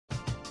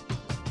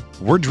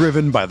We're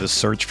driven by the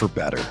search for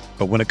better.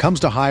 But when it comes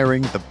to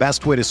hiring, the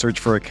best way to search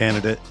for a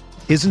candidate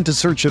isn't to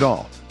search at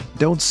all.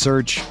 Don't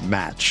search,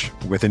 match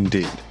with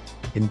Indeed.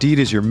 Indeed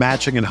is your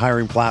matching and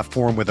hiring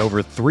platform with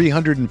over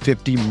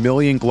 350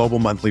 million global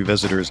monthly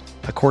visitors,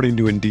 according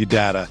to Indeed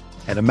data,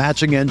 and a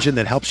matching engine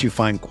that helps you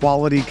find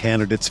quality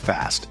candidates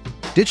fast.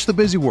 Ditch the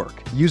busy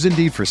work. Use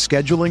Indeed for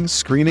scheduling,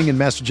 screening, and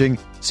messaging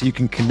so you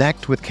can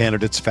connect with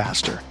candidates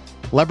faster.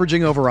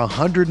 Leveraging over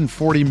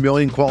 140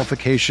 million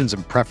qualifications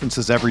and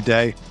preferences every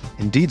day,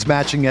 Indeed's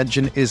matching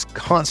engine is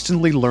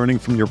constantly learning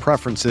from your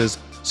preferences,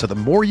 so the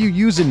more you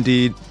use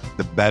Indeed,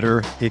 the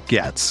better it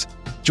gets.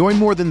 Join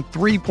more than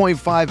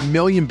 3.5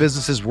 million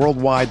businesses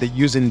worldwide that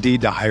use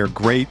Indeed to hire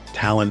great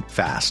talent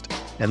fast.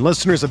 And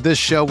listeners of this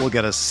show will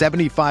get a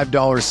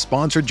 $75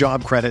 sponsored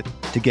job credit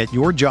to get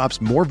your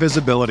jobs more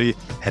visibility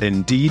at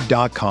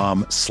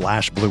Indeed.com/Blue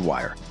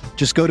Wire.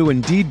 Just go to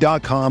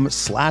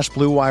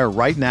Indeed.com/Blue Wire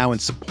right now and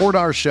support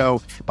our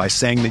show by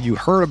saying that you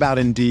heard about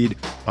Indeed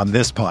on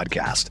this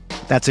podcast.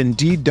 That's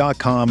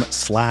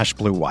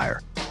Indeed.com/Blue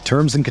Wire.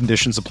 Terms and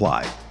conditions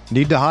apply.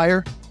 Need to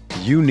hire?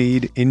 You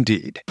need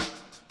Indeed.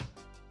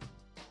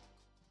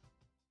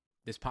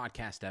 This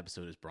podcast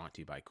episode is brought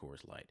to you by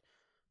Coors Light.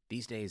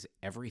 These days,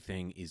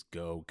 everything is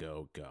go,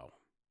 go, go.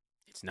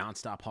 It's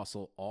nonstop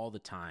hustle all the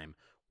time.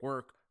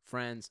 Work,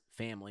 friends,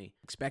 family,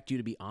 expect you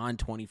to be on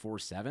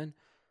 24/7.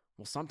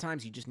 Well,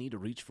 sometimes you just need to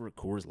reach for a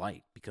Coors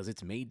Light because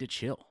it's made to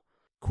chill.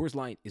 Coors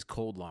Light is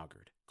cold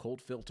lagered,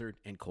 cold filtered,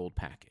 and cold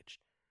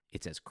packaged.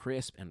 It's as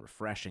crisp and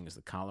refreshing as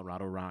the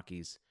Colorado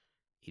Rockies.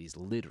 It is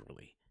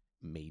literally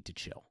made to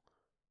chill.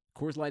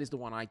 Coors Light is the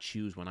one I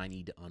choose when I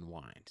need to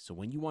unwind. So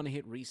when you want to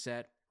hit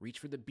reset, reach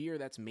for the beer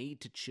that's made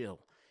to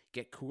chill.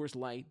 Get Coors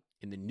Light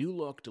in the new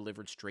look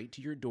delivered straight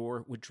to your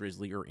door with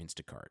Drizzly or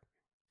Instacart.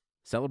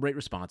 Celebrate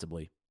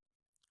responsibly.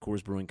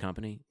 Coors Brewing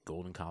Company,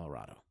 Golden,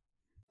 Colorado.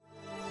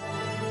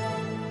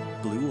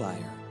 Blue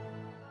Wire.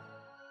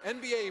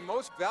 NBA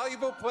Most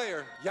Valuable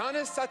Player,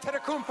 Giannis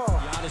Antetokounmpo.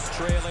 Giannis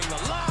trailing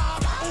the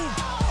lob.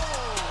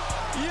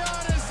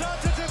 Giannis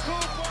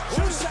Antetokounmpo.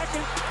 2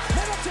 second.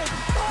 Middleton.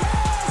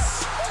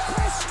 Yes!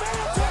 Khris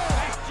Middleton.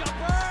 Nice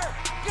jumper.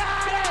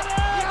 Got it.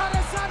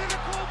 Giannis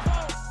Antetokounmpo.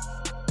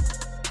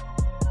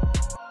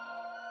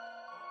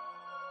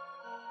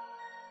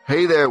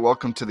 Hey there,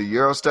 welcome to the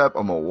Eurostep,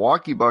 a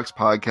Milwaukee Bucks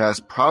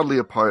podcast, proudly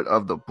a part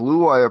of the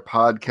Blue Wire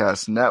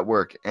Podcast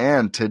Network.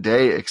 And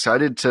today,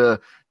 excited to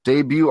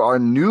debut our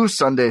new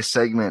Sunday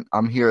segment.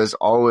 I'm here as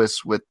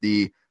always with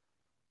the,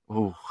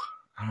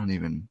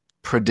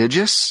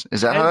 prodigious?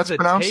 Is that how that's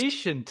pronounced?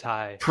 Hesitation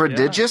tie.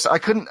 Prodigious? Yeah. I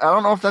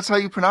don't know if that's how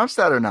you pronounce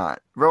that or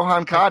not.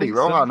 Rohan Kadi.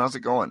 Rohan, how's it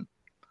going?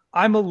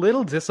 I'm a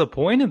little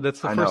disappointed. That's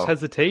the first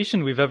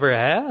hesitation we've ever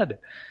had.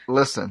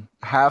 Listen,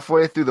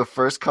 halfway through the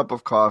first cup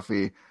of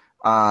coffee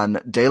on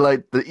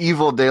the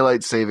evil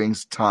daylight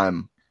savings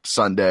time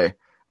Sunday.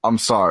 I'm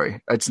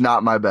sorry. It's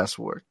not my best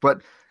work.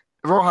 But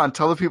Rohan,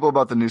 tell the people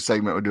about the new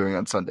segment we're doing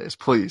on Sundays,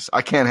 please.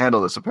 I can't handle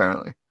this,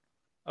 apparently.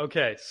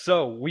 Okay,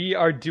 so we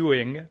are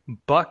doing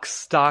Bucks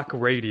Stock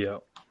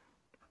Radio.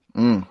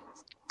 And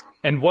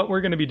what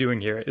we're going to be doing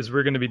here is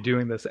we're going to be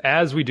doing this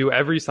as we do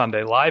every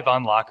Sunday, live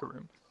on Locker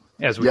Room,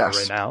 as we do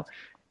right now.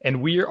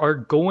 And we are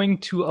going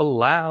to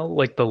allow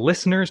the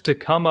listeners to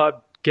come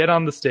up, get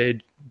on the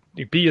stage,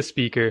 be a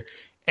speaker,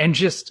 and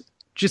just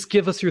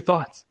give us your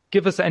thoughts.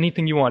 Give us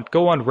anything you want.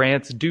 Go on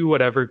rants, do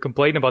whatever,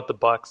 complain about the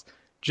Bucks.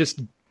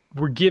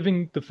 We're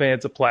giving the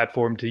fans a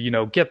platform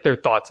to, get their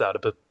thoughts out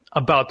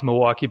about the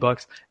Milwaukee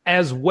Bucks,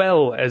 as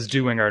well as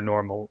doing our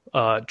normal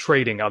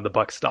trading on the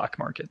Bucks stock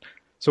market.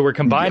 So we're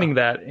combining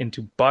that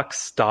into Bucks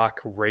Stock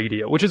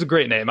Radio, which is a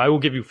great name. I will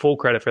give you full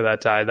credit for that,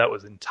 Ty. That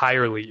was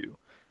entirely you.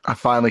 I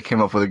finally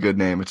came up with a good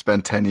name. It's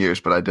been 10 years,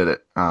 but I did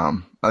it. I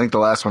think the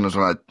last one was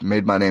when I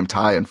made my name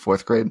Ty in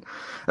 4th grade.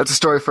 That's a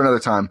story for another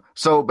time.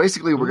 So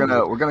basically, we're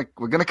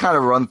gonna kind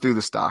of run through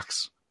the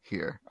stocks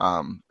here,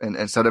 and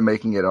instead of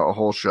making it a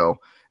whole show,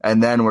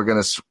 and then we're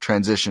gonna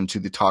transition to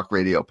the talk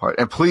radio part.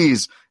 And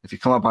please, if you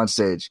come up on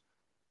stage,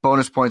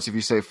 bonus points if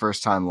you say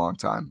first time, long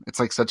time. It's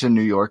like such a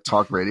New York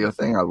talk radio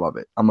thing. I love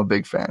it. I'm a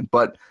big fan.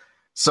 But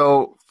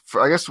so.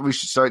 I guess we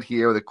should start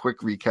here with a quick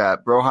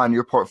recap. Rohan,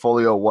 your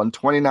portfolio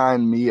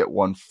 129, me at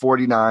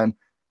 149.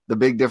 The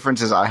big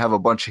difference is I have a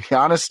bunch of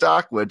Giannis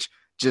stock, which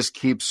just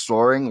keeps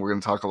soaring. We're going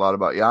to talk a lot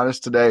about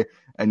Giannis today,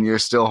 and you're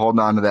still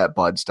holding on to that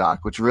Bud stock,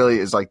 which really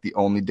is like the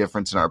only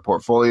difference in our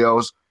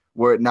portfolios.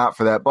 Were it not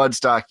for that Bud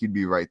stock, you'd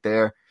be right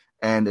there.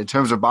 And in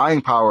terms of buying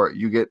power,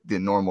 you get the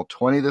normal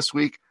 20 this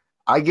week.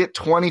 I get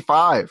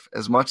 25,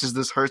 as much as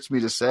this hurts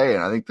me to say,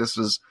 and I think this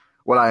is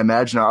what I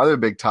imagine our other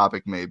big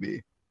topic may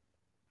be.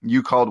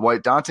 You called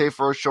White Dante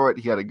for a short.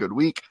 He had a good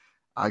week.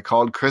 I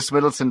called Khris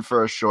Middleton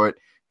for a short.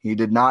 He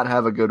did not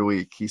have a good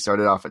week. He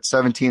started off at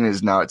 17 and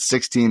is now at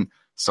 16.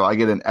 So I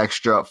get an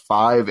extra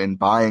 5 in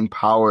buying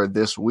power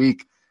this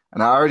week.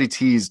 And I already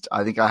teased,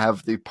 I think I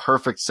have the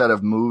perfect set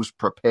of moves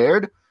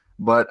prepared.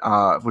 But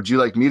would you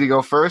like me to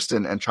go first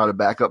and try to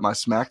back up my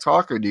smack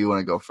talk, or do you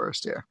want to go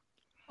first here?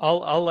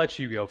 I'll let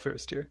you go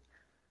first here.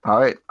 All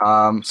right.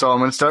 So I'm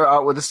going to start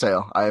out with a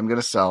sale. I am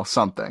going to sell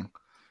something.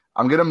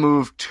 I'm going to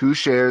move 2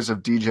 shares of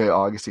DJ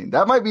Augustine.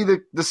 That might be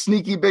the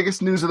sneaky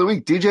biggest news of the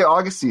week. DJ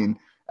Augustine,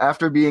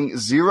 after being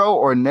 0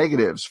 or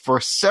negatives for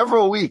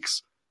several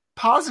weeks,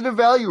 positive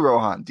value,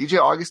 Rohan. DJ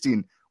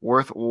Augustine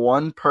worth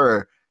 1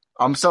 per.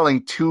 I'm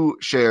selling 2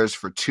 shares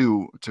for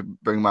 2 to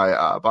bring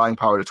my buying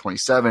power to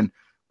 27.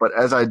 But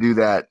as I do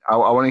that, I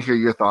want to hear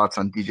your thoughts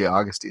on DJ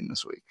Augustine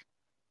this week.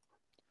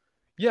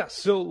 Yeah,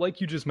 so like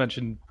you just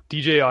mentioned,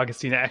 DJ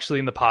Augustine actually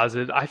in the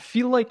positive. I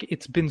feel like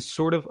it's been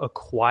sort of a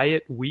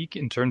quiet week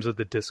in terms of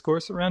the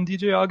discourse around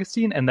DJ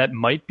Augustine, and that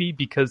might be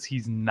because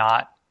he's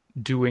not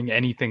doing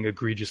anything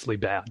egregiously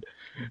bad.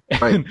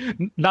 Right.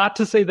 And not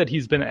to say that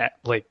he's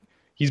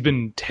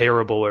been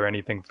terrible or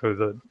anything for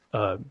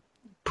the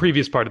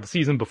previous part of the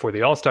season before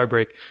the All-Star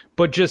break,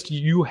 but just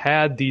you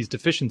had these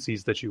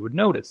deficiencies that you would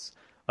notice.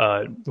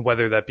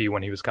 Whether that be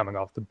when he was coming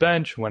off the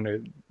bench,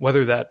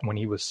 whether that when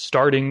he was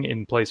starting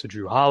in place of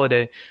Drew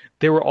Holiday,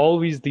 there were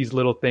always these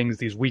little things,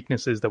 these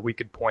weaknesses that we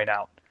could point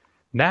out.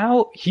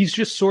 Now he's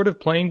just sort of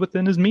playing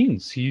within his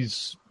means.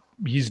 He's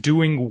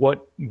doing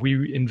what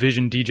we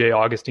envisioned DJ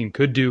Augustine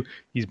could do.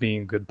 He's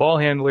being a good ball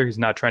handler. He's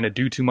not trying to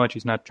do too much.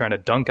 He's not trying to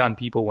dunk on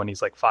people when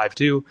he's like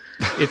 5'2".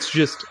 It's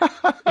just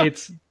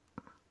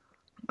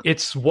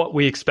it's what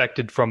we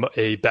expected from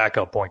a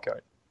backup point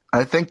guard.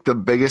 I think the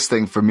biggest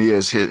thing for me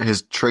is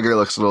his trigger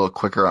looks a little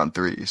quicker on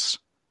threes.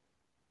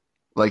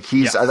 Like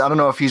I don't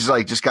know if he's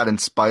like just got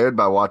inspired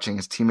by watching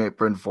his teammate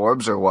Bryn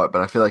Forbes or what,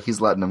 but I feel like he's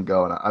letting him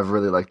go, and I've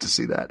really liked to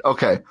see that.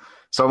 Okay,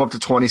 so I'm up to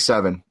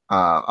 27.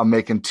 I'm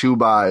making 2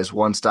 buys,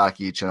 1 stock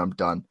each, and I'm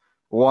done.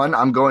 1,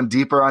 I'm going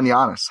deeper on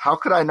Giannis. How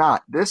could I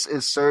not? This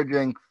is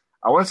surging.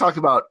 I want to talk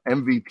about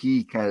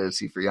MVP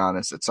candidacy for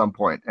Giannis at some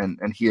point and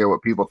hear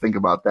what people think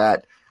about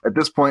that. At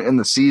this point in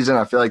the season,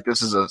 I feel like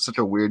this is such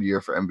a weird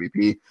year for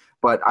MVP,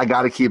 but I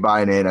got to keep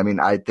buying in. I mean,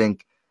 I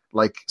think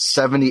like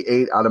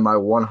 78 out of my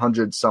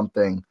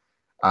 100-something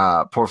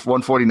for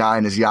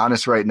 149 is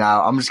Giannis right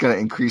now. I'm just going to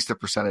increase the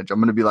percentage. I'm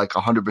going to be like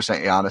 100%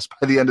 Giannis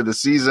by the end of the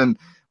season,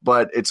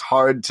 but it's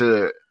hard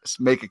to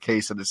make a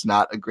case that it's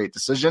not a great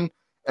decision.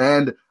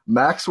 And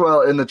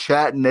Maxwell in the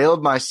chat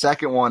nailed my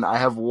second one. I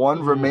have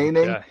 1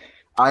 remaining. Yeah.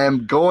 I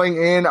am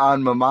going in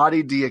on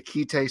Mamadi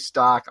Diakite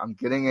stock. I'm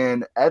getting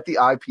in at the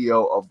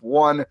IPO of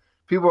 1.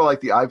 People are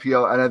like the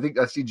IPO, and I think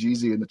I see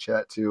Jeezy in the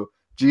chat too.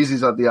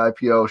 Jeezy's at the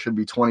IPO, should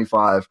be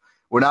 25.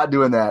 We're not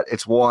doing that.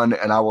 It's 1,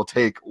 and I will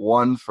take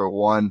 1 for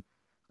 1.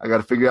 I got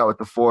to figure out what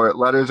the 4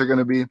 letters are going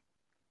to be.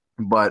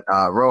 But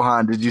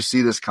Rohan, did you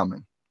see this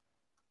coming?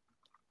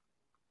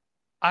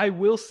 I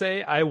will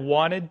say I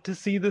wanted to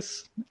see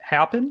this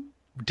happen.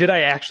 Did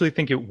I actually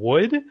think it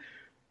would?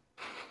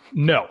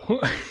 No.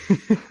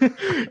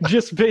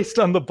 Just based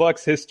on the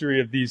Bucks'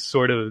 history of these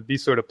sort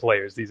of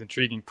players, these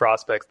intriguing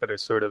prospects that are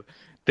sort of,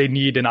 they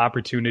need an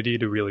opportunity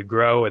to really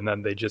grow, and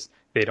then they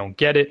don't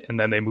get it, and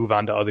then they move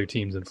on to other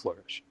teams and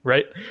flourish,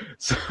 right?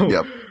 So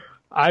yep.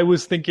 I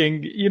was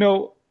thinking,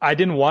 I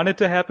didn't want it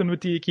to happen with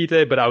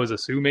Diakite, but I was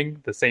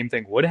assuming the same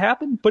thing would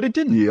happen, but it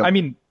didn't. Yep. I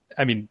mean,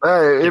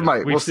 it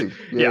might. We'll see.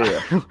 Yeah.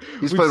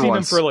 He's played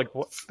once.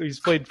 He's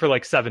played for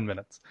like 7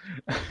 minutes.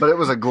 But it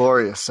was a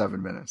glorious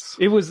 7 minutes.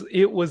 It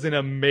was an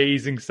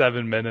amazing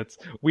 7 minutes.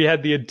 We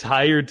had the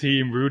entire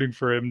team rooting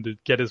for him to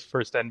get his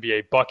first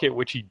NBA bucket,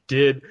 which he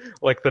did.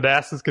 Like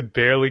Thanasis could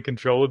barely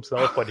control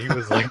himself when he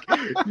was like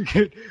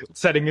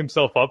setting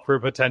himself up for a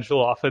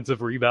potential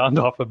offensive rebound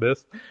off of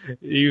this.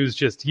 He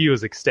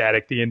was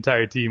ecstatic. The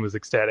entire team was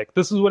ecstatic.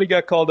 This is what he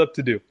got called up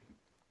to do.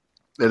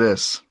 It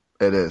is.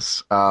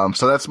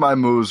 So that's my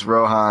moves,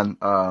 Rohan.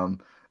 No,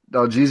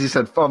 Jeezy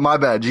said, my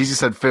bad. Jeezy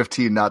said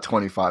 15, not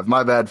 25.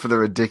 My bad for the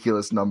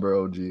ridiculous number,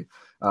 OG.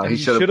 He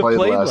should have played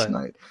last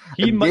night.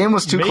 The game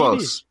was too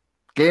close.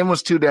 Game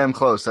was too damn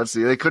close.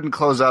 They couldn't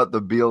close out the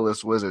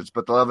Beal-less Wizards,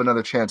 but they'll have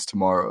another chance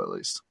tomorrow at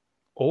least.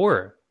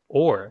 Or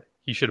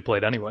he should have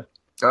played anyway.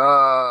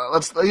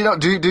 Let's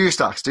do your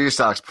stocks. Do your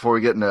stocks before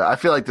we get into it. I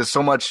feel like there's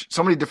so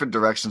many different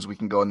directions we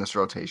can go in this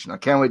rotation. I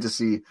can't wait to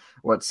see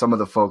what some of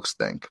the folks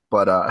think.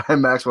 But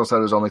and Maxwell said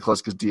it was only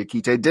close because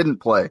Diakite didn't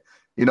play.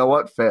 You know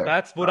what? Fair.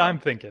 That's what I'm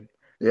thinking.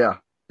 Yeah.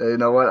 You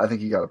know what? I think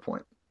you got a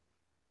point.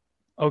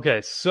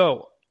 Okay,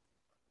 so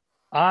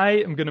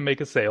I am going to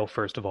make a sale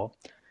first of all.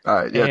 All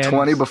right. Yeah,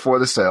 20 before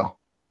the sale.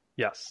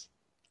 Yes.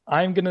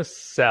 I'm going to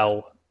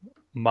sell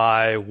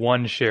my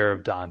 1 share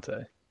of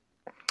Dante.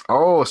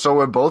 Oh, so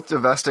we're both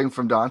divesting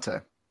from Dante.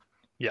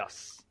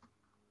 Yes.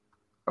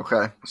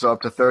 Okay, so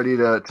up to 30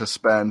 to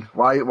spend.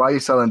 Why are you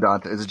selling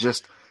Dante?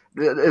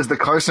 Is the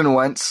Carson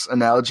Wentz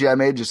analogy I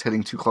made just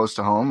hitting too close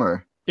to home,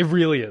 or? It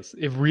really is.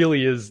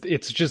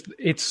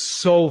 It's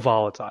so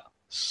volatile.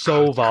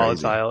 So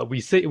volatile.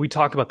 Crazy. We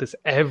talk about this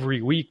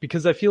every week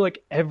because I feel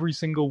like every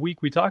single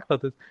week we talk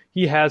about this,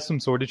 he has some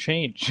sort of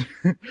change.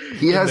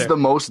 He has the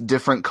most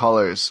different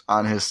colors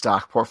on his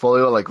stock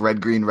portfolio, like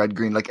red, green.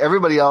 Like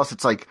everybody else,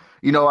 it's like,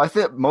 I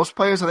think most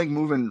players,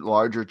 move in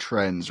larger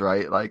trends,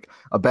 right? Like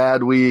a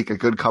bad week, a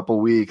good couple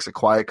weeks, a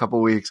quiet couple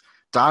weeks.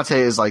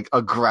 Dante is like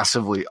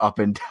aggressively up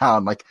and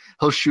down. Like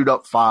he'll shoot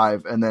up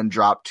 5 and then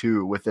drop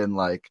 2 within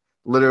like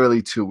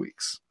literally 2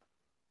 weeks.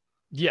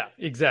 Yeah,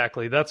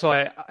 exactly. That's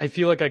why I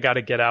feel like I got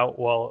to get out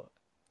while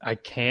I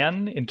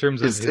can in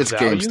terms of his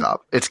value. GameStop.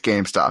 It's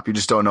GameStop. You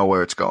just don't know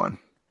where it's going.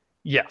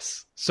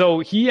 Yes. So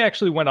he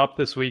actually went up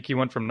this week. He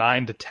went from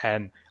 9 to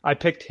 10. I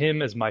picked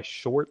him as my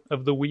short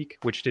of the week,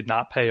 which did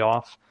not pay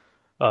off.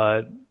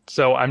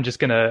 So I'm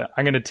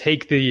gonna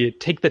take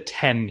the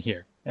 10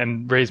 here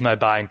and raise my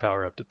buying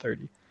power up to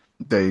 30.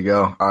 There you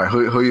go. All right,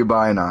 who are you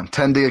buying on?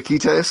 10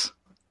 Diakites?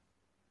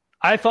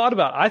 I thought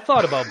about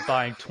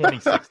buying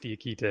 26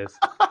 Diakites.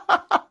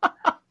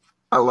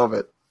 I love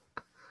it.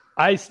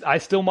 I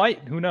still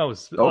might. Who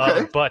knows?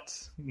 Okay. But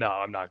no,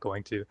 I'm not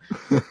going to.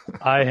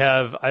 I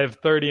have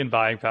 30 in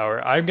buying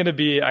power. I'm gonna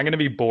be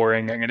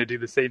boring. I'm gonna do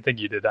the same thing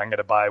you did. I'm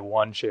gonna buy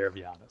one share of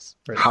Giannis.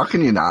 Right. How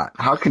can you not?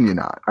 How can you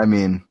not? I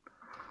mean,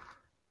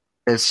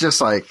 it's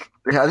just like,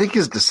 I think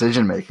his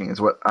decision making is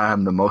what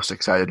I'm the most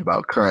excited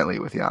about currently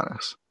with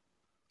Giannis.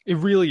 It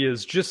really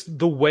is. Just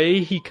the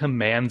way he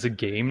commands a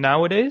game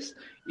nowadays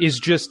is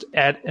just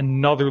at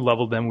another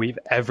level than we've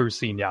ever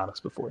seen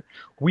Giannis before.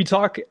 We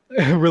talk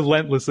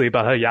relentlessly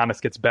about how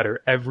Giannis gets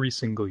better every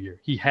single year.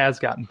 He has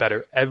gotten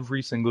better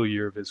every single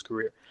year of his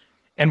career.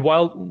 And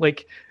while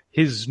like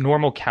his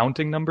normal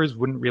counting numbers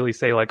wouldn't really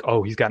say like,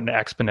 oh, he's gotten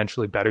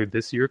exponentially better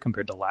this year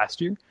compared to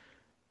last year,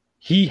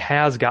 he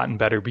has gotten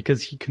better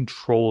because he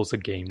controls a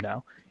game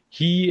now.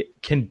 He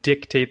can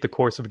dictate the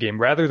course of a game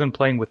rather than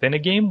playing within a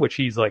game, which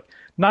he's like,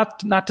 not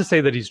to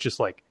say that he's just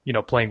like,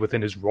 playing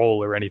within his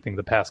role or anything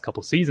the past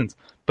couple seasons,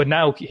 but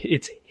now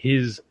it's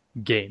his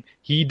game.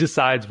 He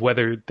decides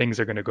whether things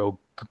are going to go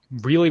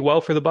really well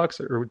for the Bucks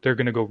or they're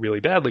going to go really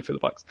badly for the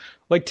Bucks.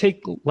 Like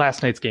take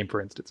last night's game, for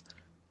instance.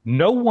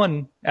 No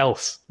one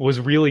else was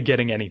really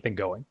getting anything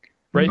going,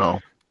 right? No.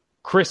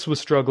 Khris was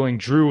struggling.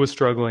 Drew was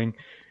struggling.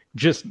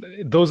 Just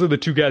those are the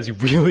two guys you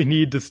really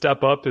need to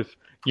step up if,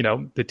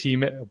 the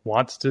team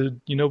wants to,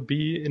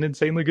 be an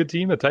insanely good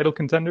team, a title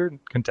contender,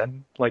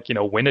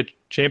 win a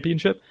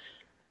championship.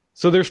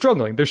 So they're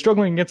struggling. They're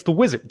struggling against the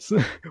Wizards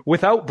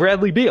without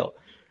Bradley Beal.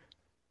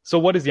 So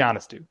what does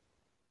Giannis do?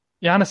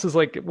 Giannis is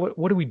like,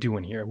 what are we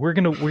doing here? We're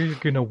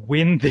gonna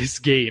win this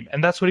game.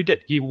 And that's what he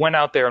did. He went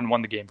out there and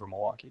won the game for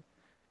Milwaukee.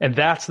 And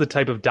that's the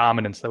type of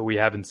dominance that we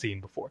haven't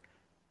seen before.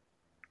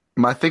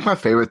 I think my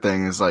favorite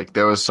thing is like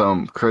there was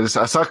some I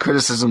saw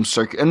criticism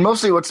and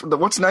mostly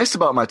what's nice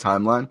about my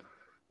timeline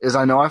is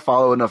I know I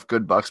follow enough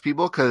good Bucks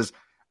people because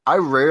I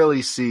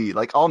rarely see,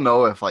 like, I'll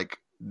know if like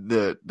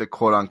the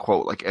quote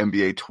unquote like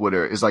NBA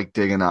Twitter is like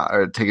digging out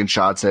or taking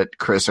shots at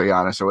Khris or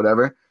Giannis or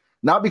whatever.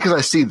 Not because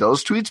I see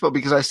those tweets, but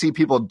because I see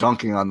people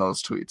dunking on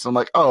those tweets. I'm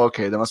like, oh,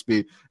 okay, that must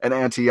be an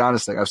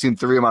anti-Giannis thing. I've seen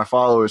 3 of my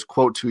followers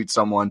quote tweet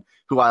someone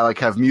who I like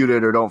have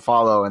muted or don't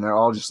follow, and they're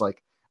all just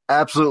like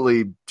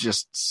absolutely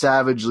just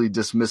savagely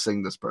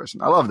dismissing this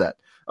person. I love that.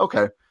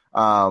 Okay.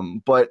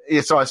 But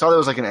yeah, so I saw there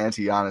was like an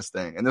anti-Giannis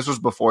thing, and this was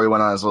before he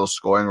went on his little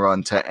scoring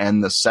run to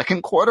end the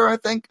second quarter, I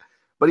think.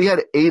 But he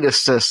had 8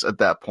 assists at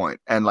that point,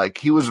 and like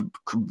he was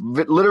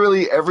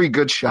literally every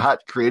good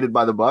shot created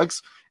by the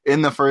Bucks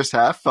in the first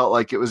half felt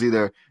like it was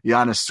either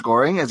Giannis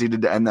scoring as he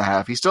did to end the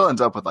half. He still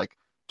ends up with like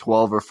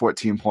 12 or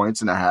 14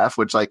 points in a half,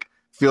 which like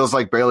feels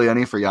like barely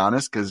any for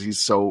Giannis because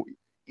he's so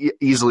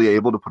easily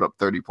able to put up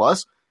 30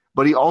 plus.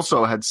 But he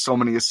also had so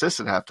many assists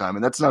at halftime,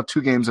 and that's now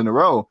 2 games in a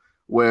row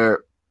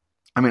where,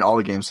 all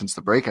the games since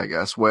the break, I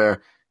guess,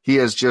 where he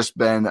has just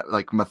been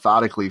like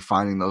methodically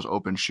finding those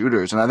open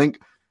shooters. And I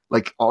think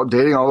like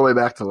dating all the way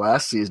back to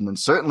last season and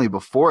certainly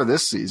before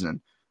this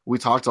season, we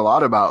talked a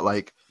lot about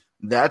like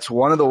that's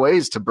one of the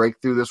ways to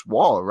break through this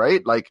wall,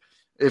 right? Like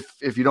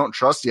if you don't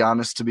trust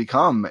Giannis to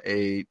become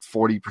a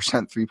 40%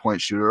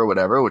 3-point shooter or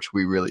whatever, which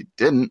we really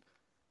didn't,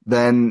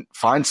 then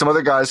find some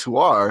other guys who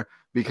are,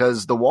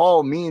 because the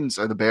wall means,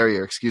 or the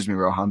barrier, excuse me,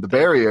 Rohan, the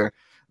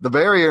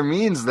barrier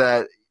means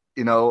that,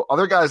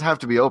 other guys have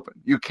to be open.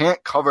 You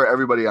can't cover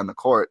everybody on the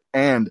court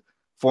and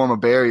form a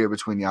barrier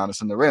between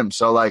Giannis and the rim.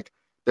 So like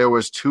there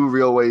was 2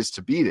 real ways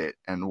to beat it.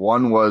 And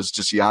one was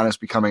just Giannis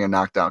becoming a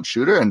knockdown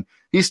shooter, and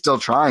he's still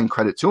trying,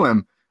 credit to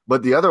him.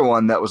 But the other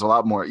one that was a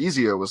lot more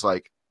easier was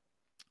like,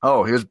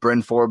 oh, here's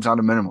Bryn Forbes on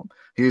a minimum.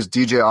 Here's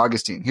DJ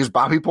Augustine. Here's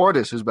Bobby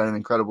Portis, who's been an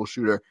incredible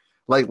shooter.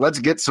 Like, let's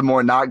get some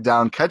more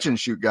knockdown catch and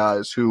shoot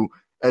guys who,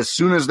 as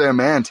soon as their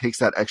man takes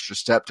that extra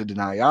step to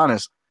deny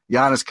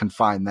Giannis can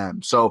find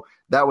them. So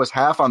that was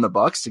half on the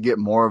Bucks to get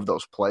more of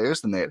those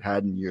players than they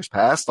had in years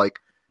past. Like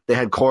they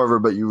had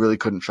Korver, but you really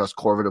couldn't trust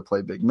Korver to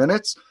play big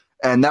minutes.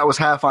 And that was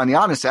half on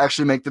Giannis to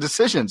actually make the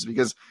decisions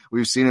because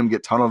we've seen him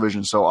get tunnel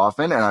vision so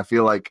often. And I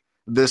feel like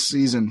this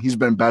season he's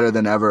been better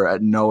than ever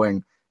at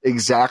knowing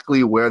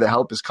exactly where the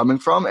help is coming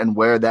from and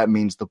where that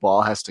means the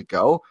ball has to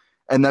go.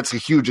 And that's a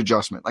huge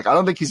adjustment. Like I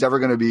don't think he's ever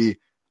going to be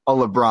a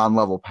LeBron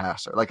level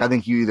passer. Like I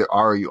think you either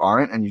are or you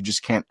aren't, and you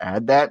just can't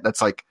add that.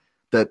 That's like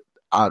that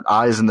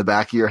eyes in the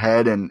back of your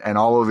head and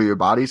all over your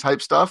body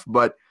type stuff.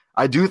 But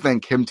I do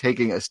think him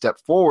taking a step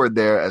forward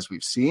there, as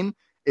we've seen,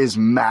 is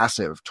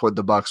massive toward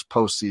the Bucks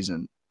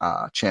postseason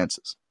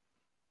chances.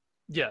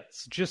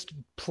 Yes, just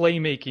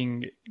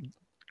playmaking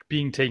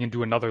being taken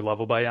to another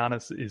level by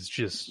Giannis is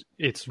just,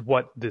 it's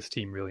what this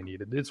team really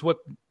needed. It's what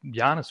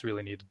Giannis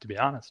really needed, to be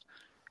honest.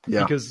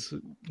 Yeah. Because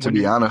to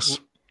be honest.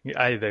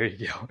 There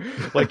you go.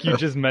 Like you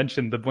just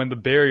mentioned, that when the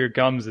barrier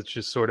comes, it's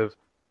just sort of,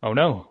 oh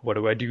no, what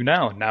do I do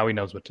now? Now he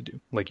knows what to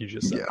do. Like you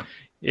just said,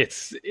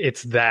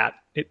 it's that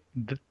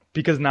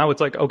because now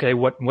it's like, okay,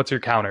 what's your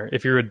counter?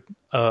 If you're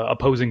a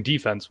opposing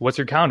defense, what's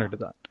your counter to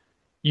that?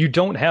 You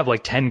don't have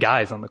like 10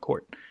 guys on the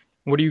court.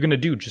 What are you going to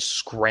do? Just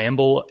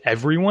scramble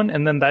everyone,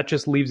 and then that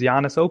just leaves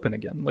Giannis open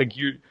again. Like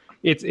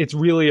it's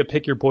really a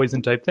pick your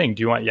poison type thing.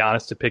 Do you want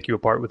Giannis to pick you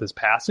apart with his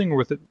passing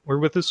or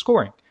with his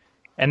scoring?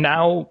 And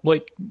now,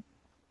 like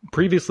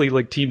previously,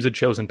 like teams had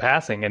chosen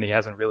passing, and he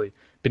hasn't really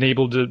been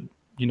able to,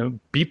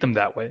 beat them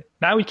that way.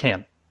 Now he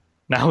can.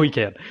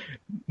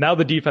 Now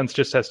the defense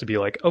just has to be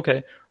like,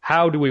 okay,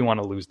 how do we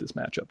want to lose this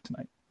matchup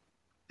tonight?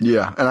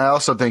 Yeah, and I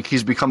also think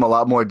he's become a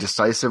lot more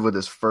decisive with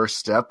his first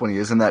step when he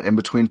is in that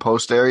in-between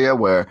post area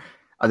where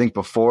I think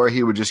before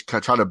he would just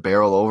try to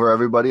barrel over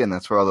everybody, and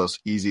that's where all those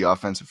easy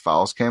offensive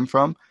fouls came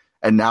from.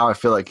 And now I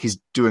feel like he's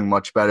doing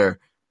much better.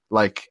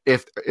 Like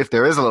if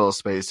there is a little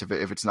space, if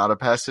it's not a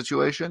pass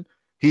situation,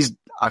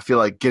 I feel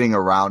like getting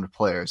around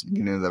players and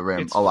getting to the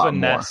rim a lot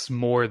more. It's finesse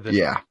more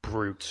than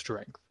brute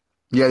strength.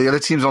 Yeah, the other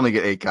teams only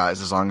get 8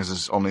 guys as long as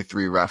there's only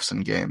 3 refs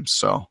in games.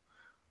 So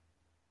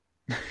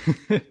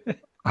I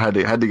had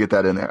to get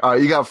that in there. All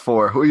right, you got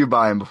 4. Who are you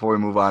buying before we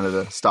move on to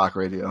the stock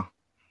radio?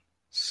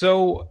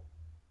 So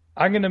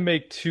I'm going to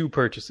make 2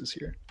 purchases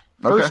here.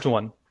 First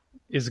one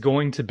is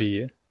going to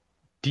be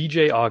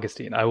DJ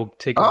Augustine. I will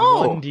take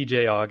one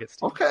DJ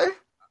Augustine. Okay.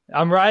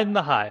 I'm riding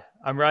the high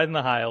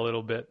a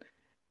little bit.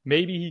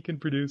 Maybe he can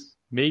produce.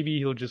 Maybe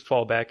he'll just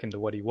fall back into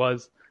what he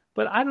was.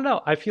 But I don't know.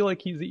 I feel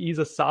like he's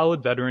a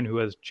solid veteran who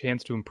has a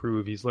chance to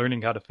improve. He's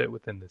learning how to fit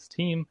within this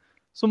team.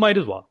 So might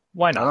as well.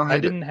 Why not? I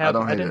didn't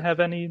have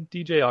any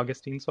DJ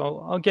Augustine,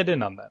 so I'll get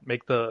in on that.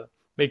 Make the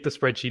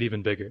spreadsheet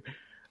even bigger.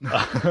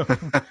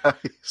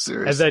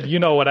 Seriously. And then you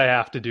know what I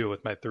have to do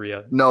with my 3.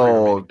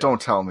 No,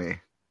 don't tell me.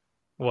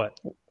 What?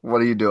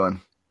 What are you doing?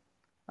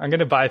 I'm going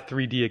to buy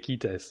 3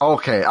 Diakites.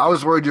 Okay, I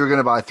was worried you were going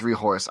to buy 3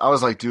 horse. I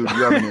was like, dude,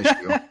 you have an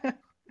issue.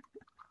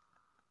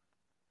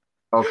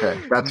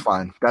 Okay, that's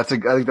fine. I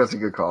think that's a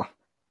good call.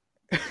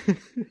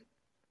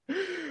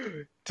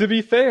 To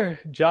be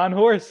fair, John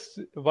Horst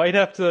you might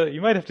have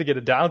to get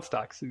a down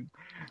stock soon.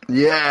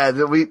 Yeah,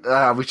 we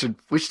should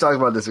talk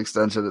about this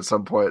extension at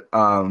some point.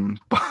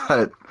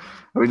 But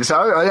I guess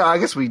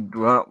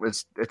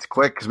it's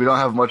quick because we don't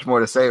have much more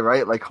to say,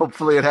 right? Like,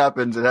 hopefully it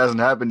happens. It hasn't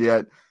happened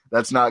yet.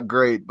 That's not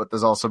great, but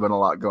there's also been a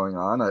lot going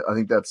on. I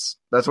think that's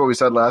what we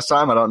said last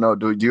time. I don't know.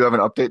 Do you have an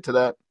update to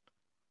that?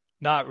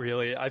 Not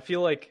really. I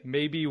feel like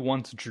maybe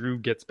once Drew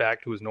gets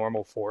back to his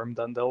normal form,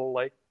 then they'll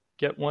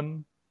get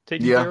one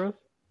taken care of.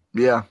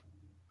 Yeah.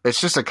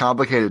 It's just a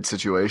complicated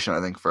situation,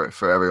 I think,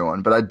 for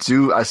everyone. But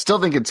I still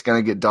think it's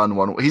going to get done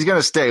he's going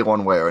to stay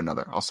one way or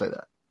another. I'll say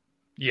that.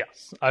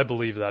 Yes, I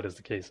believe that is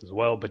the case as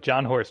well. But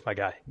John Horst, my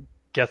guy,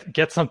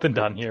 get something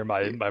done here.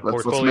 My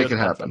portfolio. Let's make it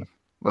happen.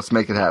 Let's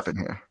make it happen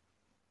here.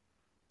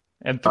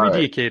 And 3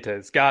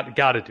 Diakites, got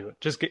to do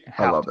it.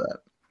 I love that.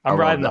 I'm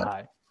riding the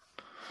high.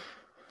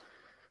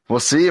 We'll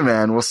see,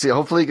 man. We'll see.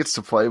 Hopefully he gets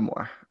to play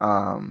more.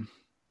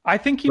 I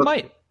think he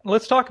might.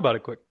 Let's talk about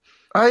it quick.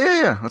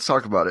 Yeah. Let's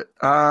talk about it.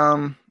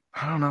 I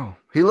don't know.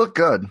 He looked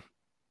good.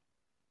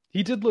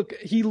 He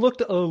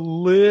looked a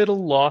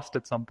little lost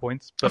at some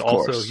points, but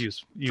also he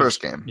was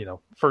first game.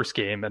 First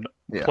game and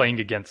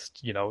playing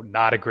against,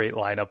 not a great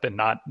lineup and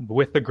not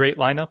with a great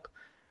lineup.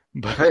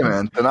 But hey,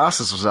 man,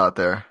 Thanasis was out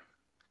there.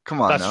 Come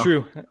on,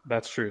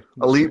 That's true.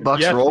 Elite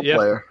Bucks role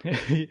player.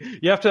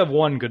 You have to have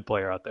one good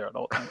player out there at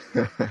all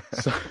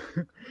times.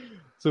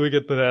 So we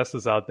get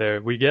Thanasis out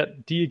there. We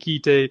get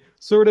Diakite.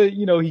 Sort of,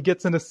 he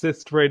gets an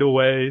assist right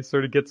away.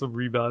 Sort of gets some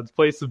rebounds.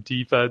 Plays some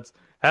defense.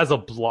 Has a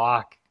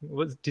block.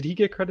 Did he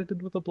get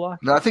credited with a block?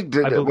 No, I think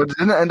didn't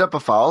it end up a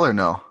foul or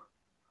no?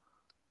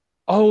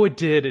 Oh, it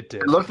did.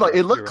 It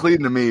looked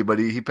clean to me, but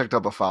he picked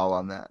up a foul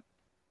on that.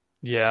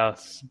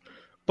 Yes.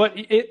 But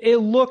it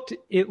looked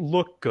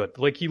good.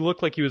 Like he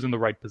looked like he was in the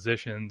right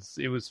positions.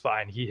 It was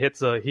fine. He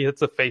hits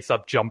a face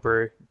up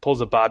jumper,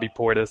 pulls a Bobby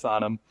Portis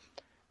on him.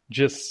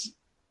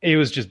 It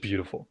was just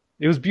beautiful.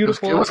 It was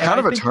beautiful. It was kind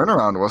of a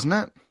turnaround, wasn't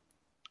it?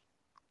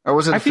 Or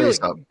was it a face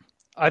up?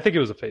 I think it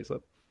was a face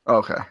up.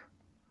 Okay.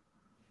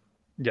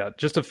 Yeah,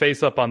 just a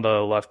face up on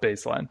the left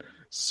baseline.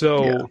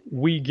 So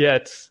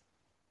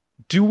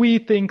do we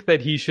think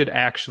that he should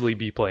actually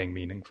be playing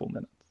meaningful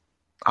minutes?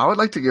 I would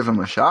like to give him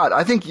a shot.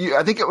 I think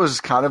it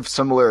was kind of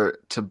similar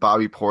to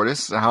Bobby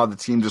Portis, how the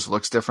team just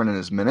looks different in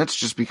his minutes,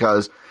 just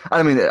because,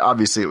 I mean,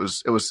 obviously it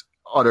was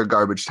utter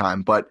garbage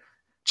time, but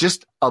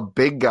just a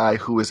big guy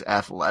who is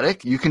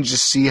athletic, you can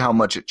just see how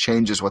much it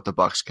changes what the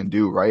Bucks can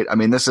do, right? I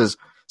mean, this is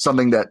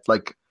something that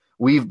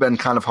we've been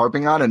kind of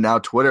harping on, and now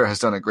Twitter has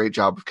done a great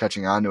job of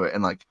catching on to it.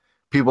 And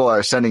people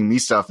are sending me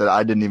stuff that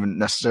I didn't even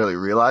necessarily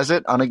realize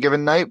it on a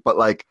given night, but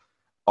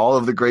all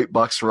of the great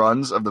Bucks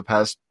runs of the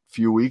past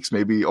few weeks,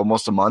 maybe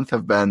almost a month,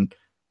 have been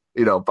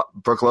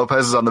Brook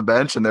Lopez is on the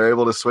bench and they're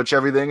able to switch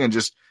everything and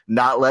just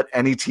not let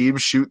any team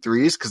shoot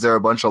threes because they're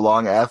a bunch of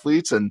long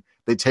athletes and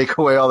they take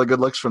away all the good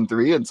looks from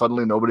three and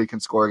suddenly nobody can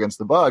score against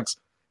the Bucks.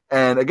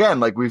 And again,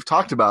 like we've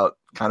talked about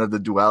kind of the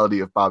duality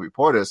of Bobby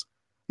Portis,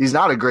 he's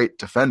not a great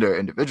defender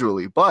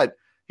individually, but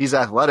he's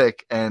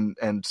athletic and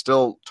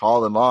still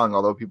tall and long,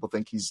 although people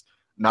think he's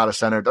not a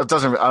center. I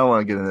don't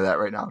want to get into that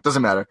right now. It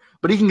doesn't matter.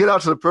 But he can get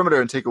out to the perimeter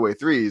and take away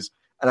threes.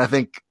 And I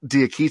think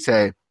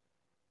Diakite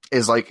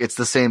is like, it's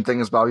the same thing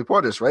as Bobby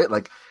Portis, right?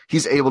 Like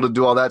he's able to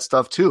do all that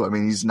stuff too. I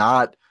mean, he's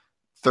not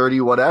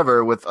 30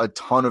 whatever with a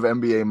ton of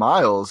NBA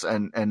miles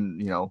and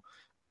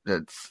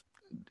it's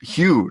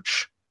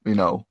huge,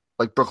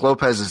 like Brook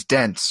Lopez is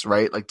dense,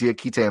 right? Like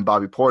Diakite and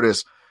Bobby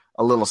Portis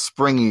a little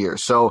springier.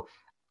 So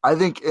I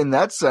think in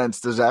that sense,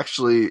 there's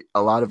actually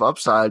a lot of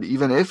upside,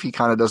 even if he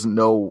kind of doesn't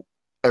know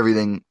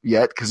everything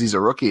yet because he's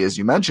a rookie, as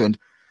you mentioned,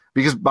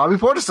 because Bobby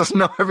Portis doesn't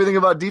know everything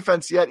about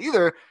defense yet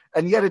either.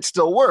 And yet it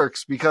still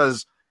works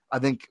because I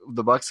think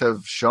the Bucks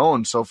have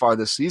shown so far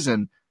this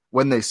season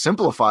when they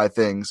simplify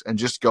things and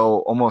just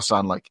go almost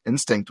on like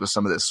instinct with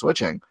some of this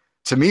switching,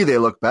 to me, they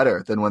look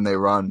better than when they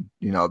run,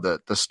 the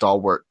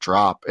stalwart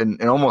drop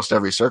in almost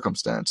every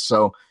circumstance.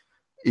 So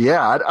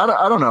yeah,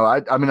 I don't know.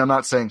 I mean, I'm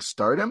not saying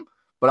start him,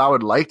 but I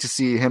would like to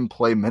see him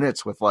play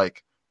minutes with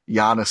like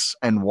Giannis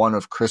and one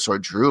of Khris or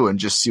Drew and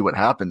just see what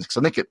happens. Cause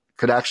I think it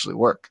could actually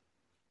work.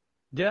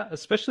 Yeah.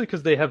 Especially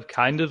cause they have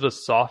kind of a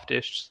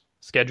softish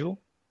schedule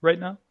right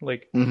now.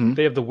 Like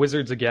they have the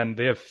Wizards again.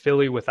 They have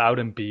Philly without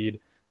Embiid.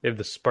 They have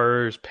the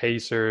Spurs,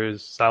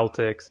 Pacers,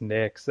 Celtics,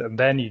 Knicks, and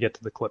then you get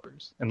to the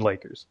Clippers and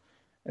Lakers.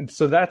 And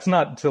so that's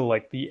not until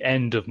like the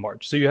end of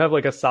March. So you have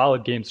like a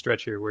solid game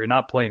stretch here where you're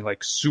not playing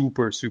like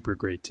super, super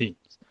great teams.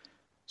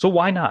 So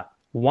why not?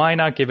 Why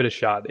not give it a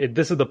shot?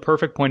 This is the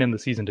perfect point in the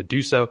season to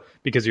do so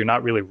because you're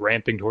not really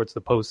ramping towards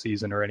the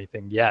postseason or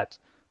anything yet.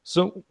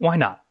 So why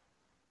not?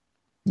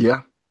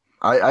 Yeah,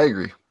 I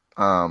agree.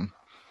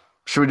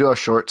 Should we do our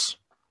shorts?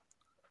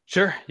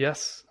 Sure,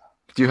 yes.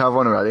 Do you have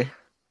one already?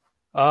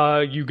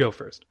 You go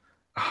first.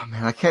 Oh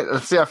man, I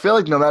can't see. I feel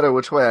like no matter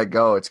which way I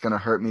go, it's gonna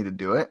hurt me to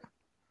do it.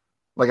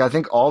 Like I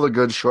think all the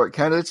good short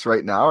candidates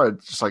right now are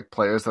just like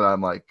players that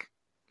I'm like,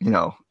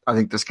 I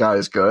think this guy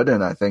is good,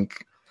 and I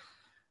think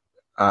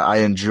I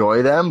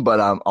enjoy them. But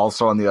I'm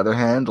also on the other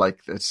hand, like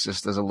it's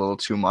just there's a little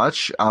too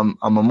much. I'm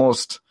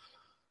almost,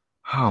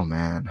 oh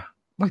man,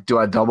 like do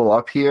I double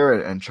up here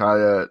and try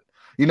to?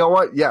 You know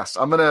what? Yes,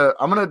 I'm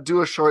gonna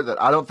do a short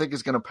that I don't think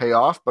is gonna pay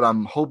off, but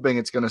I'm hoping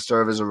it's gonna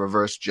serve as a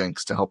reverse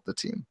jinx to help the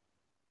team.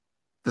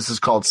 This is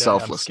called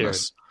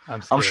selflessness.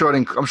 I'm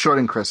shorting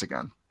Khris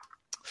again.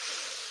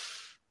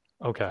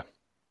 Okay.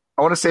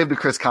 I want to save the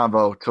Khris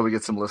combo till we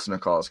get some listener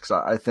calls because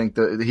I think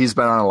that he's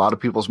been on a lot of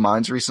people's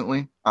minds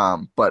recently.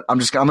 But I'm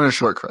going to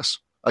short Khris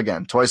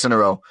again, twice in a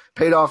row.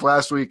 Paid off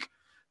last week.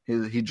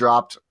 He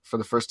dropped for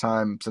the first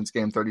time since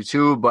game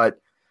 32, but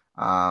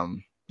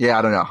yeah,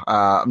 I don't know.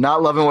 I'm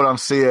not loving what I'm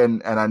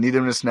seeing, and I need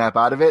him to snap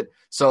out of it.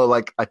 So,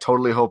 like, I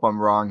totally hope I'm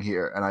wrong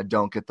here, and I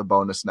don't get the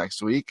bonus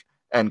next week.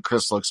 And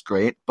Khris looks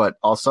great, but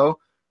also,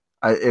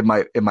 it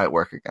might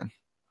work again.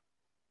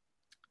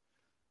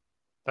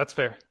 That's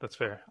fair. That's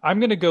fair. I'm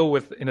gonna go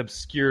with an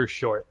obscure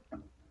short.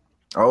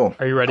 Oh,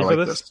 are you ready for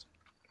this?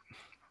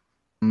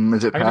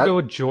 Is it? I'm gonna go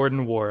with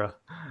Jordan Nwora.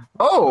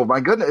 Oh my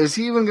goodness, is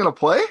he even gonna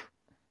play?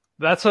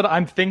 That's what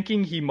I'm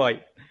thinking. He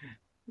might.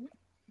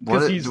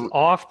 Because he's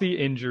off the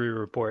injury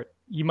report.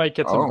 He might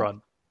get some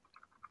run.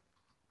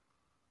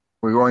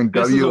 We're going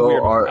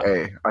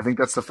WORA. I think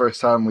that's the first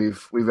time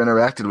we've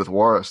interacted with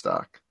Nwora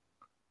stock.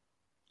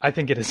 I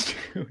think it is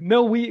too.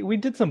 No, we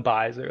did some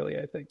buys early,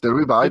 I think. Did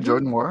we buy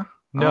Jordan Nwora?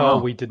 No,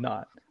 we did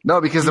not.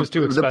 No, because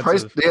the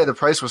price the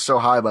price was so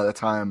high by the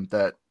time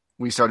that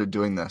we started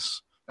doing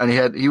this.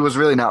 And he was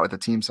really not with the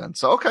team since.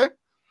 So okay.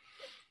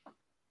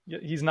 Yeah,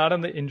 he's not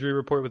on the injury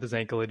report with his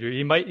ankle injury.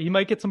 He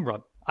might get some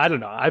run. I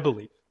don't know. I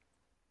believe.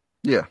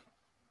 Yeah.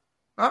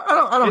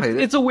 I don't hate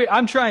it. It's a weird.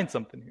 I'm trying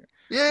something here.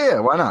 Yeah,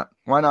 why not?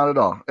 Why not at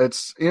all?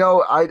 It's,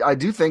 I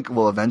do think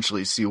we'll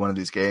eventually see one of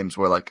these games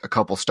where like a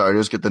couple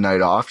starters get the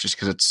night off just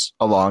because it's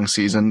a long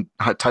season,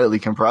 tightly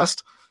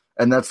compressed.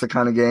 And that's the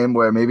kind of game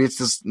where maybe it's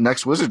this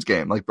next Wizards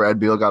game. Like Brad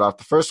Beal got off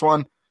the first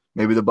one.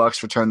 Maybe the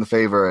Bucks return the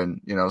favor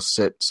and,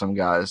 sit some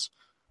guys.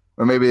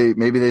 Or maybe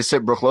they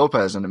sit Brook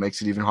Lopez and it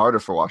makes it even harder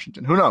for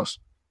Washington. Who knows?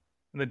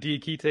 And the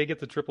Diakite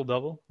gets a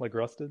triple-double like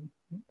Russ did.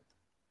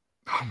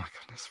 Oh my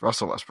goodness.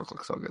 Russell Westbrook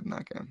looked so good in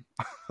that game.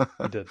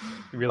 He did.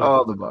 He really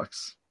did. The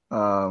Bucks.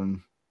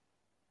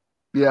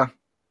 Yeah.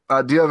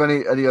 Do you have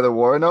any other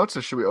Nwora notes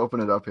or should we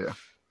open it up here?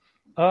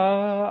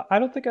 I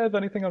don't think I have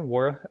anything on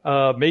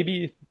Nwora.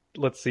 Maybe,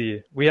 let's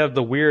see. We have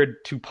the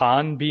weird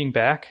Tupan being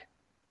back.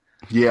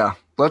 Yeah.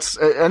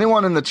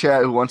 Anyone in the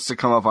chat who wants to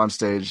come up on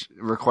stage,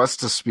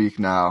 request to speak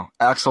now.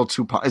 Axel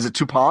Tupan. Is it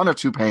Tupan or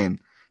Tupain?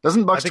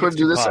 Doesn't Bucks Twitter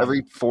do this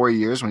every 4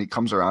 years when he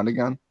comes around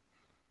again?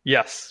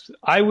 Yes.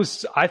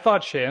 I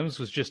thought Shams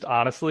was just,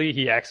 honestly,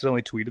 he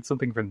accidentally tweeted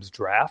something from his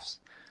drafts.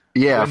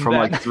 Yeah, from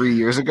like 3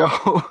 years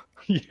ago.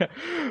 Yeah.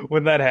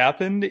 When that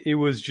happened, it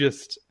was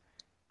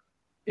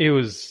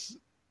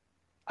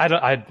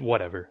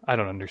Whatever. I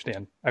don't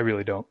understand. I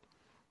really don't.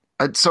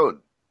 I've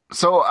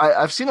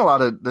seen a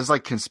lot of, there's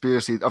like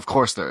conspiracy. Of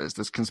course there is.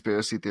 There's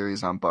conspiracy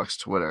theories on Bucks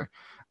Twitter.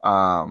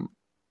 What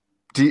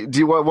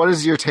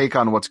is your take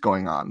on what's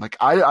going on? Like,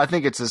 I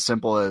think it's as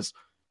simple as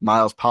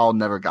Miles Powell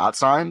never got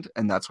signed,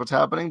 and that's what's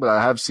happening. But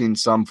I have seen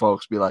some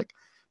folks be like,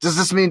 does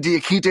this mean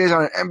Diakite is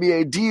on an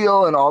NBA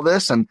deal and all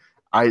this? And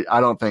I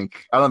don't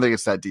think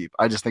it's that deep.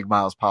 I just think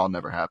Miles Powell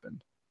never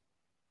happened.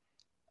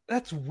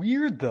 That's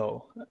weird,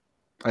 though.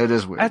 It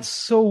is weird. That's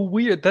so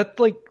weird.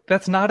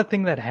 That's not a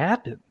thing that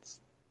happens.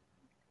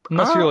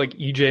 Unless you're like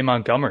EJ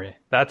Montgomery.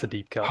 That's a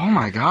deep cut. Oh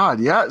my God.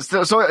 Yeah.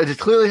 So it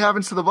clearly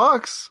happens to the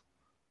Bucks.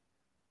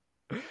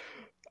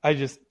 I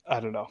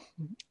don't know.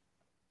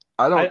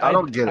 I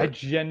don't get it. I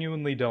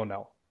genuinely don't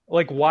know.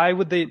 Like, why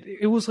would they?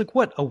 It was like,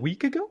 what, a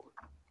week ago?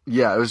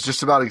 Yeah, it was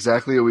just about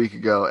exactly a week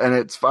ago.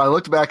 And I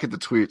looked back at the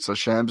tweet. So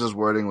Shams'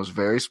 wording was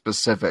very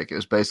specific. It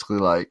was basically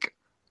like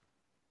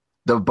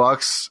the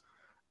Bucks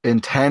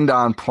intend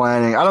on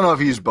planning. I don't know if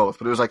he used both,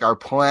 but it was like are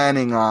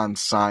planning on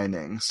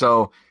signing.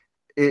 So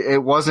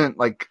it wasn't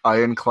like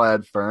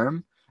ironclad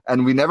firm.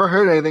 And we never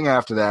heard anything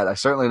after that. I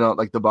certainly don't,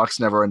 like, the Bucks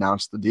never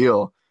announced the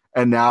deal.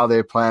 And now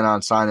they plan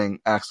on signing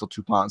Axel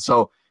Toupane.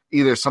 So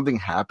either something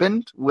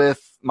happened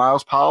with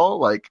Miles Powell,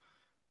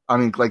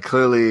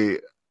 clearly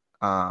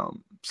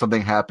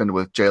something happened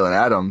with Jalen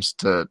Adams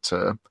to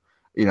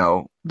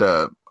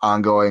the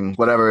ongoing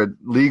whatever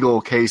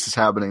legal case is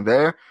happening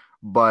there.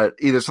 But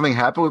either something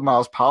happened with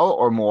Miles Powell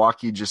or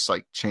Milwaukee just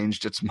like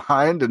changed its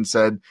mind and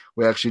said,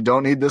 we actually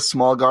don't need this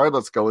small guard.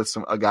 Let's go with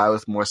a guy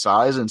with more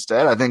size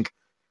instead. I think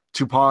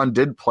Toupane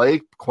did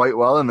play quite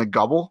well in the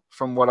Gubble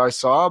from what I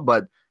saw,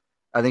 but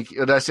I think,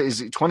 did I say, is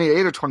he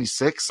 28 or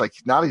 26? Like,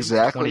 not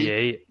exactly.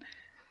 28.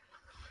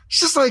 It's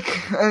just like,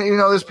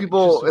 there's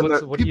people.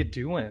 What are you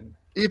doing?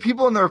 Yeah,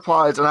 people in the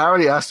replies, and I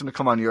already asked him to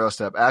come on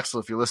Eurostep. Axel,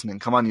 if you're listening,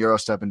 come on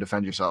Eurostep and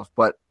defend yourself.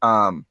 But,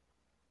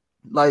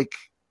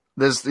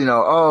 there's,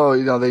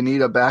 they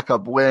need a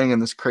backup wing in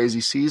this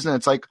crazy season.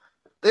 It's like,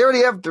 they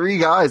already have 3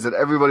 guys that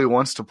everybody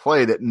wants to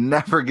play that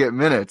never get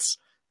minutes.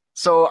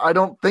 So I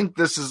don't think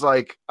this is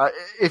like,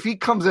 if he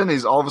comes in,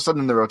 he's all of a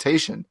sudden in the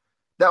rotation.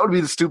 That would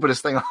be the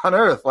stupidest thing on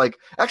earth. Like,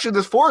 actually,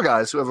 there's 4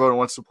 guys who everyone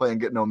wants to play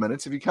and get no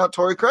minutes. If you count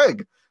Torrey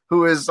Craig,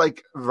 who is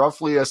like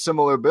roughly a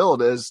similar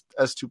build as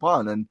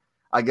Toupane. And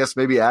I guess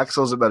maybe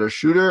Axel's a better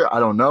shooter. I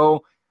don't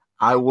know.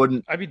 I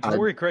wouldn't. I mean,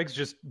 Torrey Craig's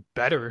just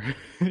better.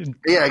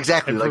 Yeah,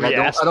 exactly. Like, I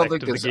don't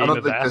think there's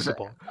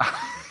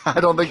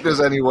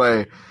any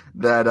way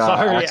that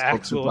Sorry,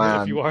 Axel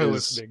if you are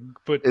listening,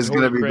 but is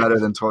going to be better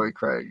than Torrey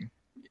Craig.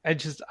 I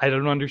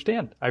don't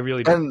understand. I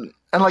really don't.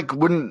 And like,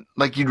 wouldn't,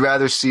 like, you'd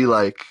rather see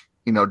like,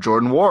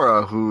 Jordan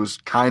Nwora, who's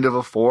kind of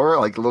a 4,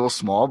 like a little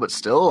small, but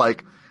still,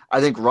 like,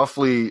 I think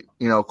roughly,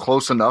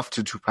 close enough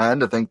to Toupane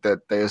to think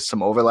that there's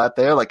some overlap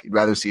there. Like, you'd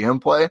rather see him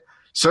play.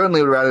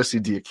 Certainly would rather see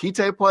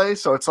Diakite play.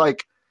 So it's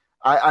like,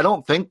 I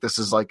don't think this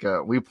is like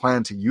we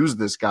plan to use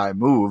this guy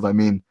move. I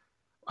mean,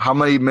 how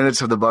many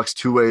minutes have the Bucks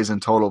 2 ways in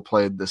total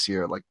played this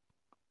year? Like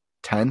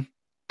 10?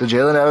 Did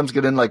Jalen Adams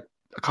get in like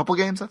a couple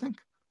games, I think?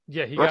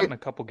 Yeah, he got in a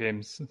couple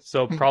games.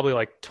 So probably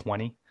like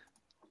 20.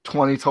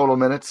 20 total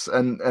minutes.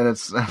 And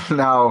it's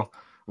now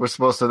we're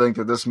supposed to think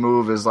that this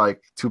move is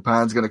like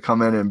Toupane's going to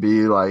come in and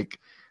be like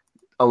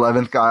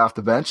 11th guy off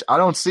the bench. I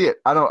don't see it.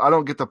 I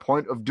don't get the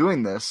point of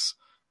doing this.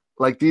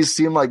 Like, these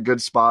seem like good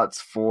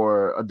spots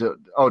for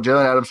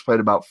Jalen Adams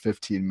played about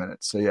 15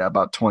 minutes. So yeah,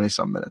 about 20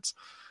 some minutes.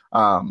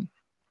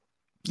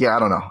 Yeah, I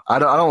don't know. I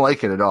don't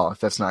like it at all.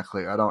 If that's not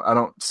clear, I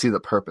don't see the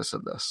purpose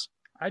of this.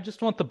 I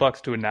just want the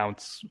Bucks to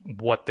announce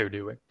what they're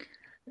doing.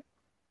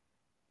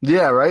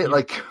 Yeah, right.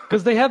 Like,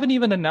 because they haven't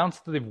even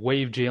announced that they've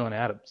waived Jalen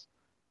Adams.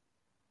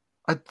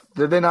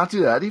 Did they not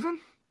do that even?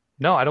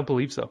 No, I don't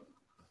believe so.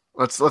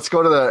 Let's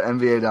go to the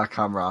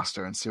NBA.com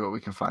roster and see what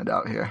we can find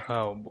out here.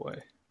 Oh boy.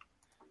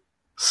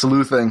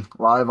 Sleuthing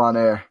live on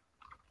air.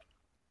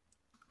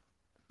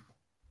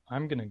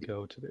 I'm gonna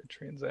go to their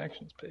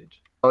transactions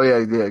page. Oh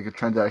yeah, good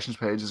transactions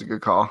page is a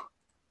good call.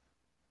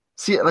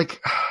 See,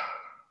 like,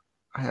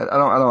 I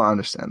don't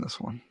understand this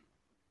one.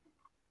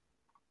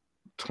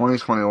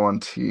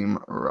 2021 team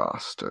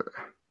roster.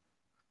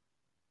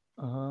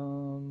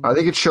 I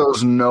think it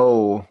shows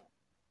no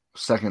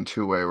second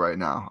 2-way right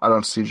now. I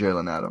don't see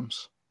Jalen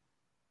Adams.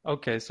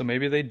 Okay, so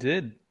maybe they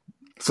did.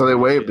 So they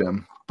waived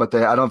him. But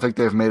I don't think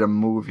they've made a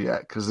move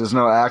yet because there's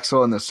no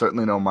Axel and there's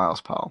certainly no Miles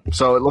Powell.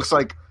 So it looks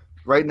like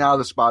right now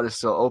the spot is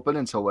still open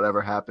until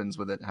whatever happens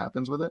with it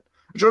happens with it.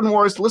 Jordan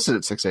Nwora is listed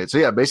at 6'8". So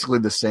yeah, basically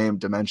the same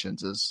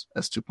dimensions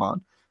as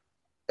Toupane.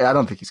 I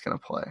don't think he's going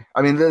to play.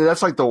 I mean,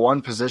 that's like the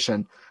one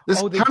position. They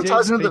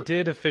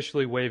did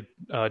officially waive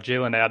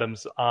Jalen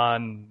Adams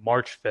on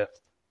March 5th.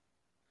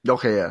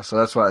 Okay, yeah. So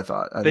that's what I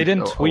thought. They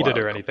didn't tweet it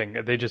or anything.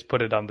 They just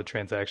put it on the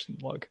transaction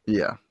log.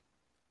 Yeah.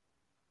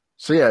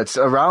 So yeah, it's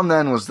around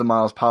then was the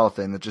Miles Powell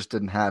thing that just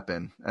didn't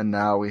happen, and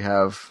now we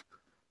have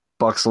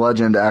Bucks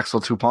legend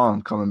Axel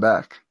Toupane coming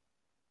back.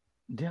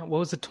 Yeah, what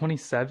was it,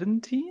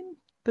 2017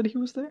 that he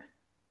was there?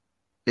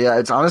 Yeah,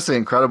 it's honestly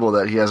incredible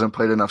that he hasn't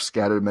played enough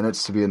scattered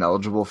minutes to be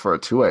ineligible for a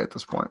two-way at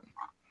this point.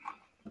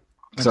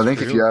 So I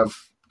think if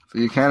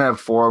you can't have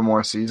 4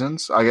 more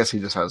seasons. I guess he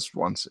just has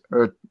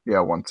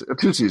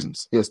 2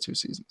 seasons. He has 2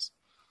 seasons.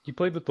 He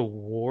played with the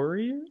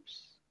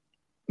Warriors?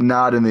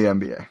 Not in the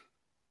NBA.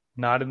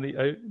 Not in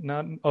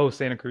the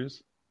Santa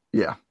Cruz.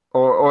 Yeah,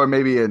 or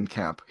maybe in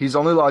camp. He's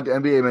only logged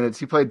NBA minutes.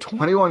 He played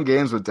 21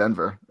 games with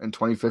Denver in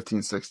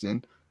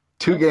 2015-16.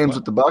 2 games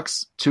with the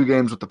Bucks, 2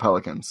 games with the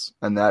Pelicans,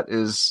 and that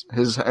is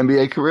his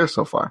NBA career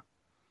so far.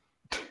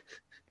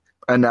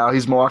 And now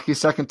he's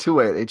Milwaukee's second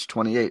two-way at age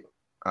 28.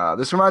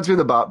 This reminds me of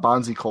the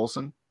Bonzi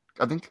Colson,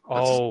 I think.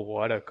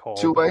 What a call.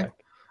 Two-way.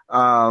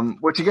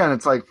 Which again,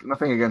 it's like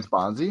nothing against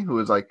Bonzi, who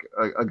is like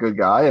a good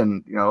guy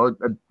and a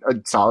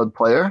solid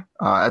player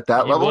at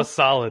that level. He was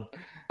solid.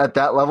 At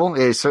that level,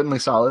 yeah, he's certainly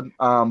solid.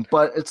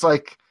 But it's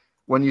like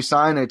when you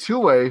sign a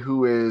two-way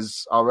who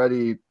is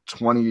already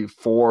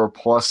 24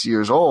 plus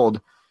years old,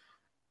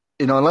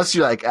 unless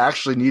you like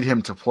actually need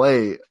him to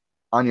play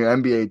on your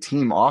NBA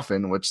team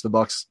often, which the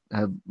Bucks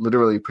have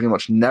literally pretty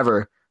much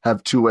never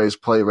have two-ways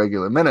play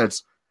regular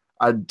minutes,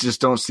 I just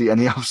don't see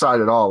any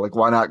upside at all. Like,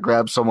 why not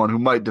grab someone who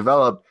might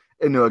develop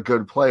into a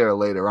good player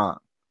later on?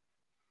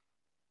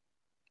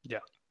 Yeah.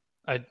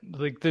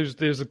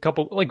 There's a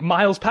couple, like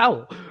Miles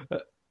Powell.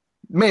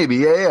 Maybe,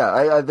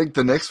 yeah. I think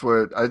the Knicks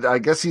were. I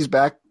guess he's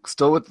back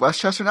still with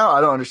Westchester now.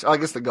 I don't understand. I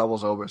guess the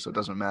Gubble's over, so it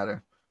doesn't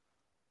matter.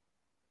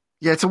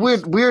 Yeah, it's a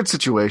weird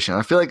situation.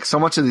 I feel like so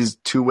much of these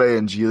two-way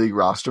and G League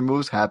roster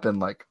moves happen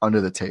like under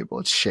the table.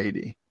 It's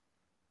shady.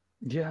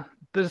 Yeah,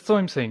 that's what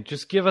I'm saying.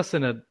 Just give us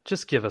an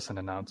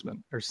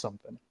announcement or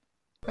something.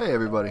 Hey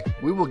everybody,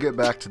 we will get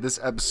back to this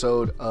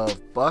episode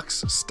of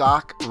Bucks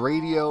Stock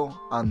Radio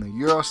on the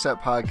Euroset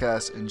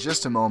podcast in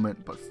just a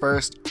moment, but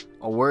first,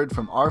 a word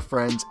from our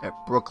friends at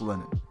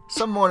Brooklinen.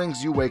 Some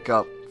mornings you wake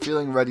up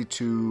feeling ready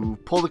to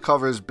pull the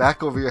covers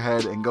back over your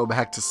head and go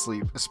back to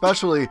sleep,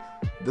 especially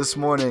this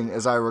morning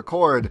as I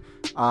record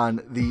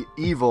on the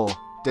evil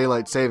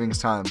Daylight Savings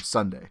Time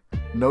Sunday.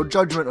 No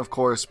judgment, of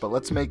course, but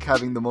let's make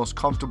having the most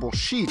comfortable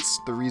sheets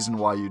the reason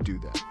why you do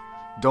that.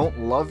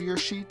 Don't love your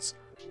sheets?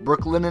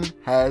 Brooklinen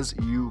has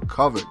you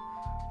covered.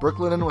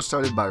 Brooklinen was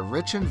started by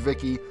Rich and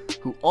Vicky,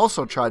 who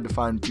also tried to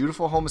find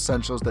beautiful home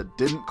essentials that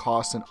didn't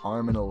cost an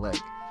arm and a leg.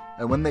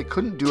 And when they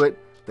couldn't do it,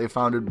 they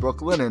founded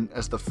Brooklinen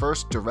as the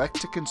first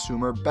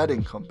direct-to-consumer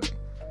bedding company.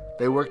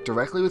 They work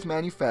directly with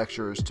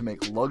manufacturers to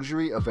make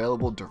luxury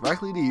available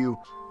directly to you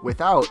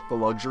without the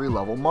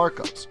luxury-level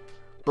markups.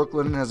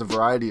 Brooklinen has a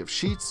variety of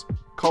sheets,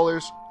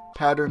 colors,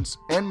 patterns,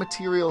 and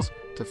materials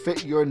to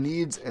fit your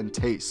needs and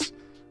tastes.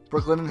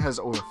 Brooklinen has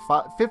over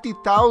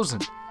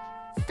 50,000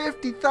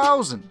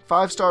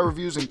 5-star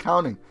reviews and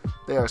counting.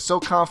 They are so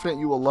confident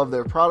you will love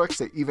their products,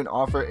 they even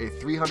offer a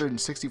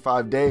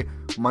 365-day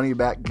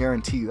money-back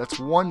guarantee. That's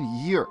 1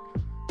 year.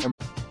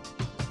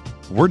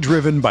 We're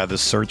driven by the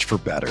search for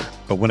better.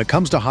 But when it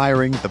comes to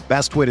hiring, the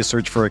best way to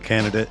search for a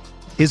candidate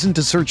isn't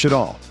to search at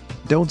all.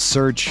 Don't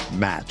search,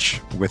 match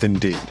with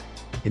Indeed.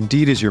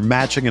 Indeed is your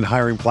matching and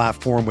hiring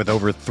platform with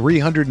over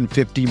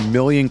 350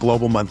 million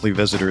global monthly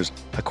visitors,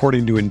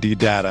 according to Indeed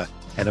data,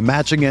 and a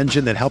matching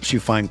engine that helps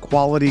you find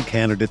quality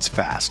candidates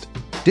fast.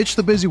 Ditch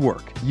the busy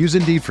work. Use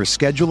Indeed for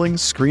scheduling,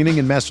 screening,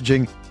 and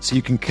messaging so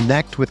you can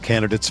connect with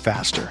candidates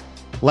faster.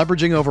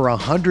 Leveraging over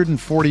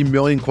 140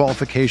 million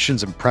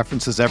qualifications and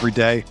preferences every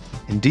day,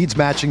 Indeed's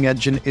matching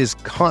engine is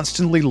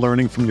constantly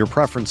learning from your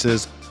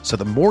preferences, so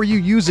the more you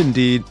use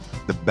Indeed,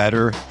 the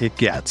better it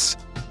gets.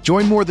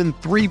 Join more than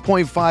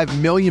 3.5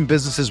 million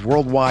businesses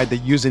worldwide that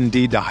use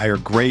Indeed to hire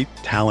great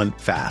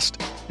talent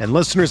fast. And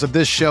listeners of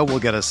this show will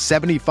get a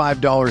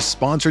 $75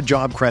 sponsored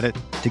job credit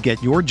to get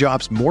your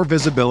jobs more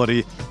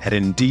visibility at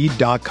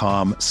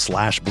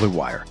Indeed.com/Blue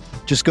Wire.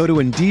 Just go to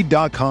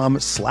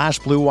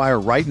Indeed.com/Blue Wire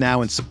right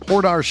now and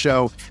support our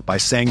show by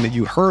saying that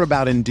you heard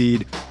about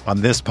Indeed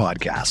on this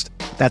podcast.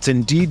 That's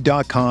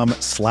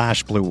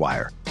Indeed.com/Blue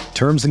Wire.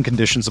 Terms and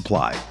conditions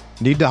apply.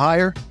 Need to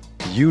hire?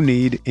 You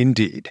need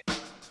Indeed.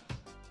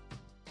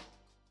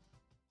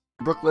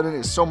 Brooklinen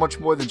is so much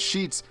more than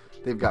sheets.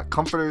 They've got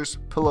comforters,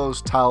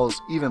 pillows,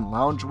 towels, even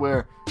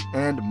loungewear,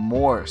 and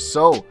more.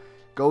 So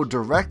go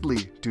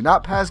directly, do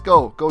not pass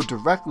go, go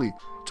directly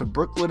to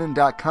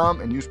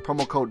brooklinen.com and use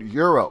promo code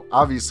EURO.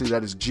 Obviously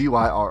that is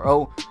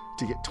GYRO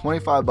to get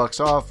 $25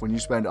 off when you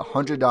spend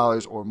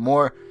 $100 or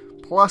more.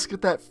 Plus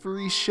get that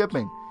free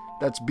shipping.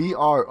 That's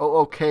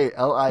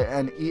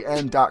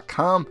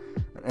BROOKLINEN.com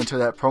and enter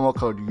that promo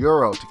code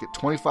EURO to get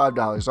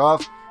 $25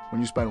 off when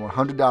you spend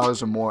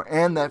 $100 or more,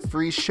 and that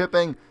free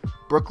shipping.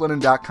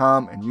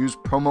 Brooklinen.com and use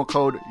promo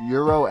code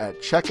EURO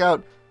at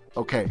checkout.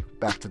 Okay,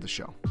 back to the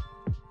show.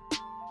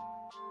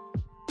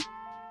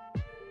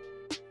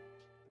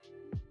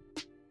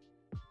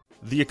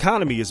 The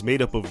economy is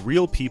made up of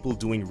real people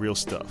doing real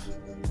stuff,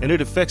 and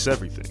it affects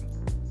everything.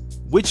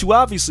 Which you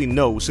obviously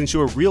know since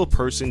you're a real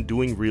person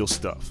doing real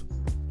stuff.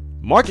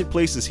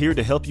 Marketplace is here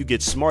to help you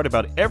get smart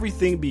about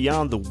everything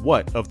beyond the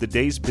what of the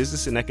day's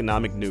business and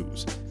economic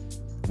news.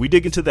 We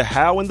dig into the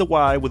how and the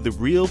why with the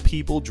real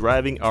people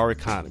driving our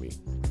economy.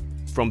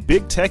 From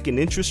big tech and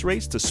interest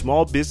rates to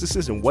small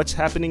businesses and what's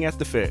happening at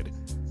the Fed,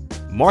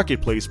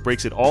 Marketplace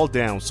breaks it all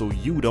down so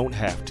you don't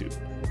have to.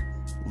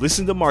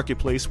 Listen to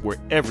Marketplace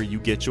wherever you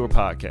get your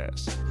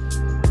podcasts.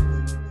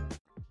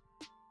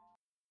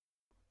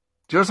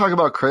 Do you want to talk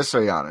about Khris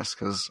or Giannis?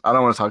 Because I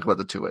don't want to talk about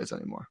the two ways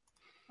anymore.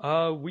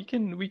 We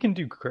can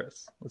do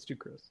Khris. Let's do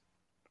Khris.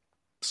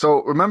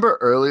 So remember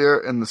earlier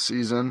in the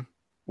season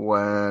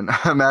when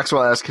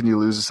Maxwell asked, "Can you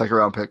lose a second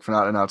round pick for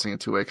not announcing a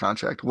two-way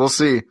contract?" We'll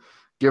see.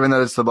 Given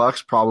that it's the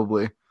Bucks,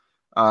 probably.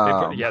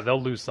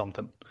 They'll lose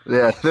something.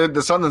 Yeah,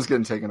 something's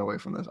getting taken away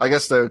from this. I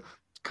guess their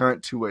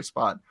current two-way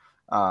spot.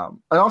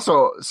 And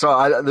also,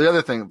 the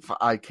other thing,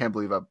 I can't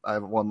believe I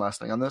have one last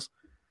thing on this.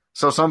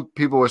 So some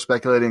people were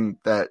speculating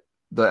that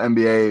the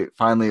NBA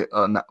finally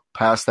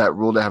passed that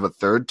rule to have a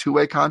third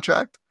two-way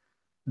contract.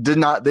 They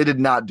did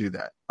not do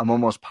that. I'm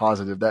almost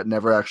positive that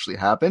never actually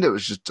happened. It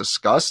was just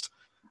discussed.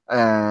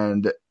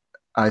 And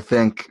I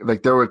think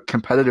there were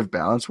competitive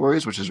balance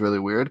worries, which is really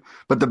weird.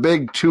 But the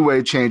big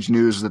two-way change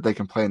news is that they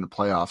can play in the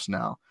playoffs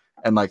now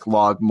and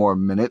log more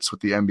minutes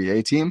with the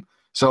NBA team.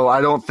 So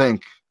I don't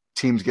think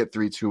teams get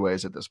 3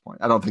 two-ways at this point.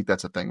 I don't think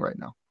that's a thing right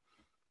now.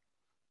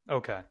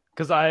 Okay.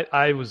 Because I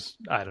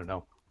don't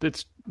know.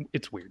 It's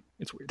weird.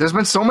 It's weird. There's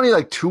been so many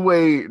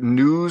two-way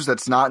news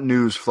that's not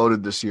news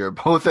floated this year,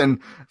 both in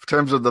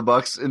terms of the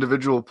Bucks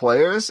individual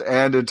players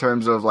and in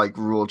terms of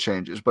rule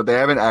changes, but they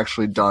haven't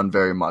actually done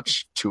very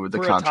much to the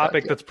contract. For a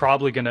topic that's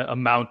probably going to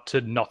amount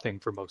to nothing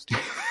for most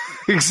teams.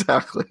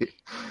 Exactly.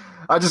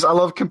 I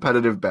love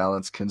competitive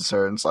balance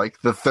concerns.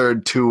 The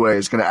third two-way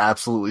is going to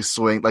absolutely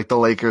swing. The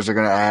Lakers are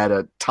going to add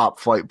a top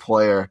flight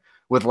player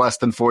with less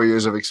than 4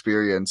 years of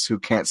experience who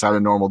can't sign a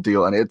normal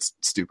deal, and it's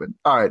stupid.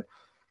 All right.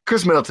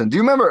 Khris Middleton. Do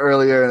you remember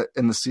earlier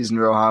in the season,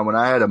 Rohan, when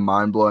I had a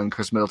mind-blowing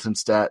Khris Middleton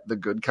stat, the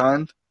good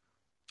kind,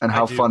 and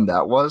how fun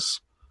that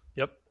was?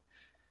 Yep.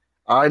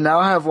 I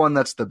now have one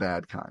that's the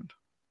bad kind.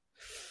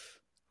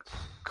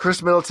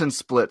 Khris Middleton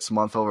splits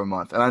month over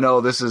month. And I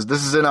know this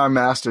is in our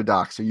master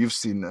doc, so you've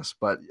seen this,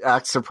 but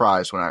act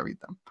surprised when I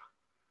read them.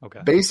 Okay.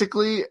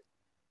 Basically,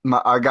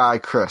 our guy,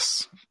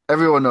 Khris.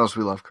 Everyone knows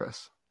we love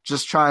Khris.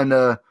 Just trying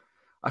to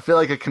 – I feel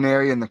like a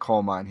canary in the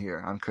coal mine here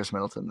on Khris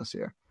Middleton this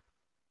year.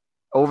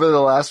 Over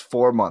the last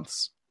 4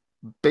 months,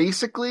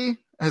 basically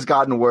has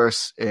gotten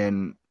worse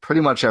in pretty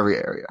much every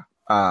area.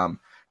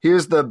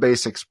 Here's the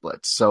basic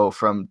splits. So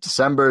from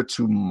December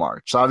to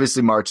March. So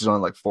obviously March is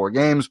only 4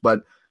 games,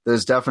 but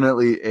there's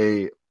definitely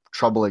a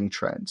troubling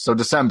trend. So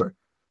December,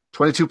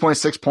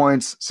 22.6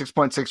 points,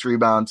 6.6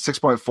 rebounds,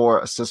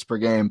 6.4 assists per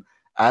game.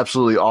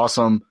 Absolutely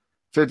awesome.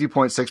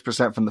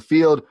 50.6% from the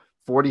field,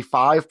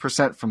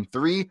 45% from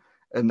three,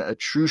 and a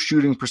true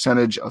shooting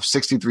percentage of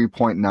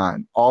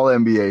 63.9. All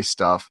NBA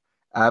stuff.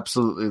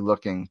 Absolutely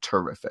looking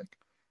terrific.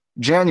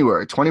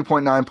 January,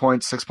 20.9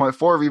 points,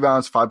 6.4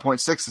 rebounds,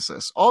 5.6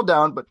 assists. All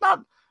down, but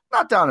not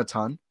down a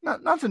ton.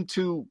 Nothing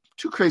too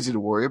crazy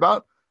to worry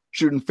about.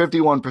 Shooting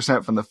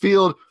 51% from the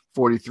field,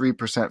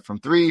 43% from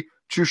three,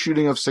 true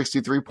shooting of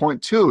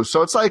 63.2.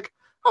 So it's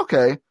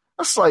okay,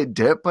 a slight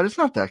dip, but it's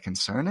not that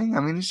concerning.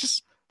 I mean,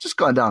 it's just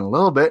gone down a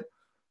little bit.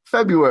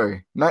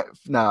 February,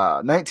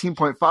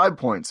 19.5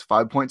 points,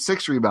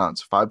 5.6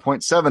 rebounds,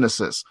 5.7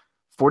 assists.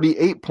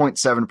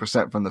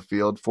 48.7% from the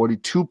field,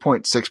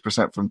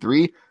 42.6% from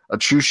three. A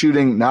true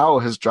shooting now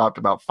has dropped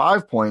about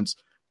 5 points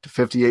to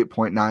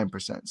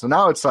 58.9%. So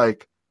now it's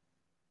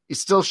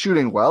he's still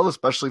shooting well,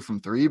 especially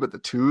from three, but the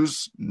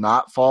twos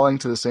not falling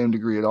to the same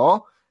degree at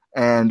all.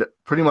 And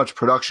pretty much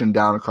production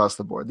down across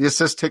the board. The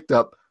assist ticked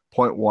up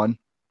 0.1,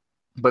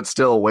 but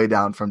still way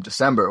down from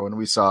December when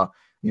we saw,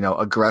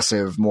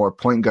 aggressive, more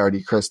point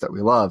guardy Khris that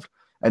we loved.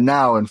 And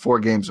now in 4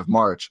 games of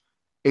March,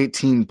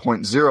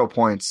 18.0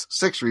 points,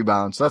 6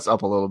 rebounds. So that's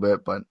up a little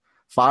bit, but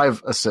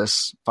 5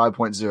 assists,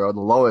 5.0, the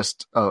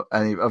lowest of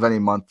any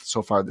month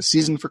so far this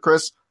season for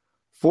Khris.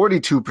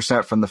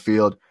 42% from the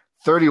field,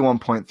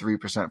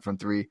 31.3% from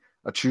three,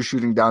 a true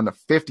shooting down to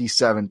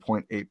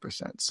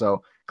 57.8%.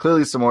 So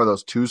clearly some more of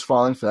those twos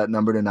falling for that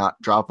number to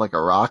not drop like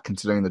a rock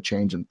considering the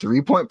change in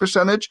 3-point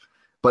percentage,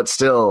 but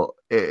still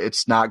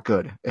it's not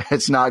good.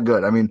 It's not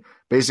good. I mean,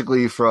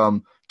 basically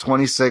from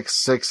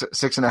 26, 6.5,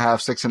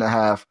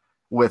 6.5,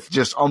 with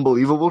just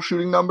unbelievable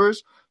shooting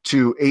numbers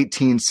to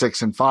 18,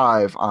 6, and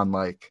 5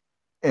 on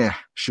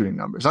shooting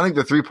numbers. I think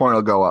the 3-point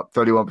will go up.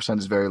 31%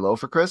 is very low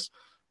for Khris,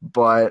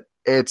 but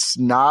it's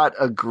not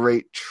a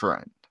great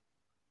trend.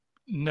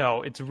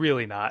 No, it's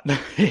really not.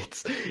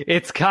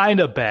 It's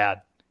kind of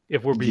bad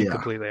if we're being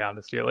completely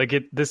honest here.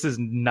 This is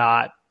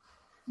not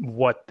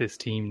what this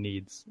team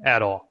needs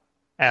at all.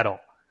 At all.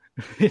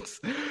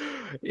 It's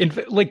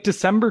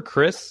December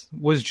Khris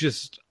was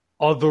just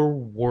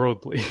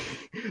otherworldly.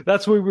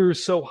 That's why we were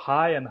so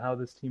high on how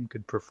this team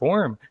could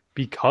perform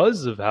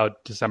because of how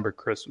December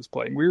Khris was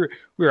playing. We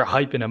were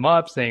hyping him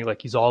up, saying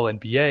he's all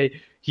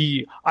NBA.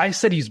 I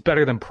said he's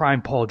better than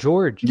prime Paul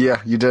George. Yeah,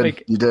 you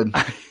did. You did.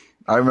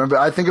 I remember.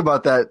 I think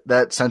about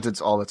that sentence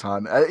all the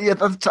time. At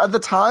the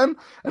time,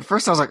 at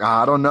first I was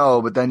I don't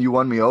know, but then you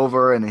won me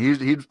over, and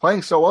he was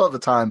playing so well at the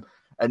time.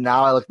 And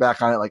now I look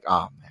back on it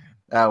oh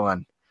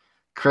man,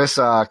 Khris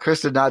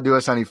did not do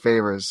us any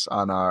favors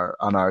on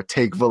our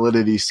take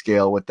validity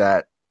scale with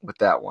that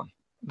one.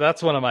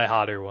 That's one of my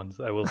hotter ones,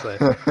 I will say.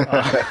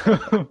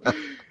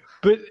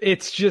 But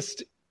it's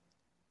just,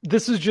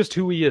 this is just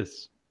who he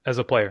is as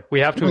a player.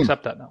 We have to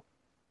accept that now.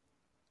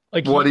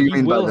 Like, what do you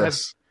mean by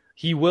this?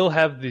 He will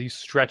have these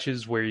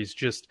stretches where he's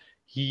just,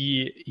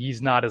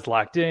 he's not as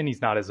locked in,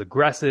 he's not as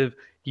aggressive,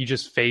 he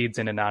just fades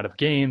in and out of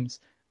games.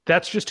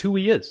 That's just who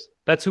he is.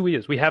 That's who he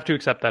is. We have to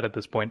accept that at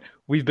this point.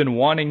 We've been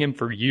wanting him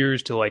for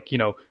years to, like,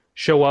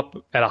 show up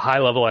at a high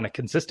level on a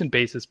consistent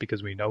basis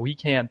because we know he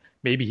can.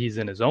 Maybe he's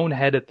in his own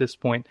head at this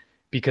point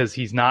because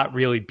he's not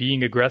really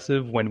being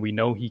aggressive when we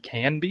know he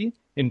can be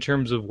in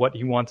terms of what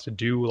he wants to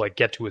do, like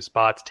get to his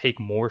spots, take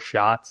more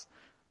shots.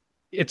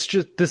 It's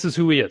just, this is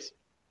who he is.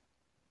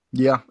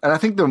 Yeah, and I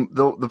think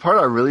the part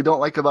I really don't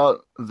like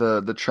about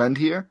the trend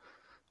here,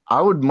 I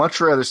would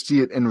much rather see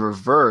it in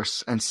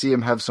reverse and see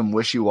him have some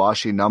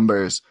wishy-washy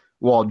numbers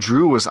while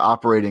Drew was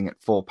operating at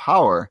full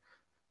power.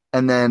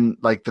 And then,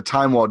 like, the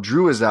time while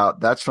Drew is out,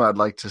 that's when I'd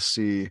like to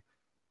see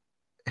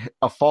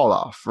a fall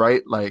off,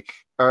 right? Like,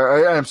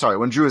 or I'm sorry,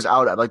 when Drew is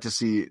out, I'd like to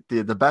see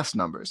the best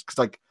numbers. Because,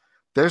 like,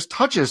 there's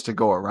touches to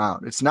go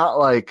around. It's not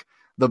like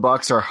the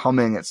Bucks are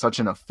humming at such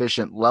an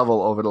efficient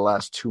level over the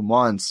last 2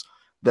 months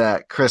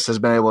that Khris has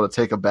been able to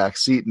take a back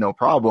seat, no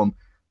problem.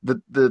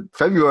 The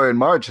February and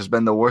March has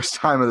been the worst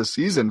time of the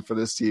season for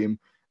this team.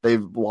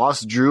 They've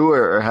lost Drew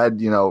or had,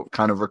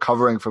 kind of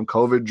recovering from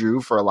COVID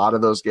Drew for a lot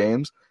of those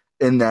games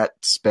in that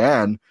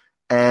span.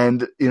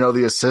 And,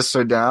 the assists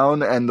are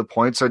down and the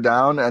points are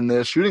down and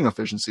the shooting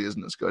efficiency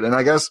isn't as good. And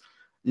I guess,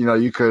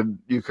 you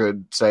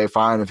could say,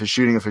 fine, if his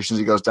shooting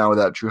efficiency goes down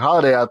without Drew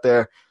Holiday out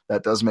there,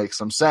 that does make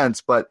some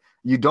sense. But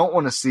you don't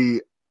want to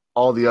see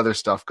all the other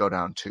stuff go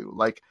down too.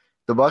 Like,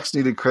 the Bucks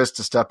needed Khris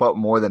to step up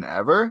more than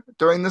ever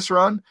during this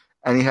run,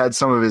 and he had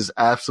some of his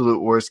absolute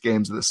worst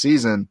games of the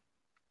season.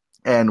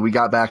 And we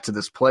got back to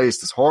this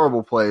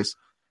horrible place.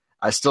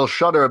 I still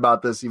shudder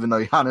about this, even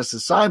though Giannis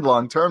is signed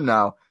long-term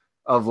now,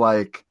 of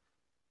like,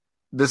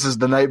 this is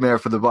the nightmare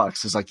for the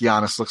Bucks. It's like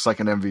Giannis looks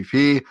like an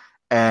MVP,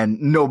 and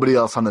nobody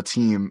else on the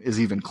team is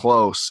even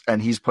close,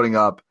 and he's putting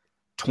up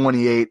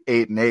 28,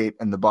 8, and 8,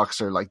 and the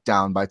Bucks are like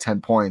down by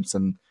 10 points,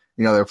 and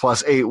they're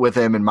 +8 with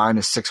him and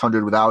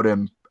 -600 without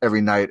him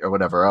every night or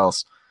whatever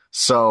else.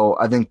 So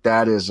I think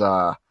that is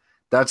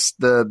that's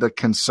the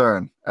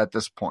concern at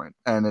this point.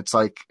 And it's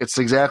like, it's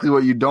exactly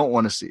what you don't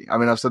want to see. I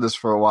mean, I've said this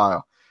for a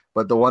while,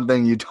 but the one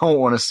thing you don't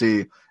want to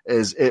see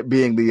is it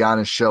being the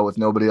Giannis show with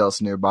nobody else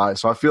nearby.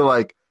 So I feel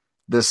like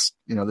this,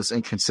 this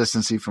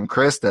inconsistency from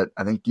Khris, that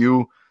I think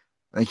you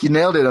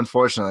nailed it.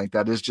 Unfortunately,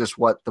 that is just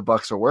what the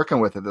Bucks are working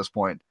with at this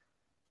point.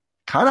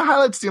 Kind of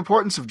highlights the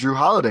importance of Drew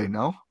Holiday,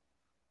 no?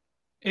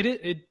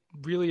 It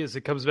really is.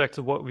 It comes back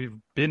to what we've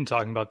been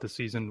talking about this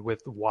season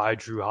with why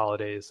Drew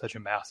Holiday is such a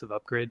massive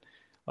upgrade.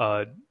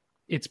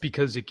 It's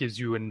because it gives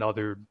you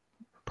another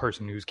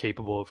person who's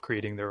capable of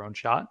creating their own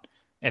shot,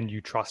 and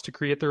you trust to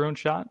create their own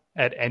shot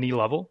at any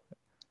level.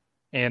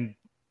 And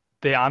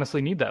they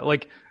honestly need that.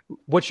 Like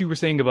what you were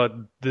saying about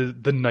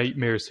the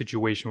nightmare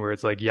situation where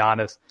it's like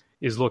Giannis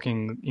is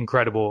looking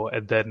incredible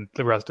and then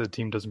the rest of the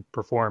team doesn't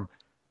perform.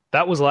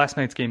 That was last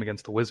night's game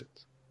against the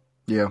Wizards.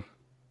 Yeah.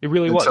 It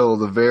really was. Until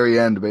the very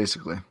end,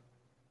 basically.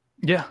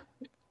 Yeah.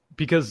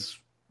 Because,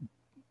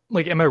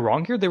 like, am I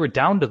wrong here? They were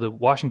down to the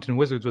Washington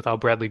Wizards without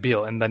Bradley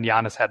Beal, and then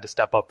Giannis had to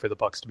step up for the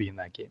Bucks to be in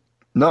that game.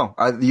 No,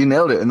 you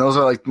nailed it. And those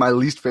are like my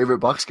least favorite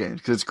Bucks games,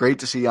 because it's great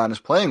to see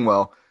Giannis playing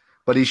well,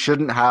 but he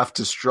shouldn't have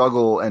to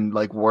struggle and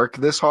like work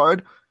this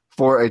hard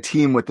for a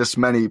team with this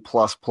many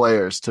plus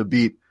players to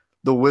beat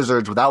the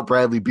Wizards without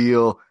Bradley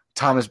Beal.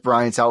 Thomas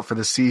Bryant's out for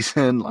the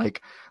season.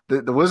 Like,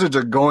 the Wizards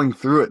are going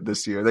through it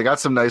this year. They got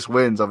some nice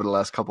wins over the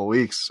last couple of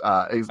weeks.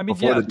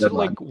 Before the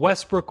deadline. Like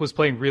Westbrook was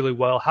playing really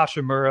well.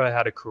 Hashimura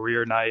had a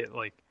career night.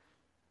 Like,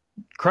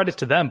 credit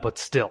to them, but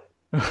still.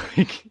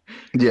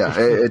 Yeah,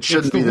 it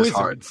shouldn't be this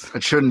hard.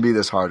 It shouldn't be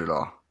this hard at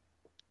all.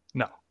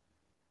 No.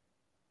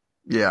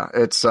 Yeah,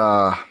 it's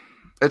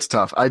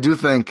tough. I do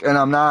think, and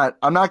I'm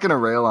not going to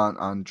rail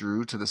on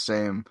Drew to the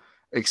same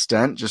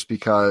extent, just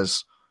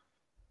because,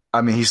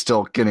 I mean, he's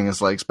still getting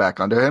his legs back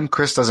under him.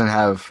 Khris doesn't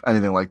have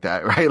anything like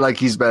that, right? Like,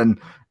 he's been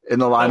in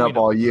the lineup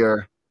all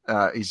year.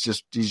 He's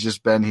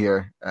just been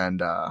here,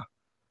 and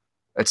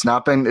it's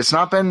not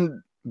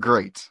been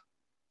great.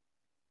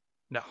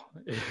 No.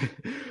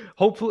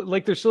 Hopefully,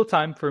 like, there's still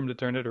time for him to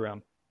turn it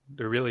around.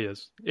 There really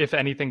is. If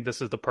anything,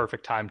 this is the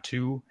perfect time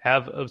to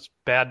have a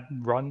bad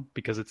run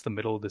because it's the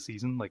middle of the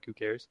season. Like, who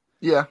cares?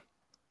 Yeah.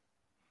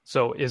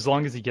 So as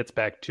long as he gets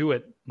back to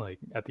it, like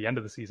at the end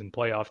of the season,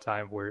 playoff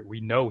time, where we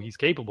know he's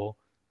capable,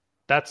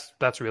 that's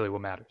really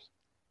what matters.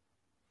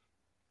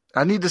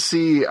 I need to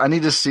see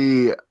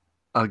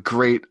a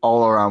great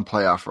all-around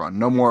playoff run.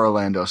 No more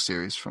Orlando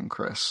series from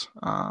Khris.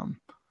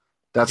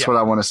 That's what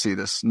I want to see.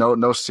 This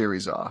no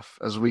series off.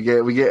 As we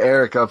get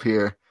Eric up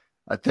here.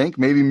 I think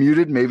maybe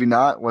muted, maybe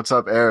not. What's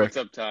up, Eric? What's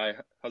up, Ty?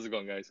 How's it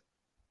going, guys?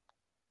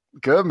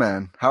 Good,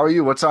 man. How are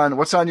you? What's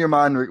on your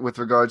mind with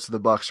regards to the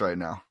Bucks right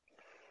now?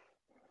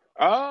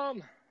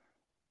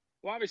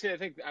 Well, obviously,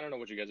 I don't know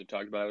what you guys have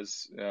talked about. I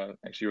was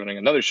actually running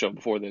another show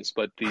before this,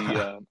 but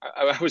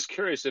I was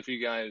curious if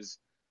you guys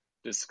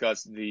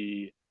discussed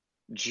the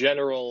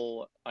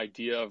general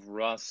idea of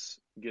Russ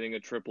getting a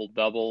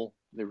triple-double,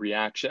 the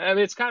reaction. I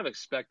mean, it's kind of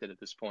expected at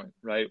this point,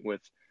 right?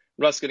 With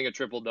Russ getting a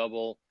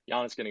triple-double,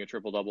 Giannis getting a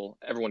triple-double,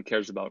 everyone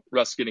cares about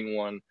Russ getting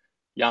one,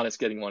 Giannis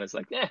getting one. It's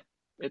like,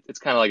 it's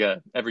kind of like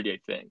a everyday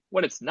thing.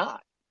 When it's not.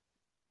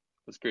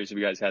 I was curious if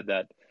you guys had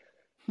that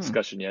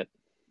discussion yet.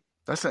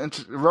 That's an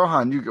interesting.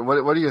 Rohan, what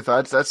are your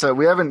thoughts?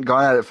 We haven't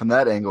gone at it from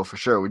that angle for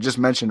sure. We just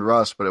mentioned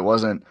Russ, but it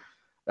wasn't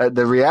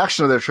the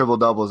reaction of their triple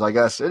doubles. I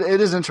guess it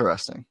is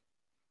interesting.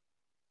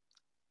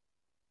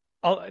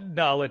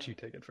 I'll let you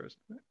take it first.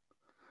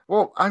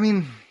 Well, I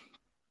mean,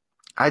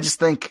 I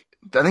think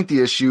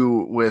the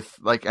issue with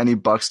like any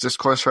Bucks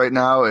discourse right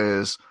now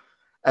is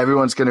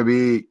everyone's going to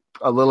be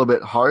a little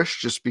bit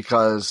harsh just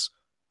because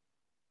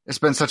it's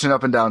been such an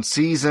up and down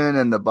season,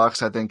 and the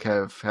Bucks, I think,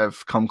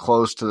 have come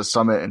close to the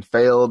summit and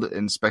failed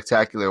in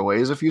spectacular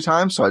ways a few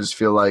times. So I just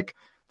feel like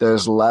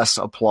there's less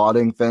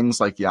applauding things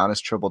like Giannis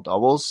triple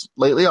doubles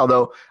lately.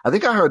 Although I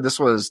think I heard this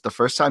was the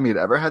first time he'd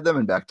ever had them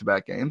in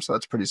back-to-back games, so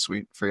that's pretty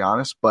sweet for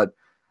Giannis. But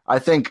I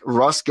think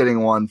Russ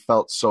getting one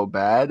felt so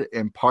bad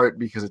in part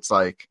because it's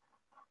like,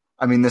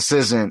 I mean, this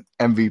isn't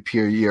MVP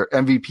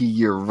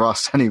year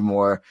Russ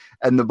anymore,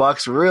 and the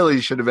Bucks really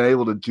should have been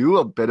able to do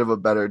a bit of a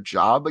better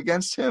job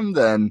against him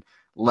than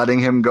letting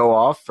him go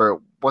off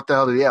for what the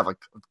hell did he have? Like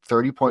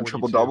 30-point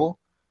triple double?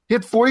 He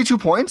had 42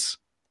 points?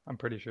 I'm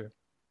pretty sure.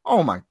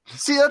 Oh my!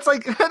 See,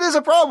 that is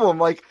a problem.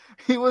 Like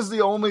he was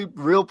the only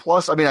real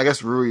plus. I mean, I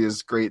guess Rui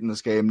is great in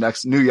this game.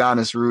 Next, new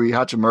Giannis, Rui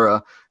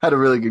Hachimura had a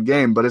really good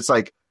game, but it's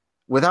like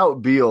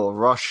without Beal,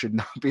 Russ should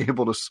not be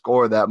able to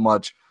score that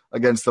much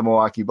against the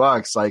Milwaukee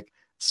Bucks. Like,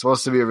 it's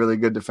supposed to be a really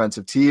good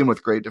defensive team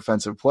with great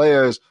defensive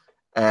players,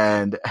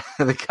 and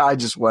the guy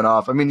just went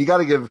off. I mean, you got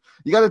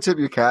to tip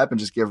your cap and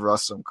just give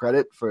Russ some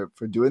credit for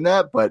doing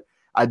that, but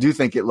I do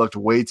think it looked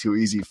way too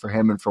easy for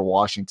him and for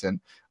Washington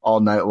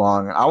all night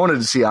long. I wanted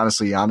to see,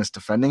 honestly, Giannis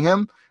defending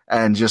him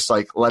and just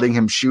like letting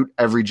him shoot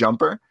every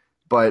jumper,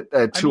 but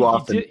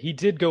often he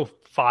did go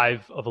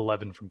 5 of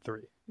 11 from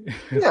 3.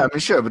 Yeah, I mean,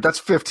 sure, but that's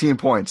 15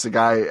 points. The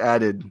guy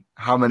added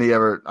how many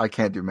ever? I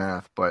can't do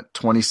math, but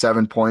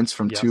 27 points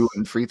from 2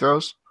 in free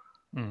throws.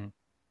 Mm-hmm.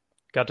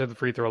 Got to the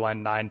free throw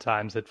line 9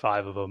 times, hit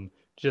 5 of them.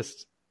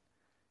 Just,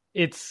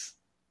 it's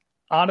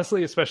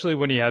honestly, especially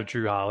when you have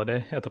Drew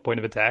Holiday at the point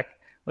of attack,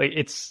 like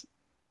it's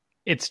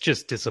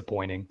just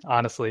disappointing,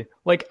 honestly.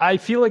 Like, I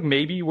feel like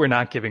maybe we're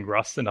not giving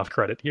Russ enough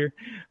credit here.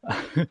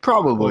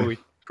 Probably.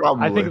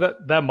 I think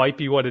that might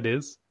be what it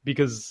is,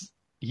 because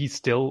he's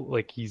still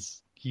like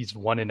he's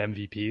won an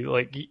MVP.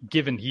 Like,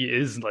 given he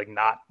is like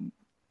not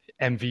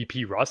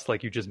MVP Russ,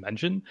 like you just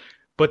mentioned,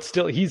 but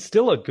still he's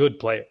still a good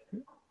player.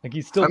 Like,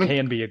 he still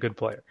can be a good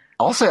player.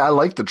 I'll say I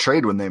liked the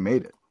trade when they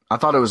made it. I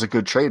thought it was a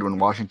good trade when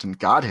Washington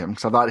got him,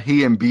 because I thought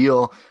he and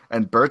Beal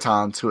and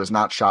Bertans, who has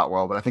not shot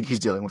well, but I think he's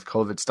dealing with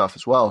COVID stuff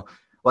as well.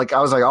 Like,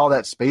 I was like, all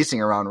that spacing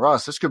around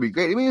Russ, this could be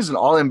great. I mean, he was an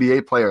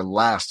All-NBA player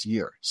last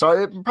year. So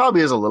it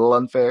probably is a little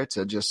unfair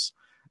to just,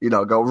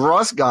 go,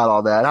 Russ got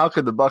all that. How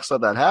could the Bucks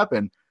let that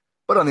happen?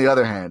 But on the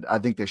other hand, I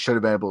think they should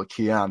have been able to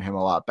key on him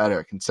a lot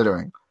better,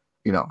 considering,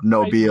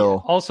 no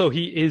Beal. Also,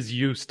 he is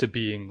used to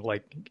being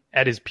like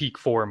at his peak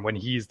form when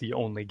he's the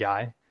only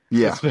guy.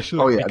 Yeah.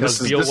 Especially because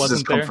Beal this is wasn't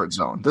his comfort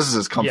zone. This is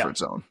his comfort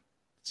zone.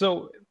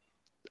 So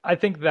I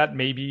think that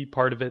may be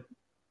part of it.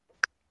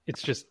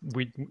 It's just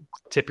we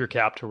tip your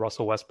cap to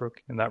Russell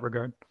Westbrook in that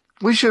regard.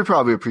 We should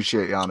probably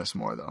appreciate Giannis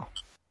more, though.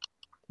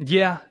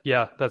 Yeah,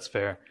 that's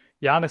fair.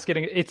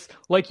 Giannis it's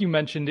like you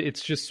mentioned,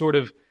 it's sort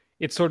of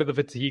the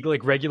fatigue,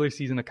 like regular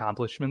season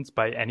accomplishments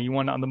by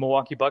anyone on the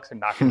Milwaukee Bucks are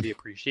not going to be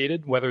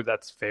appreciated, whether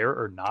that's fair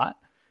or not.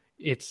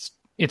 It's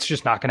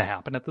just not going to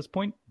happen at this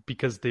point,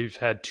 because they've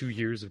had 2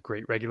 years of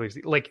great regular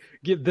season. Like,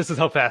 this is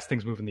how fast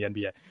things move in the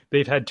NBA.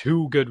 They've had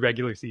 2 good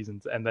regular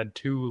seasons and then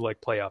 2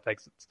 like playoff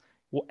exits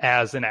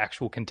as an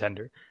actual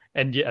contender.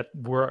 And yet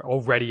we're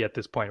already at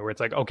this point where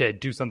it's like, okay,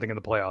 do something in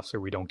the playoffs or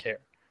we don't care,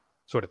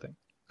 sort of thing.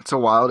 It's a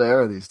wild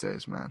era these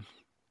days, man.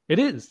 It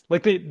is.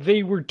 Like,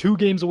 they were 2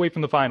 games away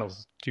from the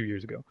finals 2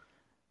 years ago.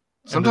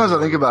 Sometimes I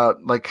think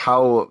about like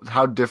how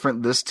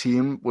different this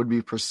team would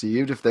be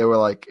perceived if they were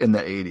like in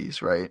the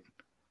 80s, right?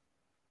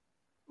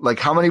 Like,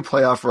 how many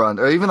playoff runs,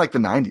 or even like the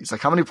 90s,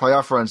 like how many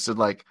playoff runs did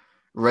like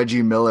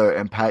Reggie Miller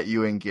and Pat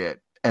Ewing get,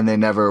 and they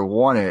never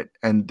won it,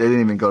 and they didn't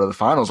even go to the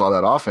finals all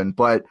that often.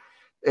 But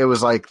it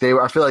was like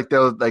I feel like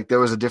there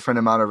was a different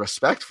amount of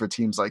respect for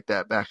teams like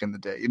that back in the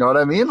day. You know what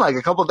I mean? Like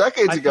a couple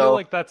decades ago. I feel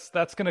like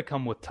that's going to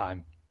come with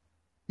time.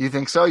 You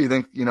think so? You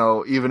think,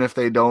 even if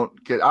they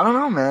don't get, I don't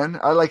know, man.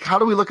 How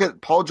do we look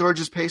at Paul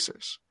George's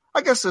Pacers?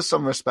 I guess there's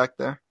some respect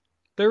there.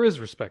 There is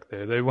respect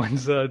there. They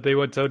went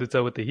toe to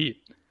toe with the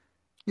Heat.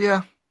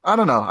 Yeah. I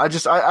don't know.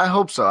 I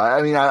hope so.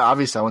 I mean,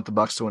 obviously I want the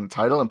Bucks to win a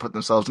title and put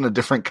themselves in a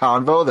different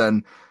convo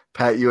than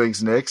Pat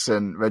Ewing's Knicks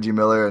and Reggie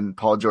Miller and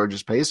Paul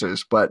George's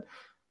Pacers. But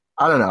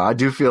I don't know. I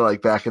do feel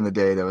like back in the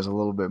day there was a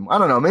little bit, I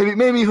don't know,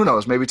 maybe who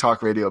knows? Maybe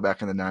talk radio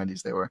back in the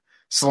 90s, they were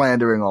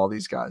slandering all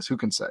these guys. Who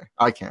can say?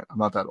 I can't. I'm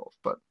not that old,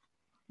 but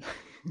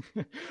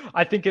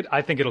I think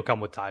it'll come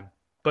with time.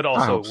 But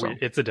also, so.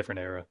 It's a different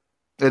era.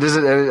 It is.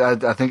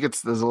 I think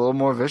there's a little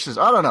more vicious.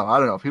 I don't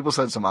know. People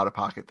said some out of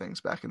pocket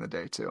things back in the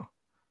day too.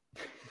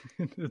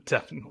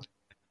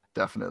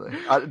 Definitely.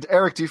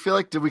 Eric, do you feel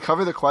like, did we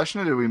cover the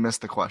question or did we miss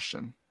the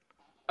question?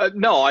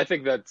 No, I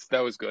think that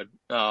was good.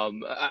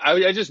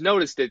 I just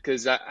noticed it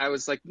because I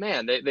was like,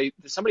 man,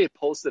 somebody had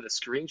posted a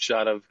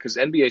screenshot of, because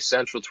NBA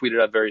Central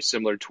tweeted out very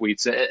similar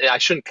tweets. And I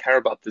shouldn't care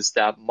about this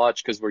that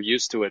much because we're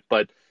used to it,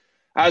 but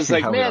I was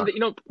like, man,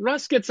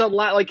 Russ gets a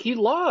lot, like he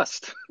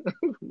lost.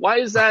 Why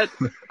is that?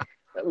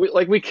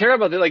 We care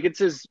about it. Like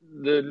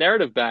the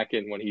narrative back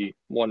in when he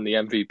won the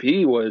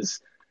MVP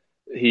was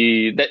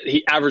he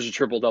averaged a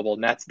triple double,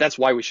 and that's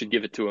why we should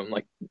give it to him.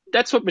 Like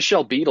that's what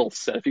Michelle Beadle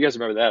said. If you guys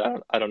remember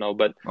that, I don't know,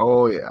 but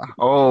we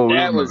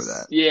remember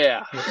that.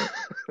 Yeah.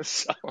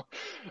 So,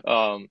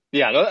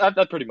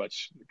 that pretty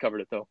much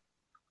covered it though.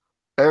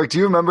 Eric, do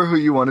you remember who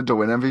you wanted to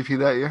win MVP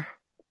that year?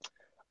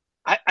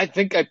 I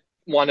think I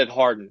wanted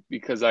Harden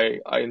because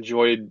I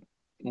enjoyed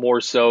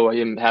more so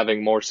him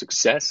having more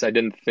success. I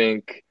didn't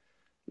think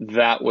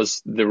that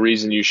was the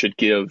reason you should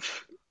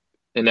give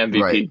an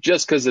MVP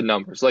just because of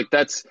numbers. Like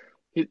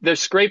they're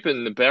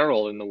scraping the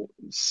barrel in the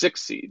 6th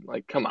seed.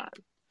 Like, come on.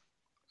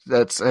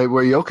 That's where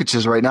Jokic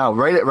is right now.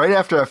 Right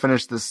after I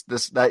finish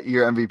that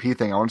year MVP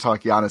thing, I want to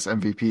talk Giannis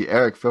MVP.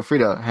 Eric, feel free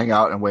to hang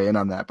out and weigh in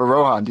on that. But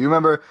Rohan, do you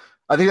remember?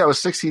 I think that was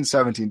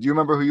 16-17. Do you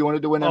remember who you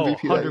wanted to win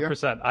MVP that year?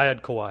 100%. I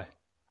had Kawhi.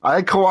 I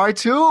had Kawhi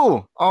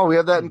too. Oh, we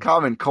have that in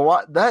common.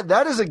 Kawhi,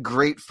 that is a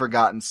great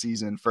forgotten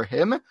season for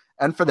him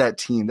and for that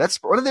team.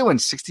 What did they win?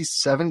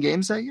 67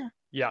 games that year?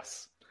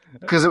 Yes.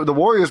 Because the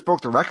Warriors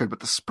broke the record, but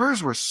the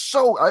Spurs were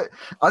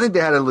I think they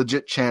had a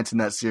legit chance in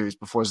that series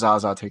before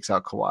Zaza takes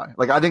out Kawhi.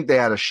 Like, I think they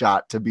had a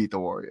shot to beat the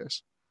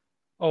Warriors.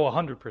 Oh,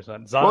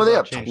 100%.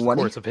 Zaza changed the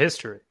course of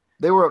history.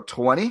 They were up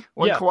 20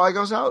 when Kawhi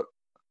goes out?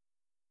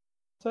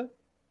 What's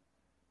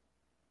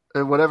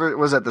that? Whatever,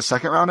 was that the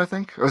second round, I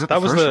think? Or was it the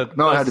first round?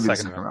 No, it had to be the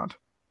second round.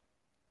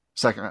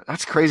 Second round.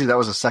 That's crazy. That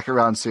was a second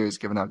round series,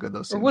 given how good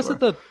those teams were. Or was it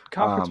the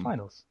conference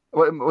finals?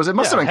 It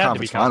must have been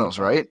conference finals,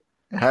 right?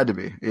 It had to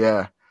be,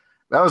 yeah.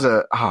 That was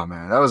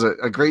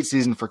a great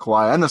season for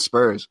Kawhi and the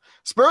Spurs.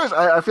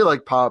 I feel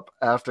like Pop,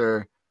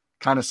 after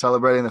kind of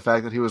celebrating the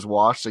fact that he was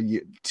washed a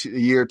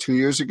year, 2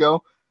 years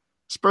ago,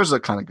 Spurs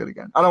look kind of good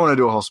again. I don't want to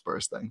do a whole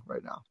Spurs thing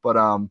right now, but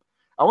I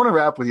want to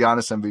wrap with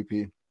Giannis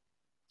MVP.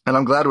 And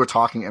I'm glad we're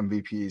talking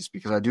MVPs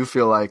because I do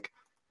feel like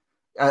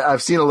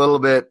I've seen a little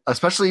bit,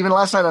 especially even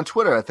last night on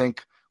Twitter, I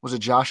think, was it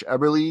Josh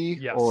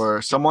Eberly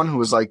or someone who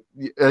was like,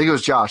 I think it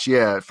was Josh,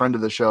 friend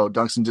of the show,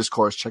 Dunks and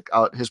Discourse. Check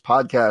out his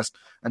podcast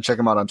and check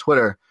him out on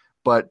Twitter.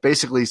 But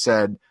basically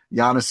said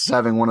Giannis is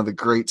having one of the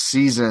great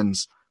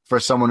seasons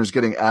for someone who's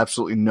getting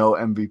absolutely no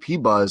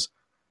MVP buzz.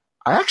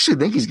 I actually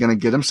think he's going to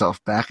get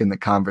himself back in the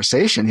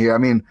conversation here. I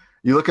mean,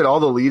 you look at all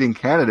the leading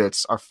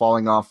candidates are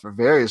falling off for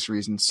various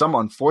reasons. Some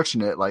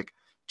unfortunate, like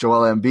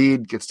Joel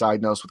Embiid gets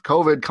diagnosed with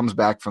COVID, comes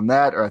back from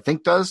that, or I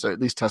think does, or at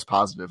least test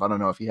positive. I don't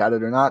know if he had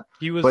it or not.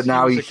 But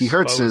now he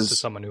hurts his. To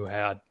someone who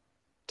had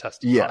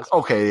tested positive.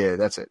 Okay, yeah,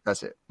 that's it.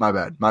 My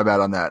bad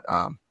on that.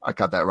 I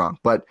got that wrong.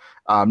 But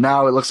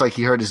now it looks like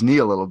he hurt his knee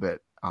a little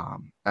bit.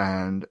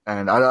 And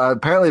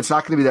apparently it's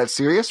not going to be that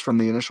serious from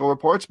the initial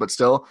reports, but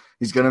still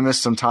he's going to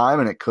miss some time,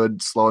 and it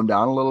could slow him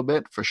down a little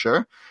bit for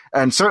sure.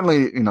 And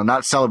certainly,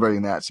 not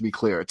celebrating that. To be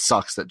clear, it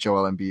sucks that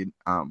Joel Embiid.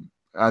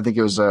 I think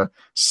it was a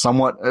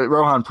somewhat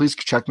Rohan, please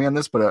check me on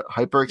this, but a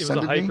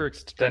hyperextended knee? It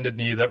was a hyperextended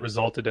knee that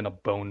resulted in a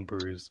bone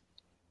bruise.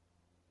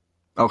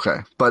 Okay,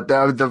 but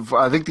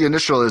I think the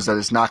initial is that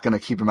it's not going to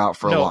keep him out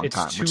for a long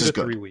time, which is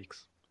good. 2 to 3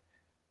 weeks.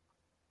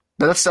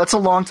 That's a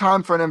long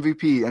time for an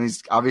MVP, and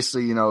he's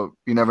obviously, you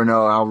never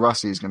know how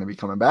rusty he's going to be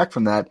coming back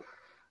from that.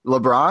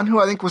 LeBron, who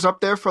I think was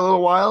up there for a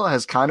little while,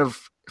 has kind of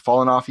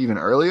fallen off even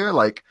earlier.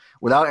 Like,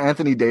 without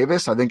Anthony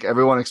Davis, I think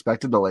everyone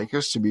expected the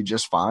Lakers to be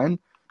just fine,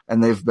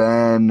 and they're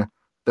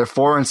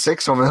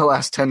 4-6 over the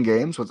last 10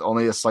 games with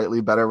only a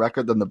slightly better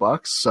record than the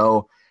Bucks.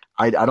 So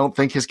I don't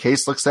think his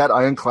case looks that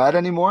ironclad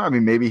anymore. I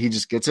mean, maybe he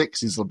just gets it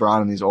because he's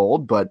LeBron and he's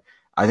old, but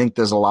I think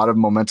there's a lot of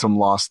momentum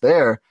lost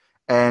there.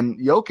 And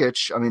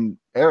Jokic, I mean,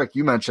 Eric,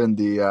 you mentioned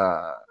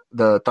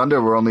the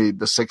Thunder were only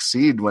the 6th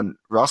seed when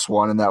Russ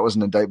won, and that was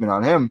an indictment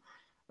on him.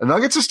 The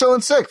Nuggets are still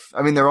in 6th.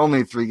 I mean, they're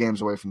only 3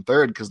 games away from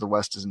 3rd because the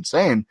West is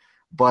insane.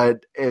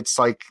 But it's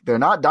like they're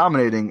not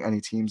dominating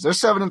any teams. They're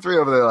 7-3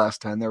 over their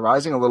last 10. They're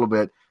rising a little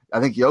bit. I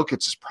think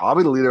Jokic is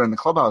probably the leader in the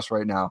clubhouse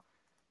right now.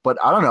 But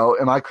I don't know.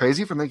 Am I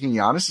crazy for thinking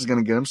Giannis is going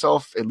to get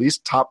himself at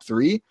least top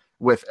 3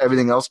 with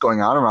everything else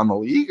going on around the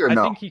league, or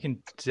no? I think he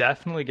can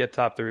definitely get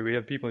top 3. We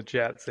have people in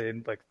chat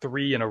saying like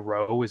 3 in a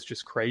row is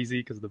just crazy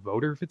because of the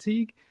voter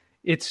fatigue.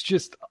 It's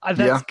just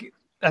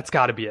that's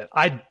got to be it.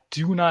 I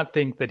do not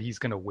think that he's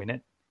going to win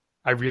it.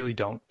 I really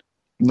don't.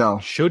 No.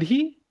 Should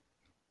he?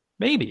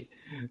 Maybe.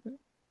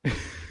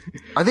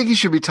 I think he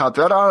should be top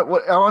 3. I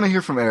want to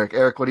hear from Eric.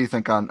 Eric, what do you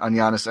think on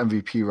Giannis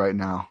MVP right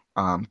now,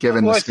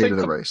 given the state of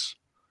the race?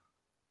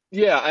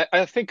 Yeah,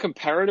 I think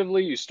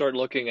comparatively, you start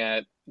looking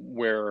at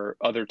where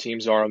other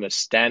teams are on the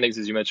standings,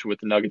 as you mentioned, with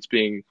the Nuggets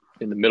being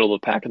in the middle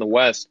of the pack in the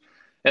West.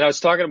 And I was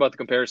talking about the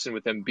comparison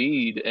with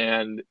Embiid,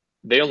 and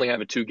they only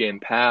have a 2-game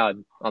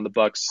pad on the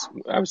Bucks.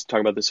 I was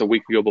talking about this a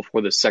week ago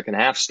before the second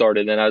half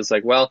started, and I was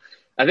like, well,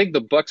 I think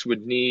the Bucks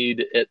would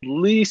need at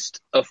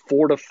least a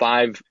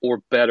 4-5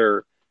 or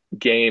better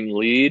game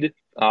lead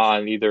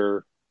on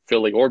either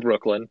Philly or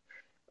Brooklyn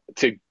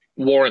to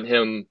warrant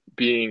him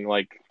being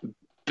like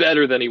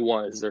better than he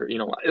was, or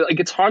like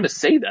it's hard to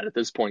say that at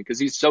this point because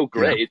he's so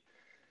great,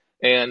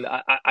 and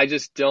I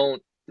just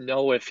don't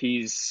know if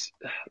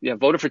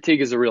voter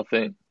fatigue is a real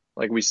thing.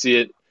 Like we see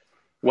it.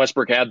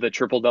 Westbrook had the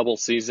triple-double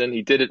season.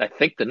 He did it, I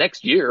think, the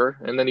next year,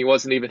 and then he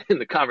wasn't even in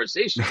the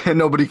conversation. And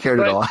nobody cared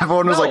at all.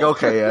 Everyone was like,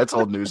 okay, yeah, it's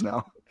old news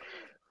now.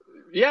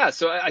 Yeah,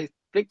 so I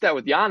think that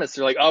with Giannis,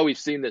 they're like, oh, we've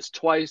seen this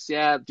twice.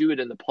 Yeah, do it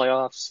in the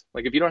playoffs.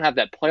 Like if you don't have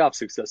that playoff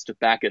success to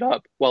back it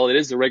up, while it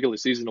is a regular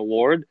season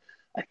award,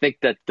 I think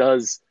that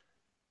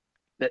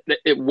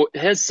it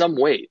has some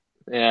weight,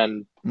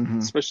 and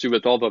especially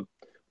with all the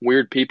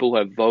weird people who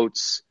have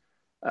votes.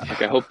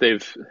 Like I hope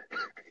they've,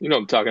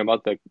 I'm talking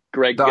about the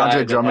Greg the guy,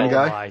 Andre Drummond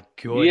guy. Oh my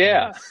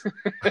goodness.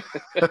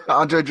 Yeah,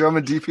 Andre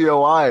Drummond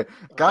DPOI.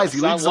 Guys,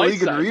 he leads the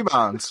league in Whiteside.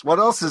 rebounds. What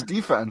else is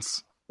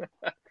defense?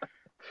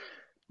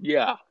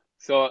 Yeah.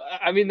 So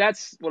I mean,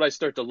 that's what I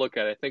start to look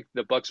at. I think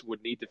the Bucks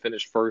would need to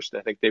finish first.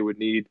 I think they would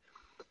need.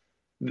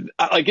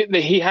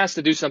 He has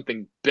to do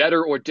something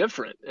better or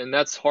different, and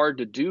that's hard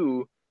to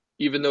do,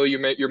 even though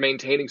you're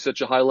maintaining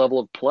such a high level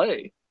of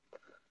play.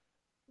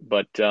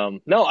 But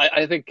no,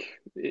 I think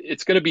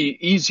it's going to be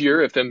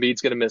easier if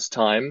Embiid's going to miss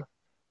time.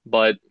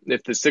 But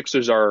if the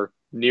Sixers are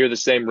near the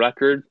same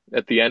record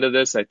at the end of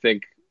this, I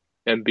think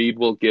Embiid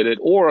will get it.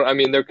 Or I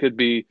mean, there could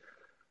be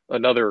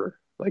another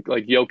like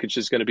Jokic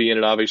is going to be in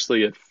it.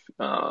 Obviously, if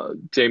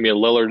Damian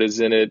Lillard is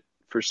in it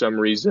for some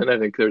reason, I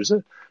think there's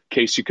a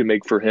case you can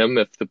make for him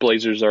if the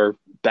Blazers are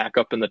back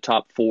up in the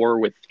top 4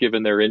 with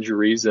given their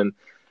injuries and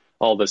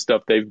all the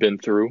stuff they've been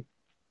through.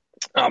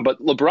 But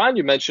LeBron,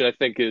 you mentioned, I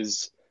think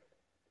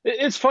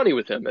it's funny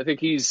with him. I think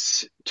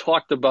he's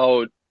talked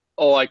about,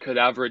 I could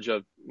average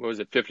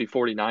 50,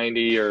 40,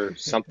 90 or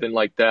something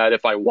like that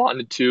if I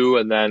wanted to.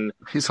 And then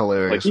he's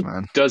hilarious, he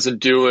man.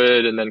 Doesn't do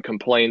it. And then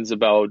complains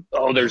about,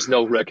 there's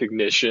no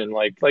recognition.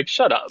 Like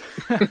shut up.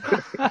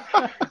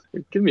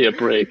 Give me a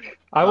break.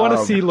 I want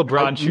to see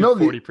LeBron shoot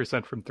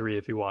 40% from 3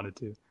 if he wanted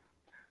to.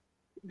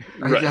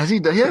 Right. He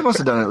must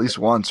have done it at least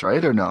once,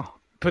 right? Or no?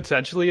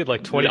 Potentially at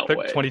like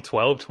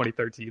 2012,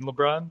 2013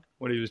 LeBron,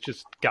 when he was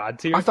just God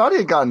tier. I thought he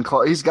had gotten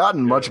close. He's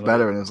gotten much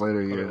better in his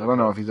later years. I don't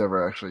know if he's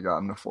ever actually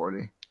gotten to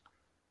 40.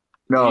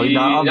 No,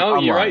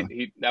 you're right.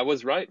 That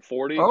was right.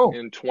 40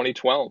 in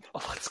 2012.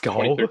 Oh, let's go.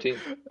 2013.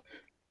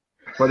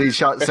 But he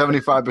shot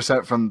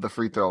 75% from the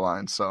free throw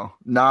line, so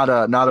not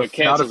a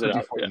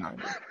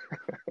 50-49.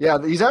 Yeah,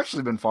 he's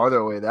actually been farther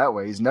away that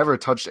way. He's never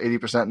touched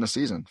 80% in a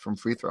season from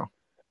free throw.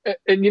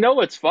 And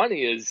what's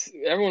funny is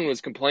everyone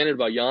was complaining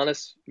about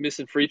Giannis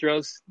missing free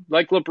throws.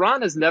 Like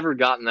LeBron has never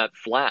gotten that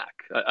flack,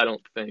 I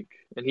don't think.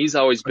 And he's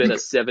always been a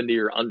 70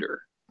 or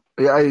under.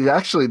 Yeah,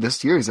 actually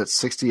this year he's at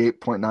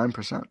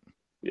 68.9%.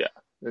 Yeah,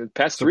 in the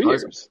past 3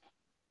 years.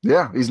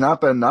 Yeah, he's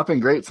not been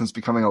great since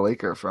becoming a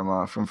Laker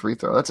from free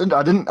throw. I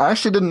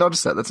actually didn't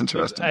notice that. That's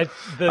interesting.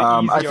 The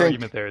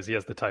argument there is he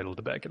has the title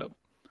to back it up.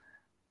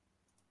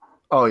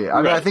 Oh yeah,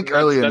 I mean, I think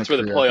early in the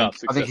career, the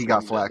playoffs. I think he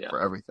got flack for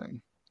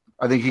everything.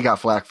 I think he got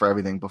flack for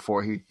everything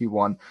before he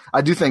won.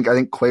 I think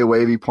Quay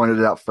Wavy pointed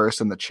it out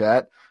first in the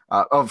chat.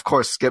 Of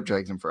course, Skip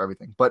drags him for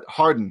everything, but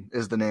Harden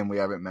is the name we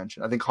haven't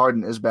mentioned. I think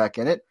Harden is back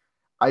in it.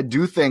 I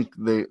do think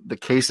the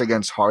case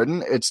against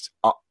Harden, it's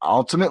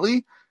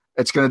ultimately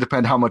it's going to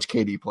depend how much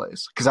KD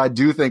plays, because I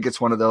do think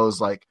it's one of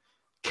those like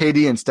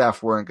KD and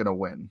Steph weren't going to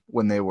win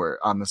when they were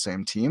on the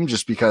same team,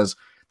 just because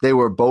they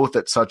were both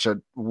at such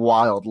a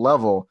wild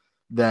level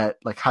that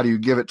like how do you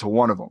give it to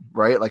one of them,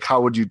 right? Like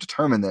how would you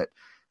determine that?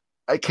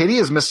 KD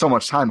has missed so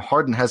much time.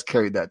 Harden has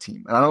carried that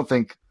team. And I don't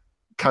think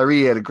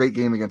Kyrie had a great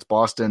game against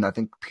Boston, I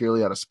think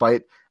purely out of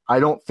spite. I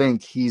don't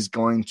think he's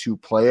going to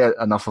play at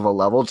enough of a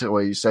level to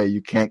where you say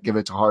you can't give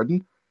it to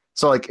Harden.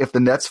 So like if the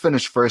Nets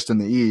finish first in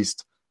the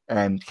East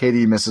and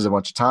KD misses a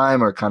bunch of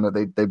time or kind of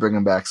they bring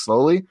him back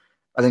slowly,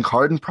 I think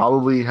Harden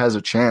probably has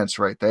a chance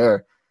right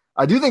there.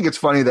 I do think it's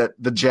funny that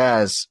the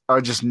Jazz are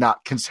just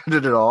not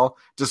considered at all,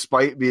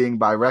 despite being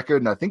by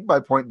record and I think by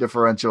point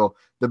differential,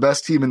 the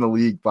best team in the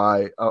league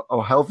by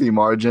a healthy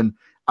margin.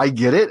 I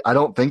get it. I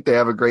don't think they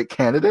have a great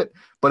candidate,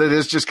 but it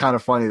is just kind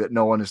of funny that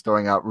no one is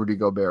throwing out Rudy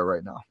Gobert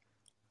right now.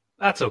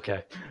 That's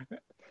okay.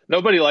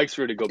 Nobody likes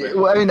Rudy Gobert.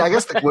 Well, I mean, I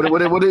guess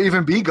would it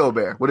even be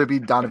Gobert? Would it be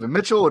Donovan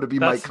Mitchell? Would it be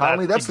Mike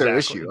Conley? That's their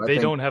issue. They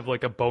don't have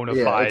like a bona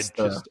fide,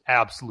 just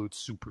absolute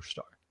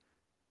superstar.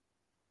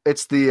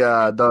 It's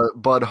the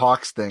Bud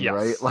Hawks thing,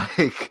 yes. Right?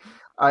 Like,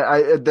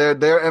 their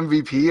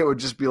MVP, it would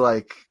just be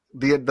like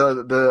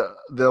the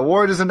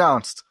award is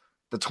announced.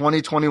 The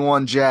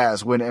 2021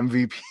 Jazz win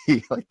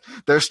MVP. Like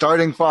their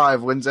starting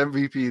 5 wins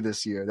MVP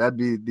this year. I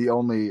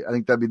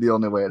think that'd be the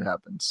only way it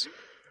happens.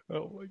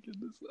 Oh my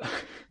goodness.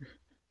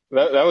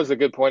 That was a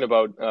good point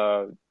about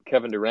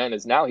Kevin Durant.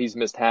 Is now he's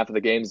missed half of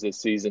the games this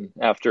season.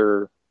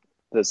 After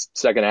this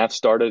second half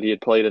started, he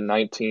had played in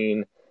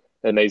 19,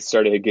 and they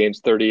started at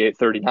games 38,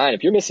 39.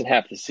 If you're missing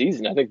half the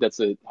season, I think that's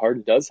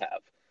Harden does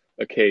have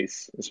a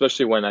case,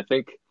 especially when I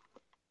think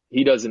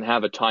he doesn't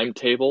have a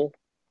timetable,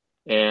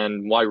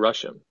 and why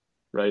rush him,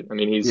 right? I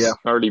mean, he's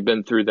already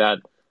been through that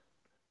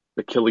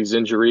Achilles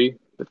injury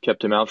that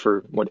kept him out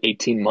for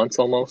 18 months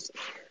almost.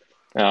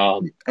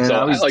 And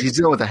so he's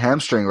dealing with a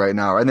hamstring right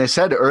now. And they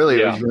said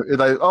earlier,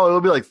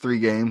 it'll be like 3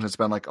 games. It's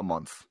been like a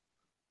month.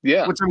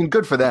 Yeah. Which, I mean,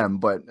 good for them.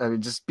 But, I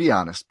mean, just be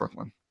honest,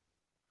 Brooklyn.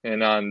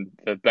 And on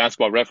the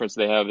Basketball Reference,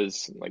 they have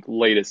his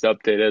latest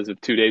update as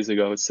of 2 days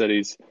ago. It said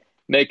he's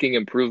making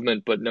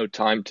improvement, but no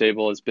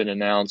timetable has been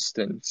announced,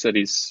 and said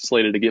he's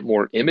slated to get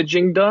more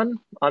imaging done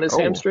on his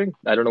hamstring.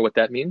 I don't know what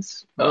that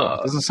means.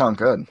 Doesn't sound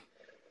good.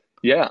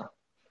 Yeah.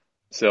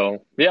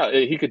 So, yeah,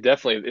 he could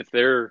definitely,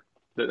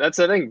 that's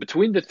the thing,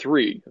 between the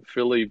 3,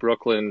 Philly,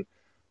 Brooklyn,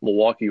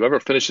 Milwaukee, whoever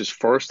finishes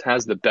first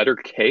has the better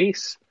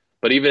case.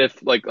 But even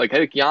if, I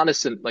think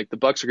Giannis and, the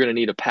Bucks are going to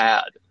need a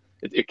pad.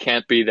 It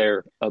can't be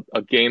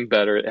a game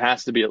better. It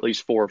has to be at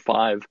least 4 or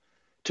 5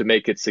 to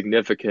make it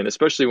significant,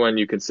 especially when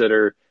you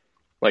consider,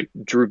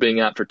 Drew being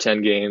out for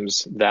 10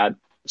 games, that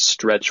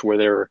stretch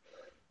where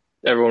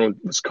everyone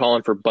was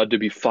calling for Bud to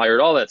be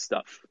fired, all that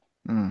stuff.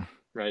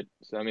 Right?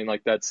 So, I mean,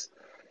 that's,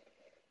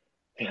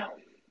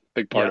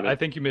 big part of it. I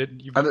think you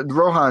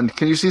Rohan,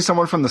 can you see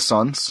someone from the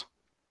Suns?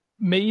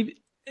 Maybe.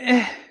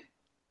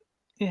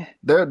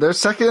 They're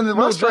second in the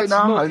West right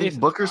now. I think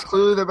Booker's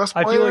clearly their best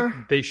player. I feel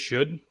like they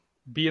should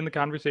be in the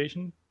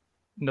conversation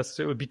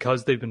necessarily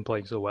because they've been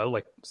playing so well.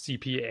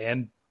 CP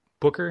and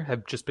Booker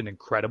have just been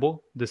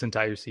incredible this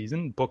entire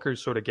season.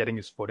 Booker's sort of getting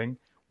his footing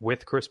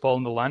with Chris Paul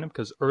in the lineup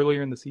because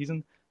earlier in the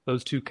season,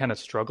 those two kind of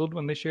struggled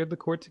when they shared the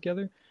court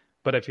together.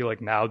 But I feel like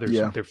now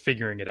they're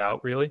figuring it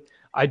out, really.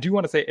 I do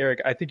want to say,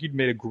 Eric, I think you'd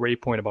made a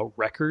great point about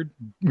record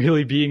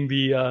really being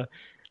the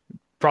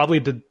probably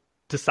the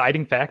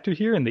deciding factor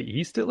here in the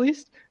East, at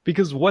least.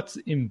 Because what's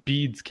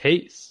Embiid's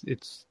case?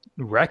 It's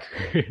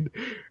record,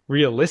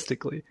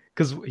 realistically.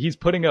 Because he's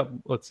putting up,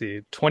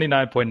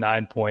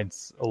 29.9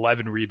 points,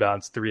 11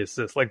 rebounds, 3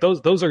 assists.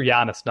 Those are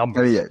Giannis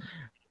numbers. Yeah.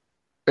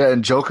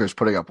 And Joker's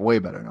putting up way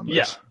better numbers.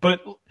 Yeah,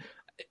 but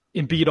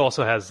Embiid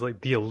also has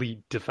the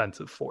elite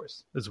defensive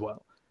force as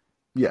well.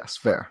 Yes,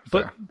 fair.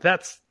 But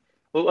that's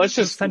let's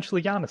just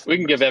essentially Giannis. We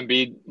can give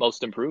Embiid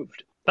most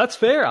improved. That's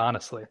fair,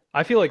 honestly.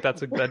 I feel like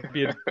that'd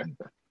be a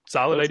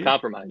solid idea.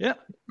 Compromise. Yeah,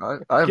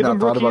 I have not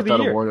thought about that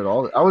award at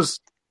all. I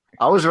was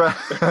I was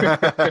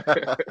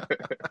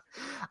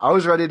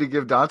ready to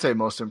give Dante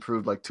most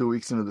improved 2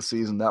 weeks into the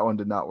season. That one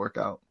did not work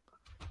out.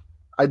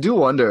 I do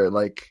wonder,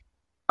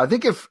 I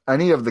think if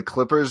any of the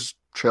Clippers,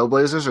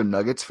 Trailblazers, or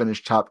Nuggets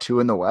finish top 2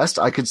 in the West,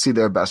 I could see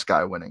their best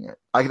guy winning it.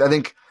 I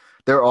think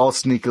they're all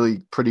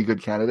sneakily pretty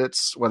good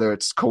candidates, whether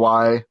it's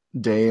Kawhi,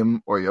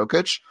 Dame, or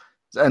Jokic.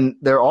 And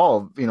they're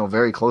all,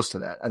 very close to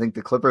that. I think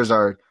the Clippers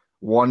are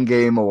 1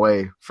 game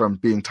away from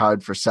being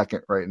tied for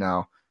second right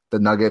now. The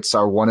Nuggets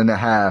are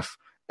 1.5,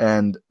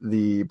 and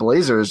the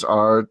Blazers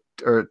are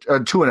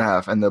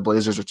 2.5, and the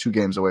Blazers are 2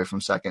 games away from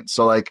second.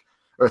 So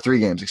or 3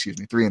 games, 3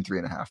 and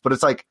 3.5. But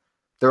it's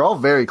they're all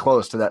very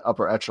close to that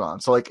upper echelon.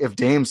 So if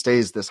Dame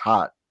stays this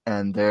hot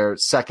and they're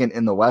second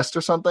in the West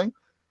or something,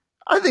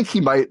 I think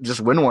he might just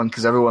win one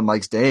because everyone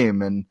likes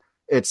Dame. And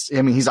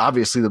he's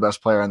obviously the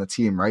best player on the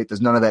team, right?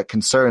 There's none of that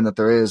concern that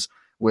there is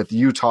with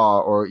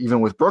Utah or even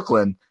with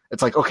Brooklyn.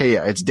 It's okay,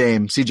 yeah, it's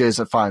Dame. CJ's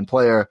a fine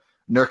player.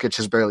 Nurkic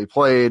has barely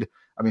played.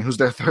 I mean, who's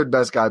their third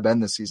best guy been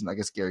this season? I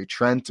guess Gary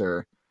Trent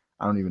or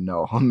I don't even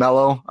know.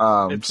 Melo.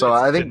 So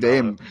I think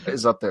Dame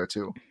is up there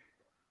too.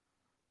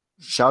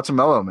 Shout out to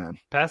Melo, man.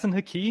 Passing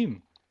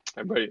Hakeem.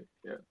 Everybody,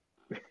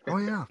 yeah. Oh,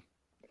 yeah.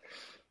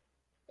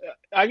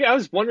 I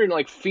was wondering,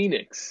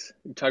 Phoenix.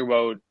 You talk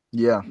about,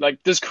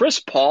 does Chris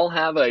Paul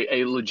have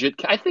a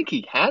legit? I think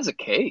he has a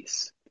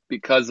case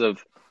because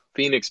of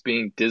Phoenix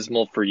being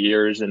dismal for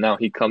years, and now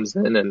he comes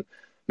in and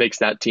makes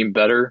that team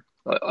better.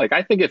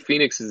 I think if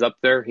Phoenix is up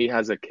there, he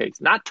has a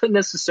case. Not to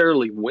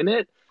necessarily win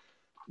it,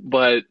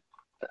 but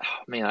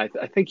I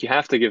think you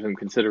have to give him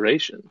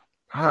consideration.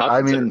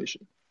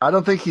 I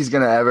don't think he's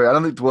going to ever – I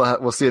don't think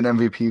we'll see an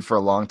MVP for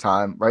a long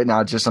time. Right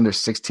now, just under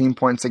 16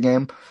 points a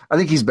game. I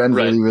think he's been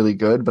really, really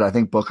good, but I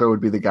think Booker would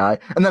be the guy.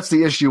 And that's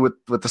the issue with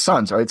the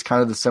Suns, right? It's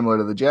kind of similar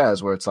to the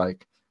Jazz where it's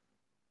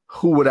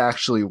who would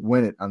actually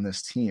win it on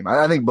this team?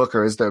 I think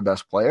Booker is their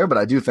best player, but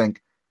I do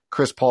think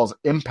Chris Paul's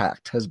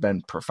impact has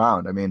been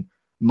profound. I mean,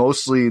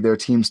 mostly their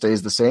team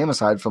stays the same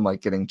aside from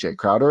getting Jay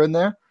Crowder in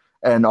there.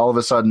 And all of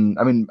a sudden,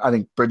 I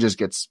think Bridges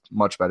gets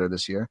much better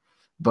this year,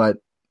 but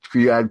 –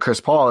 you add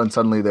Chris Paul and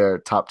suddenly they're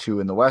top 2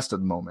 in the West at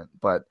the moment.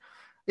 But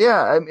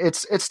yeah,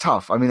 it's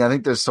tough. I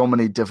think there's so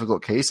many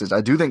difficult cases.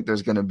 I do think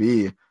it's going to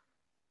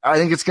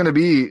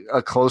be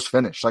a close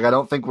finish. I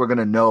don't think we're going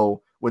to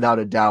know without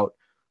a doubt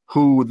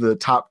who the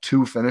top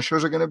 2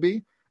 finishers are going to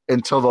be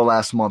until the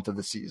last month of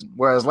the season.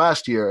 Whereas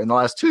last year, in the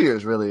last 2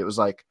 years, really, it was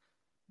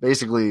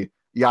basically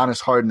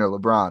Giannis, Harden, or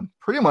LeBron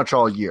pretty much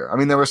all year. I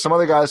mean, there were some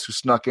other guys who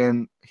snuck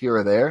in here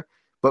or there,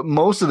 but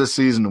most of the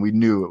season we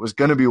knew it was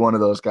going to be one of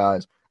those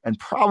guys, and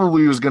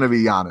probably was going to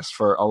be Giannis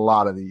for a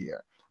lot of the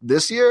year.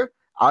 This year,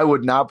 I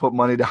would not put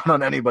money down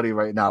on anybody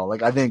right now.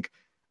 Like, I think,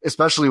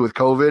 especially with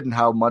COVID and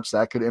how much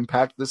that could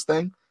impact this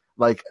thing,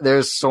 like,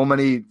 there's so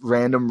many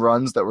random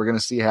runs that we're going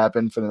to see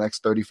happen for the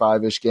next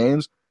 35-ish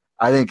games.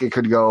 I think it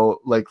could go,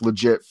 like,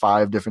 legit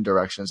 5 different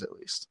directions at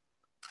least.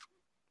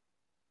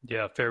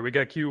 Yeah, fair. We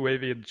got Q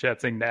Wavy in the chat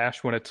saying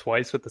Nash won it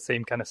twice with the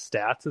same kind of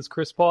stats as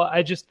Chris Paul.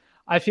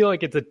 I feel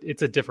like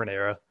it's a different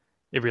era.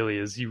 It really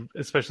is.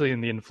 Especially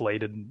in the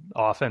inflated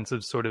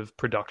offensive sort of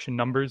production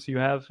numbers you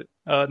have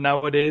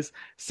nowadays.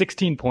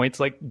 16 points,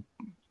 like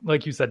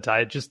you said,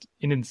 Ty, just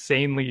an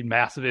insanely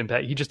massive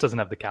impact. He just doesn't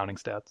have the counting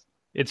stats.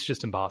 It's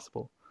just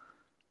impossible.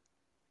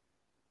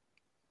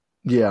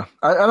 Yeah,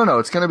 I don't know.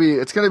 It's gonna be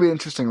an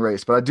interesting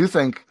race, but I don't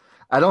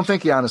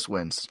think Giannis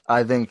wins.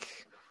 I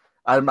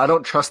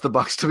don't trust the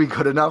Bucks to be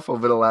good enough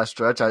over the last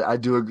stretch. I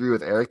do agree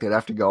with Eric. They'd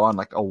have to go on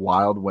like a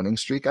wild winning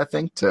streak, I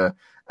think, to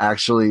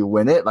actually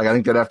win it. Like, I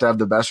think they'd have to have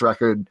the best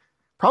record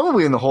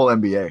probably in the whole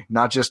NBA,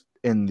 not just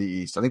in the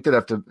East. I think they'd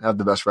have to have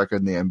the best record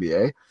in the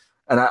NBA.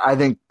 And I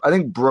think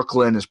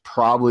Brooklyn is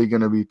probably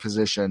going to be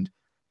positioned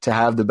to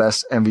have the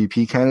best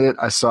MVP candidate.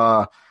 I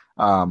saw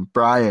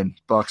Brian,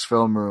 Bucks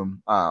Film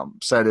Room,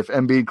 said if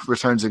Embiid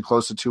returns in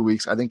close to 2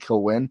 weeks, I think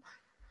he'll win.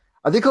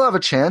 I think he'll have a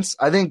chance.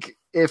 I think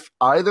if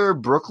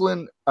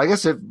Brooklyn,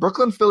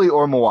 Philly,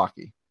 or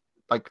Milwaukee,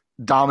 like,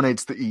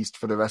 dominates the East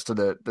for the rest of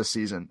the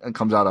season and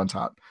comes out on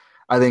top,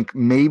 I think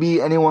maybe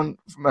maybe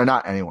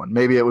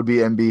it would be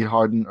Embiid,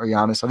 Harden, or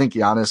Giannis. I think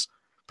Giannis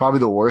probably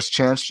the worst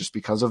chance just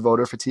because of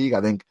voter fatigue.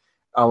 I think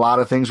a lot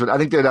of things I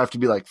think there'd have to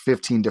be like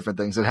 15 different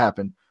things that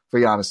happen for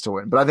Giannis to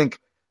win. But I think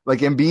like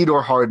Embiid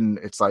or Harden,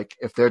 it's like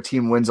if their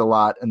team wins a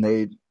lot and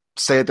they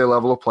stay at their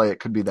level of play, it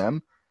could be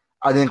them.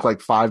 I think like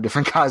 5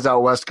 different guys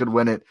out west could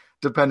win it,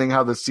 depending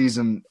how the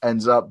season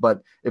ends up.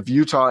 But if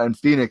Utah and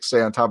Phoenix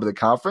stay on top of the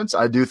conference,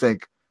 I do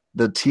think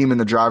the team in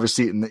the driver's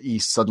seat in the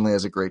East suddenly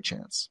has a great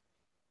chance.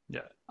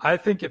 Yeah, I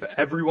think if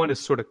everyone is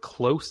sort of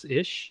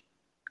close-ish,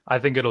 I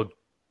think it'll go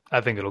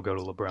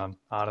to LeBron.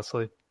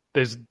 Honestly,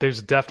 there's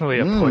definitely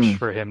a push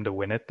for him to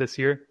win it this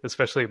year,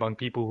 especially among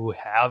people who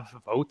have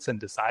votes and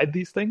decide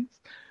these things.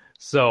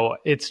 So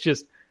it's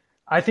just,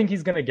 I think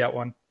he's gonna get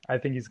one. I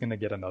think he's gonna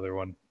get another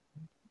one.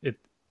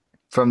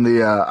 From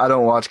the I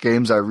don't watch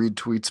games, I read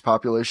tweets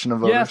population of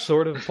voters. Yeah,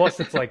 sort of. Plus,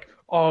 it's like,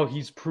 oh,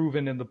 he's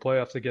proven in the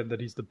playoffs again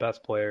that he's the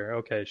best player.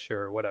 Okay,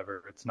 sure,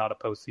 whatever. It's not a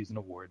postseason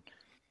award.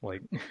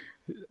 Like,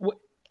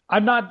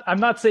 I'm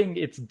not saying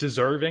it's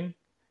deserving.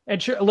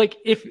 And sure, like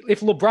if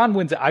LeBron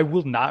wins it, I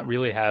will not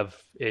really have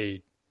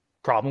a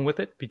problem with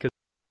it because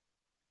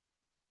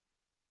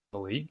the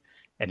league,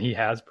 and he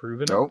has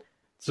proven it.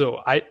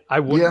 So I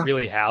wouldn't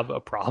really have a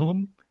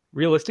problem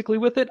realistically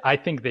with it. I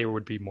think they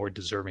would be more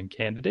deserving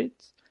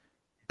candidates.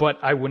 But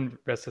I wouldn't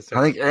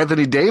necessarily. I think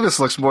Anthony Davis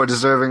looks more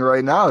deserving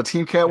right now. A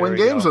team can't win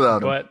games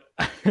without him. But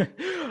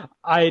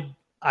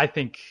I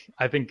think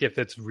if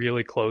it's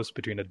really close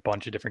between a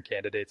bunch of different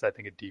candidates, I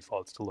think it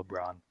defaults to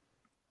LeBron.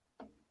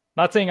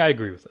 Not saying I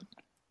agree with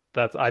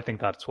it. I think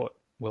that's what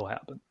will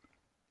happen.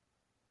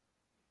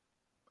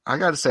 I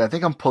got to say, I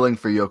think I'm pulling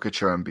for Jokic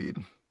or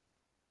Embiid.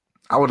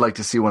 I would like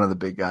to see one of the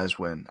big guys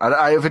win.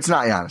 If it's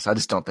not Giannis, I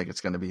just don't think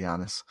it's going to be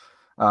Giannis.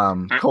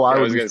 Kawhi I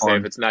was going to say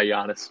if it's not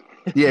Giannis.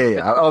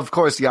 Yeah. Of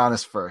course,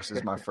 Giannis first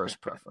is my first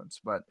preference.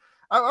 But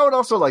I would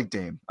also like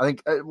Dame. I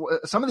think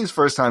some of these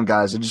first-time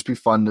guys, it'd just be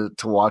fun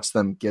to watch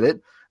them get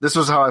it. This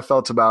was how I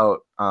felt about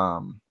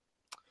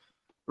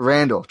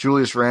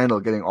Julius Randle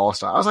getting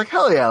All-Star. I was like,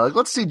 hell yeah, like,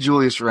 let's see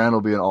Julius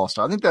Randle be an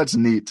All-Star. I think that's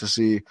neat to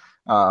see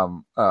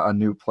a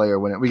new player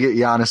win it. We get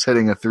Giannis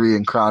hitting a 3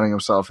 and crowning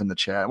himself in the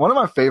chat. One of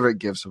my favorite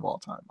gifts of all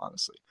time,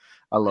 honestly.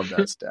 I love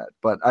that stat.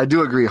 But I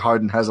do agree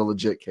Harden has a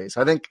legit case.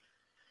 I think,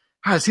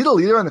 is he the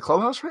leader in the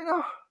clubhouse right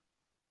now?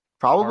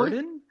 Probably.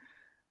 Harden?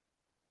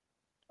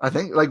 I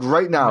think, like,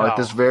 right now, at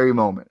this very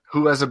moment,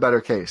 who has a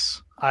better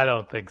case? I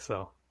don't think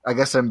so. I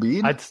guess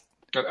Embiid?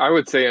 I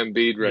would say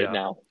Embiid right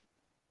now.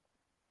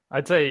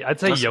 I'd say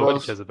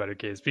Jokic has a better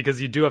case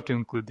because you do have to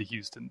include the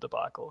Houston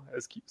debacle,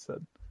 as Keith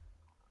said.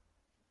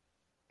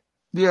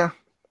 Yeah.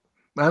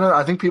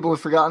 I think people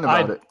have forgotten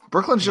about it.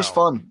 Brooklyn's just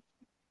fun.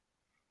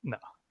 No.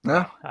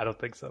 Yeah? I don't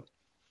think so.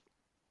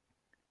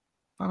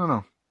 I don't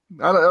know.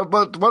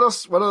 But what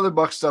else? What other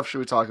Bucks stuff should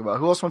we talk about?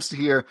 Who else wants to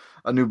hear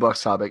a new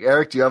Bucks topic?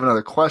 Eric, do you have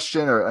another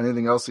question or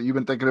anything else that you've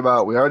been thinking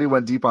about? We already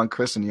went deep on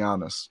Khris and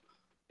Giannis.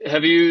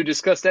 Have you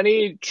discussed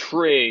any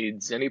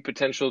trades, any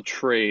potential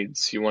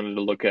trades you wanted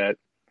to look at?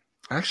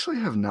 I actually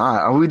have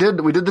not. We did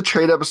the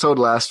trade episode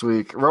last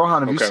week.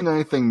 Rohan, have you seen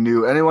anything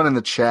new? Anyone in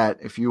the chat,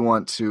 if you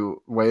want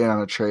to weigh in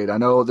on a trade? I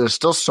know there's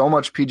still so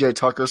much PJ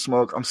Tucker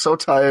smoke. I'm so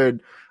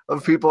tired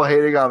of people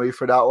hating on me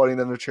for not wanting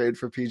them to trade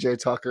for PJ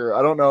Tucker.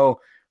 I don't know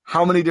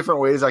how many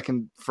different ways I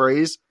can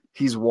phrase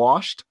he's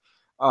washed.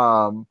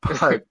 But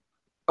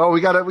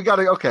we got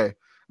it. Okay.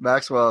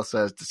 Maxwell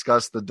says,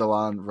 discuss the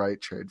DeLon Wright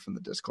trade from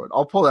the Discord.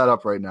 I'll pull that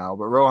up right now.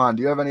 But Rohan,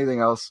 do you have anything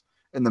else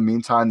in the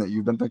meantime that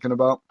you've been thinking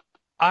about?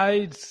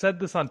 I said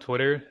this on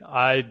Twitter.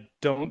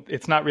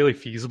 It's not really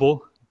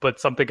feasible, but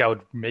something I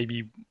would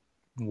maybe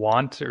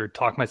want or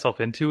talk myself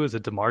into is a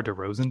DeMar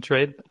DeRozan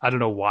trade. I don't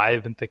know why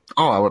I've been thinking.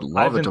 Oh, I would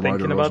love a DeMar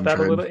thinking DeRozan about that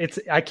trade. a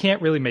little. I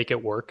can't really make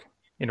it work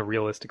in a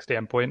realistic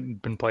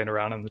standpoint. Been playing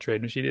around on the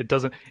trade machine. It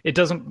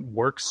doesn't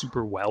work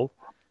super well.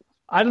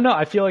 I don't know.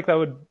 I feel like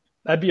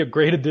that'd be a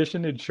great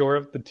addition and shore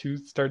up the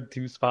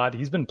two spot.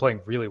 He's been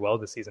playing really well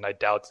this season. I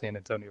doubt San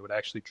Antonio would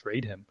actually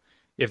trade him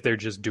if they're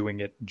just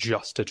doing it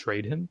just to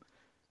trade him.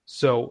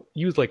 So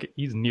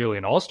he's nearly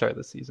an all-star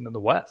this season in the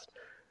West.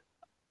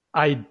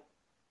 I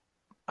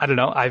don't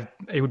know.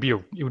 It would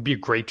be a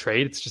great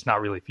trade. It's just not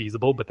really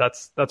feasible, but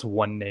that's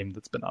one name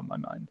that's been on my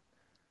mind.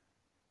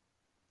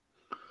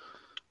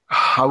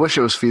 I wish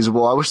it was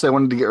feasible. I wish they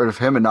wanted to get rid of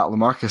him and not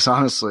LaMarcus,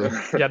 honestly.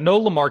 Yeah,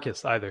 no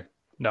LaMarcus either.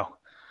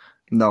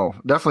 No,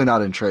 definitely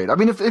not in trade. I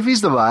mean, if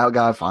he's the buyout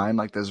guy, fine.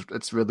 Like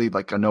it's really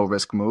like a no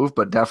risk move,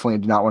 but definitely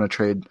do not want to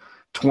trade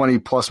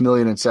 $20+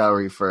 million in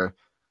salary for,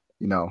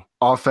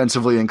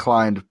 offensively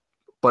inclined,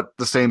 but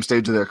the same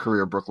stage of their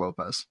career, Brook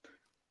Lopez.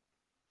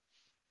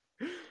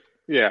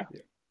 Yeah.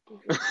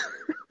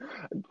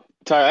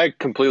 Ty, I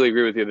completely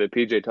agree with you that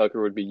PJ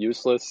Tucker would be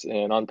useless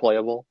and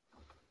unplayable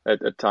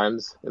at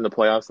times in the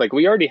playoffs. Like,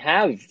 we already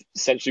have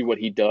essentially what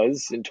he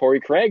does in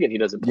Torrey Craig, and he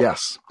doesn't play.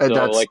 Yes, and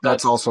so,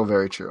 that's also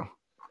very true.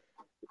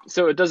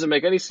 So it doesn't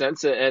make any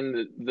sense,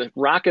 and the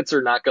Rockets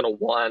are not going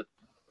to want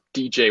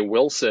DJ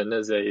Wilson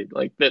as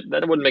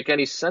that wouldn't make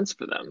any sense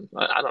for them.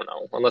 I don't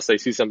know, unless they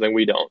see something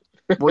we don't.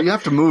 Well, you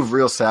have to move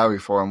real salary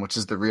for him, which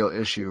is the real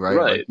issue, right?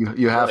 Right. Like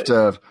you have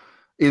to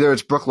either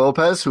it's Brook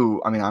Lopez,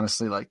 who, I mean,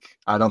 honestly,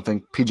 I don't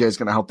think PJ is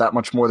going to help that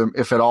much more than,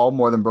 if at all,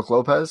 more than Brook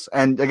Lopez.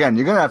 And again,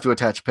 you're going to have to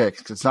attach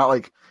picks. It's not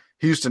like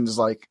Houston is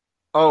like,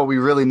 oh, we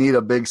really need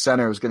a big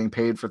center who's getting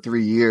paid for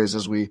 3 years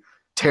as we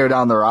tear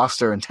down the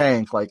roster and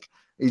tank. Like,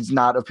 he's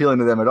not appealing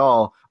to them at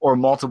all, or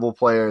multiple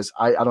players.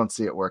 I don't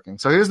see it working.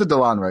 So here's the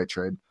DeLon Wright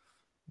trade.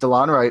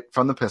 DeLon Wright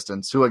from the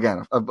Pistons, who,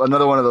 again,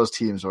 another one of those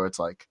teams where it's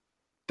like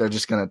they're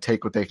just going to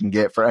take what they can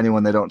get for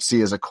anyone they don't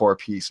see as a core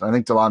piece. And I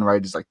think DeLon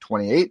Wright is like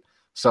 28,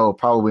 so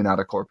probably not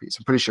a core piece.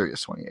 I'm pretty sure he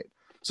is 28.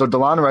 So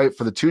DeLon Wright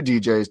for the two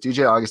DJs,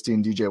 DJ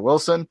Augustine, DJ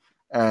Wilson,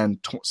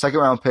 and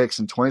second-round picks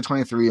in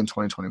 2023 and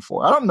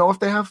 2024. I don't know if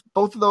they have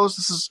both of those.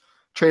 This is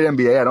Trade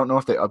NBA. I don't know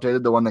if they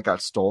updated the one that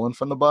got stolen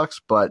from the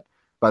Bucks, but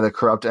by the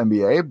corrupt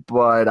NBA,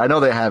 but I know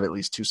they have at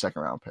least 2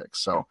 second-round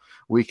picks. So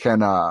we can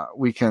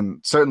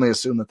certainly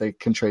assume that they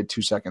can trade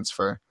 2 seconds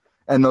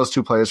and those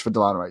 2 players for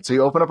DeLon Wright. So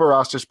you open up a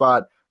roster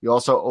spot. You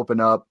also open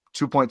up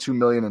 $2.2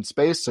 million in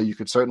space, so you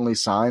could certainly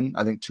sign,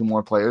 I think, 2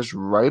 more players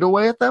right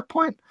away at that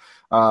point,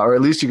 or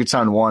at least you could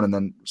sign one and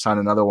then sign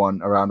another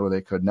one around where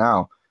they could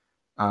now.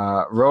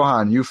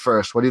 Rohan, you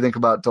first. What do you think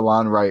about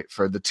DeLon Wright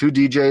for the 2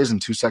 DJs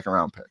and 2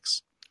 second-round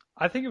picks?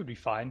 I think it would be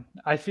fine.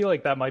 I feel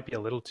like that might be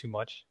a little too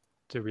much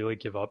to really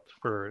give up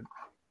for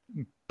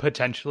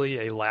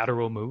potentially a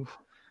lateral move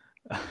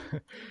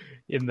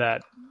in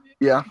that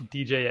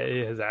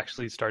DJ has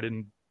actually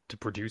started to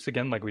produce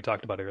again, like we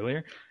talked about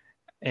earlier.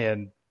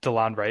 And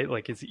DeLon Wright,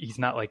 he's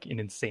not like an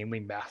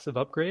insanely massive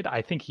upgrade.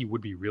 I think he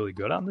would be really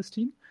good on this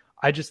team.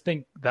 I just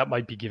think that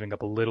might be giving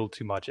up a little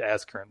too much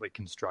as currently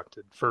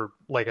constructed for,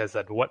 like I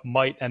said, what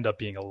might end up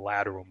being a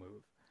lateral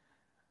move.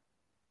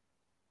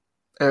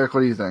 Eric,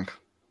 what do you think?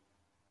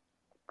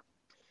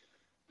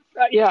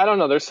 Yeah, I don't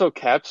know. They're so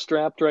cap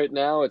strapped right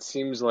now. It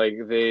seems like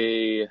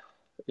it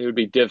would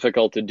be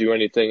difficult to do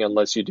anything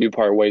unless you do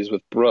part ways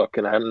with Brook.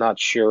 And I'm not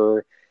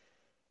sure.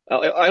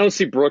 I don't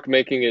see Brook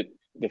making it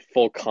the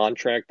full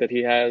contract that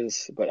he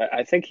has, but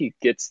I think he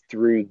gets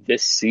through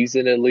this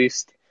season at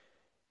least.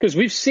 Because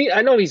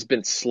I know he's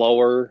been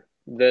slower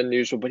than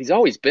usual, but he's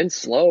always been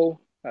slow.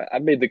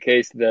 I've made the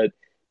case that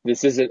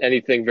this isn't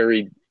anything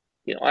very,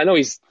 I know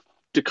he's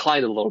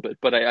declined a little bit,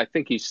 but I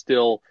think he's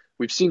still.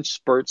 We've seen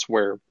spurts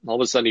where all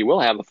of a sudden he will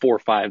have a 4 or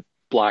 5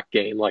 block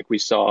game like we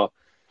saw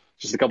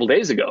just a couple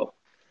days ago.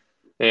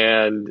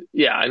 And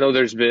yeah, I know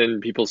there's been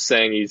people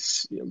saying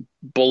he's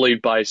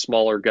bullied by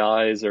smaller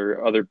guys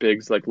or other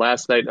bigs. Like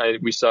last night,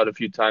 we saw it a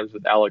few times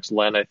with Alex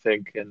Len, I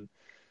think. And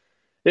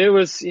it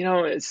was,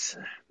 I'm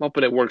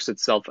hoping it works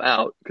itself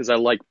out because I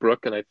like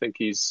Brook and I think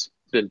he's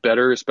been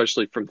better,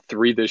 especially from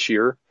 3 this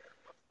year.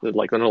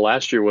 Like I know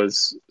last year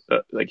was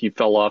he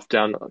fell off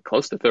down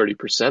close to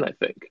 30%, I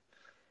think.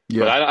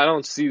 Yeah. But I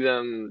don't see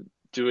them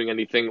doing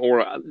anything,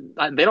 or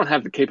they don't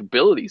have the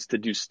capabilities to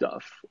do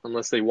stuff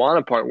unless they want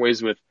to part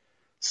ways with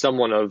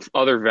someone of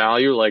other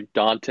value like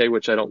Dante,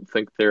 which I don't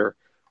think they're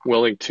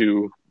willing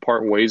to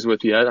part ways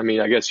with yet. I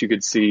mean, I guess you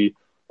could see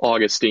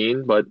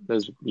Augustine, but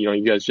as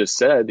you guys just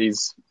said,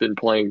 he's been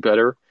playing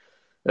better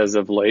as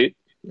of late.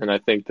 And I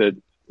think that,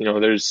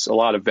 there's a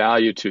lot of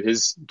value to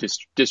his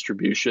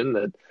distribution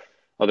that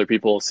other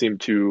people seem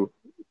to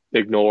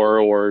ignore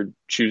or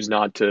choose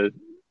not to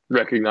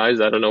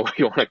recognize. I don't know what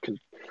you want to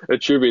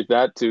attribute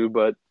that to,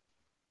 but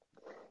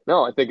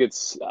no, I think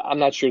I'm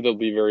not sure they'll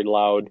be very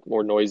loud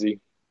or noisy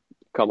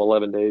come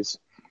 11 days.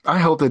 I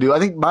hope they do. I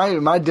think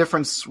my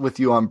difference with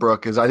you on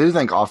Brook is I do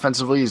think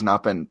offensively he's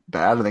not been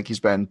bad. I think he's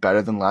been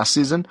better than last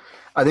season.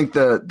 I think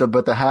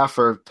the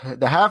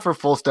half or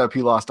full step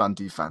he lost on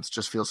defense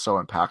just feels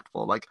so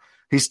impactful. Like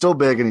he's still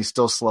big and he's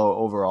still slow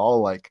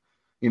overall. Like,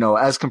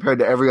 as compared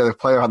to every other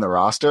player on the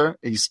roster,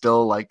 he's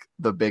still like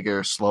the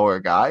bigger, slower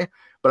guy.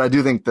 But I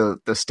do think the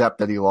step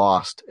that he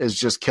lost is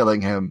just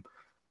killing him,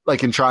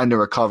 like in trying to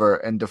recover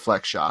and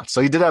deflect shots. So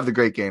he did have the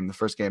great game, the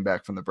first game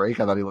back from the break.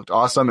 I thought he looked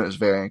awesome. It was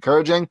very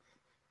encouraging.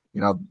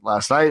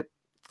 Last night,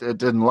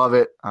 didn't love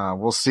it.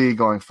 We'll see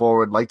going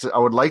forward. I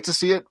would like to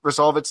see it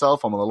resolve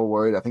itself. I'm a little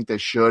worried. I think they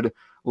should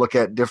look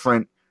at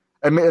different.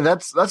 I mean,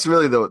 that's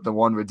really the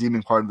one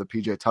redeeming part of the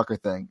PJ Tucker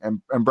thing.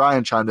 And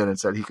Brian chimed in and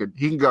said he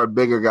can guard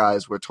bigger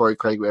guys where Torrey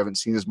Craig, we haven't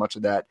seen as much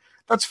of that.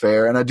 That's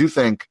fair. And I do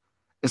think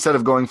instead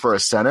of going for a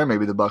center,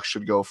 maybe the Bucks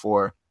should go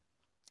for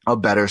a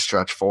better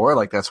stretch four.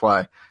 Like that's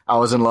why I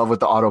was in love with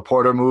the Otto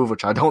Porter move,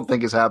 which I don't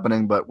think is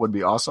happening, but would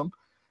be awesome.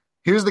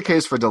 Here's the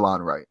case for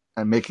DeLon Wright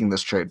and making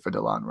this trade for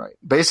DeLon Wright.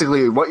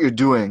 Basically, what you're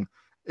doing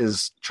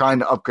is trying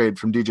to upgrade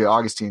from DJ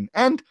Augustine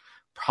and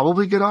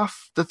probably get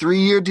off the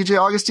 3-year DJ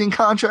Augustine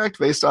contract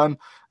based on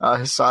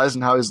his size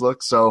and how he's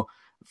looked. So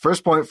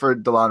first point for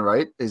DeLon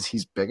Wright is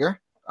he's bigger.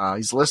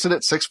 He's listed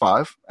at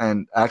 6'5",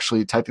 and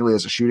actually technically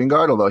as a shooting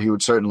guard, although he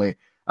would certainly,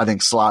 I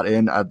think, slot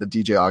in at the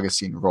DJ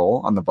Augustine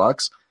role on the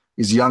Bucks.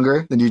 He's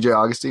younger than DJ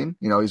Augustine.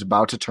 He's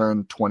about to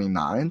turn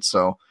 29,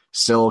 so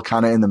still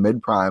kind of in the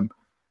mid-prime.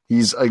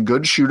 He's a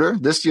good shooter.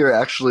 This year,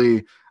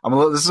 actually,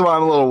 this is why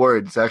I'm a little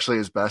worried. It's actually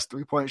his best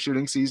three-point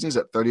shooting season. He's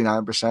at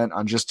 39%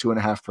 on just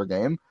 2.5 per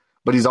game.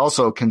 But he's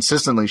also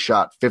consistently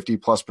shot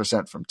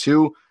 50+% from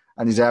two,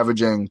 and he's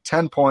averaging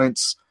 10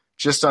 points,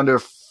 just under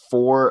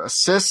 4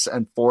 assists,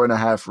 and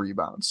 4.5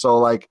 rebounds.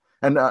 So,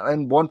 and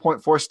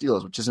 1.4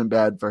 steals, which isn't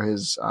bad for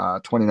his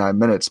 29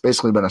 minutes.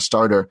 Basically been a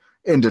starter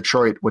in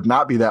Detroit. Would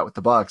not be that with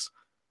the Bucks.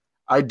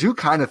 I do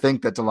kind of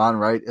think that DeLon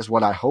Wright is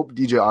what I hope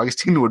DJ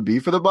Augustine would be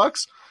for the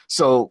Bucks.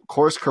 So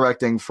course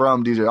correcting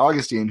from DJ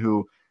Augustine,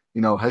 who,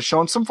 has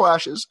shown some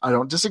flashes. I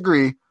don't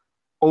disagree.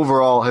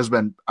 Overall has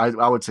been,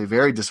 I would say,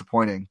 very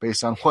disappointing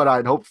based on what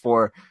I'd hoped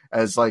for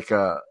as like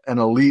an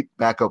elite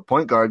backup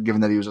point guard,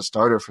 given that he was a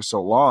starter for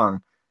so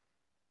long.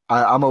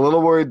 I'm a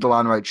little worried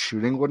DeLon Wright's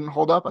shooting wouldn't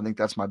hold up. I think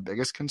that's my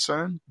biggest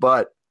concern,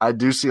 but I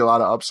do see a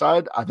lot of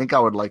upside. I think I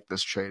would like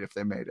this trade if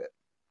they made it.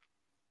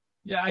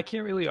 Yeah, I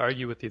can't really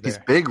argue with you there. He's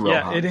big,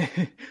 Rohan. Yeah,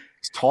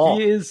 he's tall.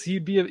 He is.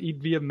 He'd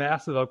be a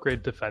massive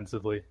upgrade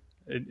defensively,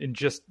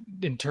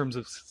 in terms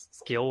of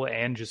skill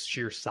and just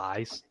sheer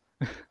size.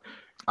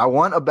 I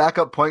want a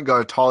backup point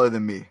guard taller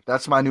than me.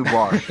 That's my new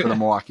bar for the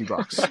Milwaukee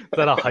Bucks. Is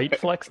that a height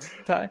flex,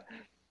 Ty?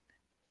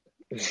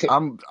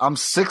 I'm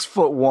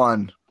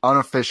 6'1"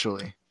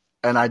 unofficially,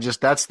 and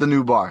that's the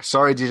new bar.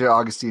 Sorry, DJ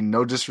Augustine.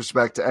 No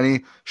disrespect to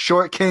any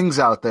short kings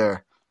out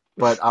there.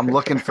 But I'm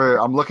looking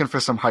for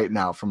some height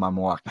now from my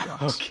Milwaukee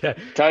Bucks. Okay,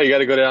 Ty, you got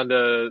to go down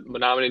to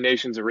Menominee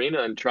Nations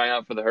Arena and try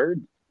out for the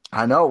Herd.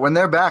 I know. When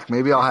they're back,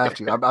 maybe I'll have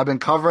to. I've been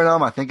covering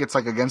them. I think it's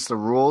against the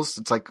rules.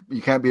 It's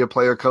you can't be a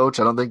player coach.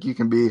 I don't think you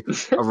can be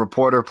a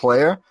reporter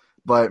player.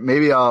 But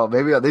maybe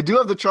they do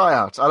have the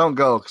tryouts. I don't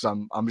go because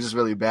I'm just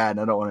really bad and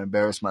I don't want to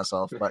embarrass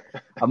myself. But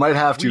I might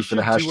have to for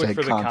the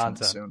hashtag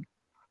content soon.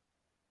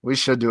 We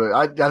should do it.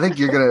 I think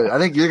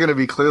you're gonna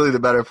be clearly the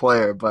better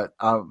player. But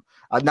now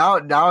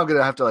I'm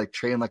gonna have to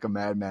train like a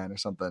madman or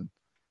something,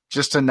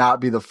 just to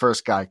not be the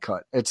first guy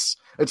cut. It's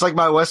like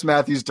my Wes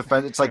Matthews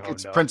defense.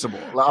 It's principle.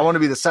 I want to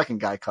be the second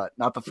guy cut,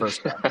 not the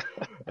first guy.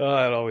 It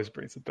always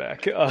brings it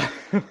back.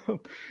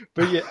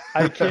 But yeah,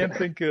 I can't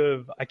think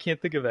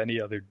of any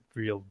other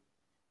real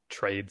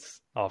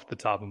trades off the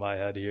top of my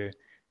head here.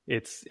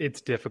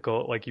 It's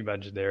difficult, like you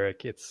mentioned,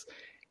 Eric. It's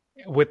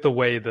with the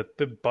way that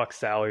the Bucks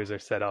salaries are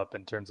set up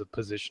in terms of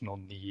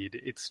positional need.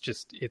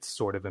 It's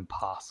sort of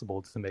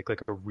impossible to make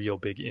a real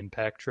big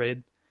impact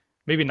trade.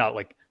 Maybe not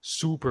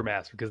super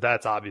massive, because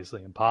that's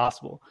obviously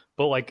impossible,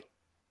 but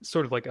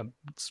sort of a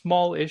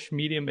small-ish,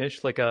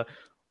 medium-ish, like a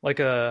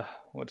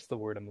what's the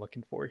word I'm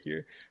looking for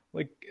here?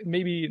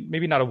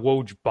 Maybe not a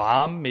Woj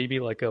bomb, maybe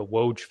a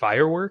Woj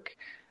firework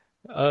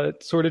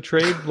sort of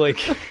trade.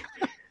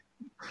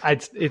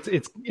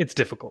 It's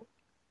difficult.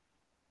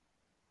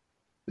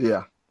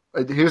 Yeah.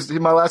 Here's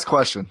my last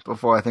question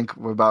before I think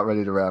we're about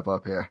ready to wrap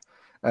up here.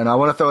 And I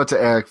want to throw it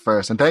to Eric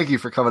first. And thank you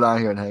for coming on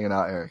here and hanging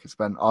out, Eric. It's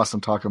been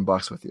awesome talking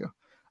Bucks with you.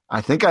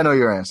 I think I know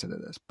your answer to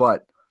this,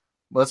 but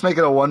let's make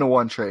it a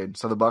 1-to-1 trade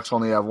so the Bucks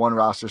only have one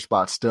roster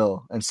spot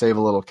still and save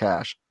a little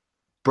cash.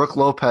 Brook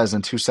Lopez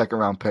and 2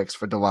 second-round picks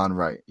for DeLon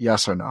Wright.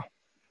 Yes or no?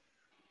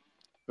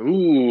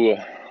 Ooh.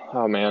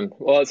 Oh, man.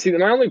 Well, see,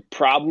 my only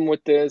problem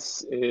with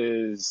this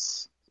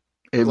is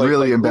it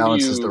really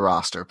imbalances the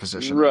roster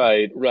position.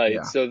 Right.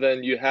 Yeah. So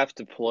then you have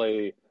to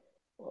play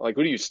who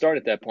do you start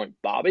at that point?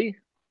 Bobby?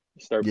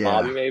 You start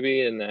Bobby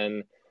maybe, and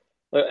then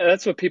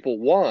that's what people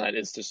want,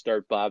 is to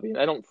start Bobby. And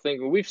I don't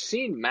think we've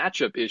seen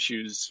matchup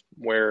issues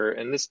where,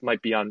 and this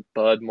might be on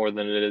Bud more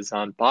than it is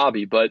on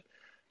Bobby, but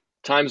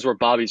times where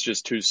Bobby's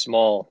just too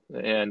small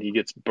and he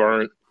gets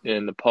burnt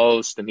in the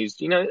post, and he's,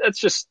 that's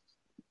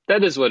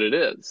that is what it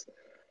is.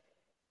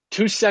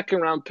 2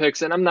 second-round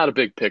picks, and I'm not a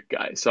big pick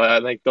guy, so I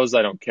think those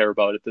I don't care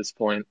about at this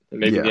point. And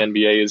maybe the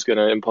NBA is going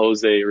to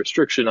impose a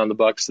restriction on the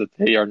Bucks that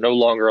they are no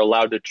longer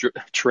allowed to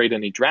trade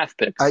any draft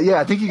picks.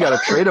 I think you got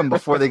to trade them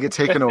before they get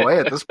taken away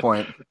at this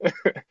point.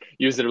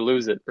 Use it or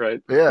lose it,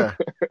 right? Yeah.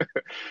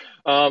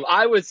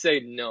 I would say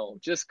no,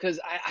 just because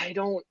I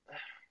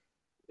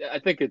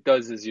think it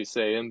does, as you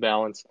say,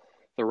 imbalance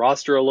the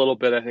roster a little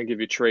bit. I think if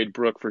you trade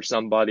Brook for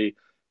somebody,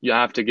 you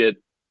have to get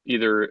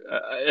either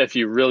if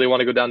you really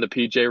want to go down the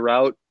PJ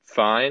route,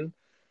 fine.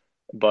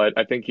 But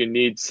I think you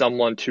need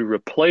someone to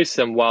replace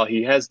him. While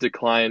he has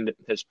declined,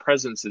 his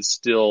presence is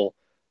still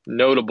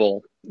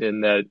notable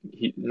in that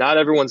not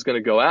everyone's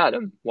going to go at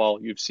him. While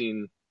you've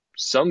seen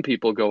some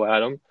people go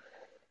at him,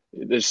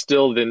 there's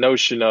still the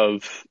notion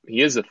of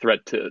he is a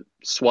threat to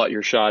swat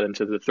your shot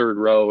into the third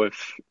row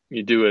if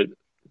you do it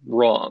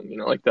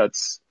wrong.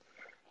 That's.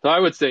 So I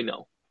would say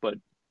no, but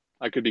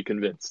I could be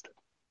convinced.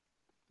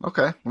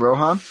 Okay.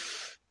 Rohan?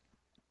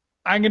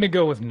 I'm going to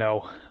go with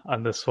no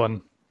on this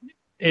one.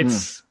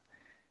 It's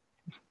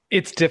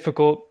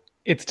difficult.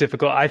 It's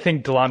difficult. I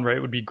think DeLon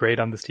Wright would be great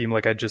on this team,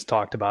 like I just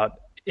talked about.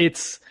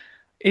 It's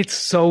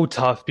so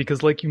tough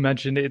because, like you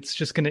mentioned, it's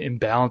just going to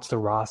imbalance the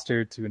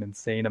roster to an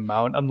insane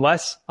amount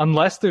unless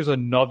there's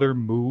another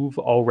move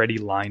already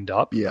lined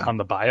up on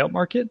the buyout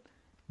market.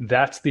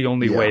 That's the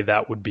only way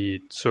that would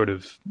be sort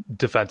of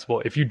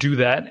defensible. If you do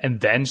that and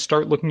then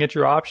start looking at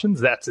your options,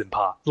 that's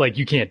impossible. Like,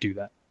 you can't do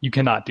that. You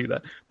cannot do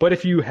that. But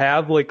if you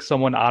have like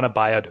someone on a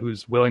buyout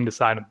who's willing to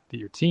sign up to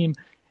your team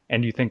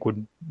and you think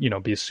would,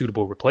 be a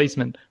suitable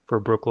replacement for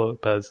Brook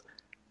Lopez,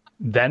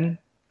 then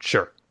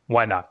sure,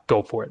 why not?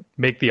 Go for it.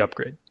 Make the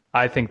upgrade.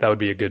 I think that would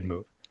be a good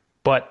move.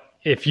 But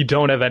if you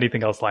don't have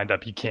anything else lined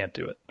up, you can't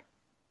do it.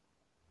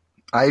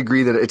 I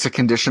agree that it's a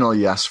conditional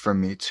yes from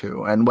me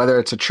too. And whether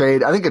it's a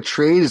trade, I think a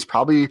trade is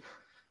probably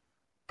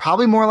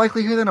more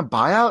likely here than a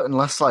buyout,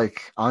 unless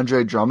like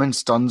Andre Drummond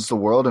stuns the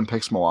world and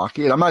picks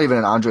Milwaukee. And I'm not even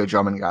an Andre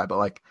Drummond guy, but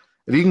like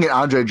if you can get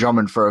Andre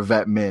Drummond for a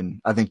vet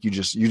min, I think you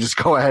just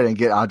go ahead and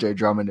get Andre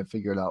Drummond and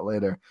figure it out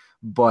later.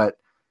 But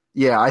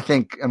yeah, I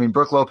mean,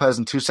 Brook Lopez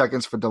in 2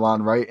 seconds for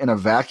DeLon Wright in a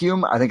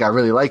vacuum. I think I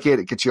really like it.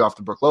 It gets you off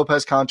the Brook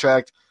Lopez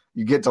contract.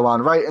 You get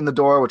DeLon Wright in the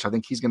door, which I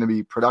think he's going to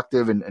be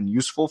productive and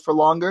useful for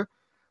longer.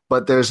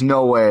 But there's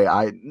no way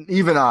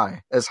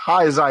as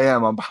high as I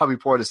am on Bobby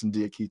Portis and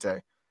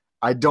Diakite,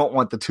 I don't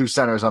want the two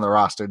centers on the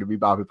roster to be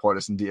Bobby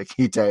Portis and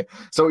Diakite.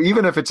 So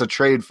even if it's a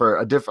trade for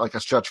a different, like a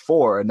stretch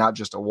 4 and not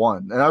just a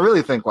 1, and I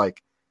really think I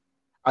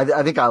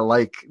think I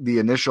like the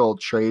initial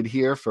trade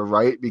here for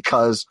Wright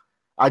because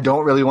I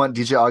don't really want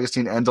DJ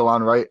Augustine and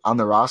DeLon Wright on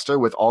the roster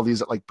with all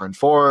these like Bryn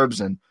Forbes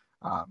and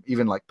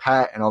even like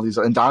Pat and all these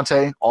and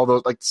Dante, all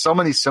those like so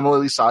many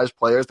similarly sized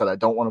players that I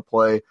don't want to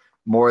play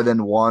more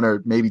than one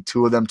or maybe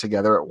two of them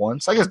together at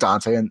once. I guess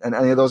Dante and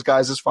any of those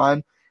guys is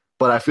fine.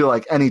 But I feel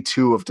like any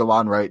two of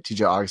DeLon Wright,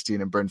 TJ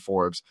Augustine, and Bryn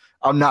Forbes,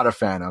 I'm not a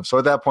fan of. So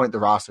at that point, the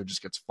roster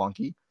just gets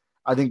funky.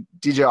 I think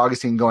DJ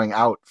Augustine going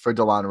out for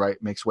DeLon Wright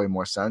makes way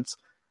more sense.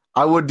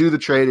 I would do the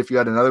trade if you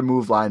had another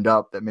move lined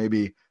up that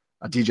maybe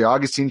a DJ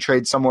Augustine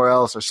trade somewhere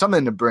else or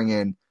something to bring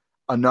in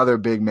another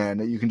big man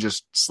that you can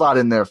just slot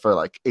in there for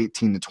like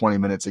 18 to 20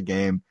 minutes a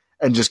game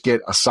and just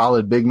get a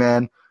solid big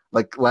man.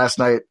 Like last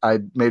night, I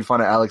made fun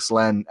of Alex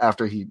Len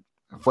after he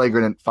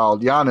flagrant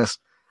fouled Giannis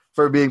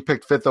for being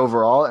picked 5th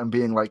overall and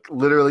being like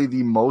literally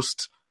the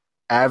most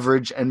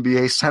average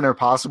NBA center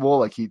possible.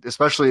 Like he,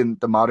 especially in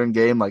the modern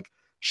game, like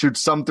shoots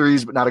some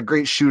threes, but not a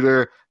great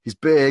shooter. He's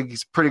big.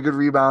 He's a pretty good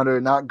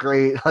rebounder, not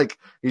great. Like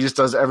he just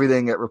does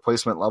everything at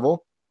replacement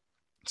level.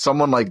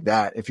 Someone like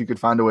that, if you could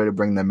find a way to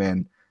bring them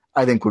in,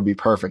 I think would be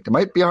perfect. It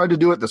might be hard to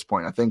do at this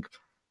point. I think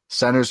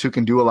centers who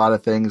can do a lot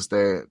of things,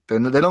 they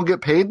don't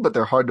get paid, but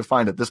they're hard to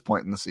find at this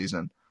point in the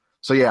season.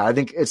 So yeah, I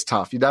think it's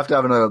tough. You'd have to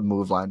have another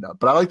move lined up.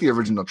 But I like the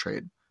original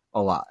trade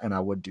a lot, and I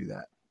would do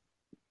that.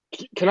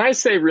 Can I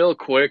say real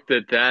quick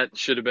that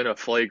should have been a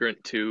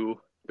flagrant 2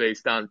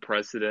 based on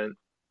precedent?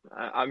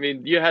 I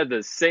mean, you had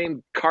the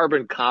same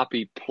carbon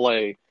copy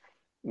play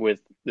with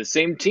the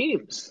same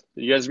teams.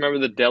 You guys remember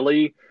the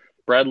Delhi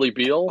Bradley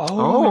Beal?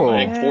 Oh,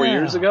 4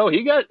 years ago.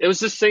 It was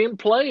the same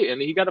play, and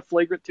he got a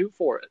flagrant 2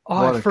 for it.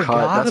 Oh, I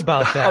forgot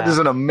about that. That is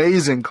an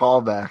amazing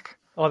callback.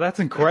 Oh, that's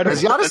incredible.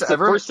 Has Giannis That's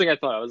ever? The first thing I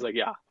thought. I was like,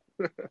 yeah.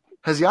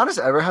 Has Giannis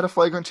ever had a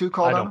flagrant 2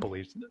 called? I don't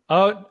believe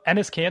so.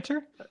 Ennis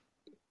Cantor?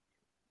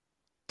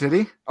 Did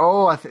he?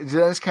 Oh, did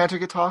Ennis Cantor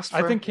get tossed?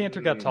 I think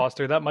Cantor got tossed,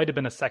 or that might have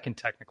been a second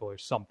technical or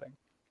something.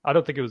 I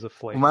don't think it was a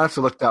flagrant. We might have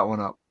to look that one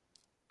up.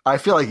 I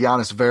feel like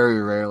Giannis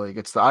very rarely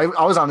gets I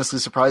was honestly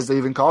surprised they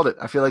even called it.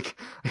 I feel like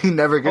he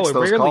never gets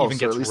those calls. Even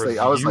gets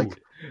I was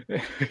like,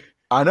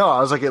 I know. I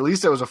was like, at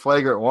least it was a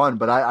flagrant 1,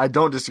 but I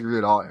don't disagree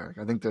at all, Eric.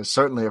 I think there's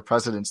certainly a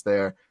precedence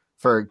there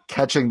for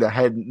catching the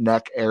head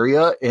neck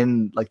area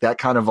in like that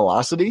kind of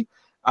velocity.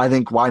 I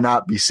think why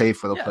not be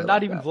safe with a play?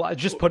 Not like even that?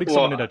 just putting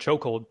someone in a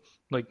chokehold.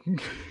 Like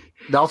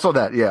also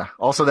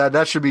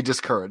that should be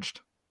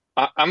discouraged.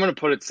 I'm going to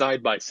put it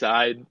side by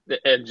side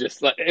and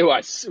just like it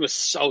was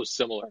so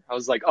similar. I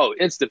was like, oh,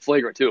 instant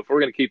flagrant too. If we're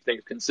going to keep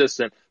things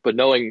consistent, but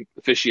knowing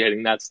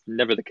officiating, that's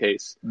never the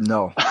case.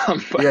 No.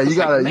 Yeah, you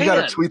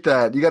gotta tweet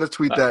that. You gotta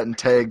tweet that and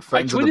tag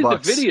friends of the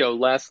Bucks. I tweeted the video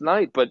last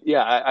night, but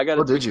yeah, I got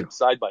to tweet it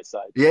side by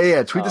side.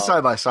 Yeah. Tweet the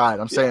side by side.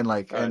 I'm saying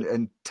like,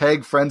 and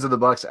tag friends of the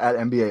Bucks at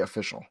NBA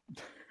official.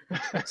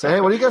 Say,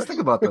 hey, what do you guys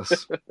think about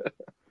this?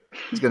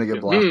 He's gonna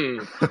get blocked.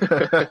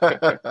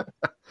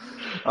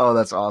 Oh,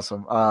 that's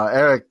awesome.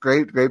 Eric,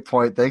 great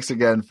point. Thanks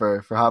again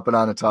for hopping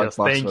on and talk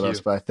Bucks with us.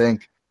 But I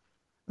think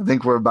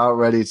we're about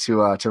ready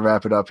to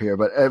wrap it up here.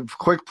 But a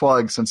quick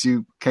plug, since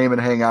you came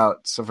and hang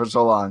out for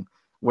so long,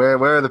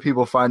 where are the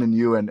people finding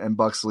you and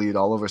Bucks Lead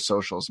all over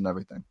socials and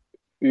everything?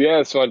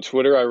 Yeah, so on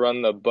Twitter I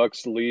run the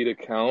Bucks Lead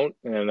account,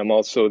 and I'm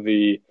also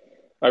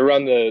I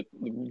run the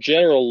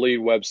general lead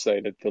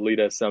website at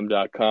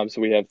theleadsm.com.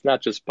 So we have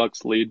not just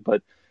Bucks Lead,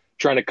 but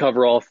trying to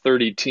cover all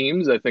 30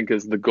 teams, I think,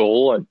 is the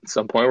goal. At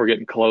some point, we're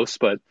getting close.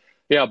 But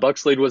yeah,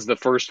 Bucks Lead was the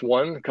first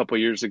one a couple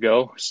of years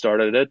ago.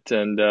 Started it,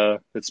 and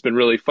it's been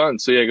really fun.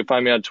 So yeah, you can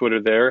find me on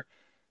Twitter there,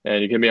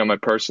 and you can be on my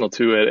personal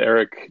too at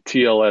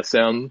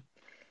EricTLSM.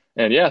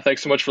 And yeah,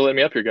 thanks so much for letting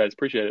me up here, guys.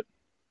 Appreciate it.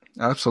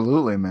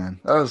 Absolutely, man.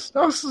 This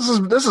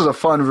is a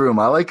fun room.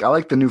 I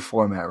like the new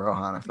format,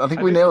 Rohan. I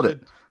think we nailed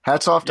it.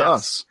 Hats off to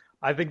us.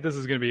 I think this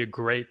is going to be a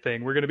great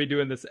thing. We're going to be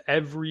doing this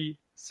every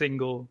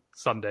single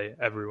Sunday,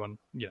 everyone.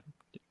 Yeah,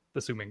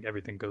 assuming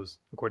everything goes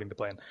according to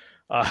plan.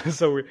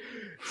 So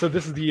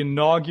this is the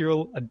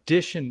inaugural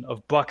edition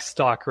of Bucks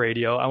Talk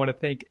Radio. I want to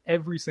thank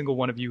every single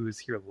one of you who's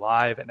here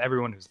live and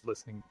everyone who's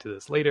listening to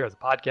this later as a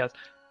podcast.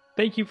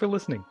 Thank you for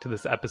listening to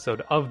this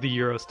episode of the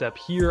Eurostep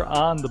here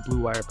on the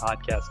Blue Wire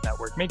Podcast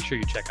Network. Make sure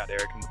you check out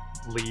Eric and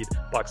Lead,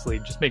 Bucks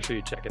Lead. Just make sure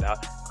you check it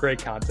out.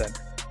 Great content.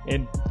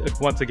 And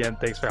once again,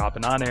 thanks for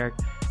hopping on, Eric.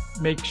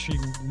 Make sure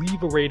you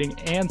leave a rating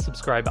and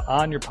subscribe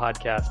on your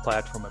podcast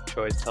platform of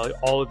choice. Tell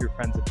all of your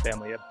friends and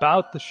family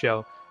about the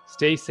show.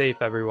 Stay safe,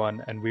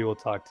 everyone, and we will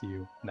talk to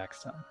you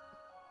next time.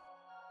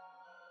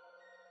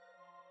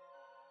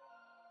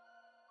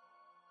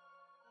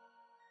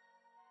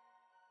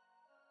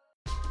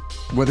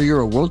 Whether you're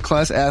a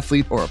world-class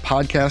athlete or a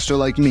podcaster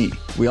like me,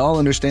 we all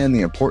understand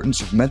the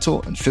importance of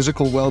mental and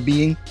physical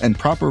well-being and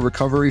proper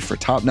recovery for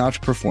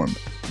top-notch performance.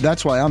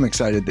 That's why I'm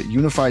excited that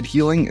Unified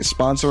Healing is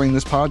sponsoring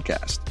this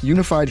podcast.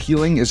 Unified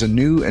Healing is a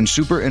new and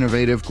super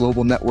innovative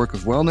global network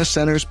of wellness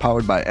centers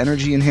powered by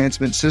Energy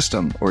Enhancement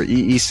System, or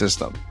EE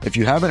System. If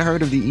you haven't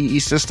heard of the EE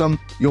System,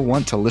 you'll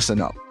want to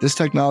listen up. This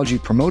technology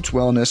promotes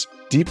wellness,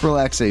 deep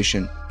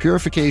relaxation,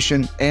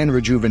 purification, and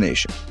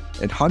rejuvenation.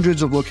 In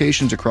hundreds of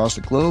locations across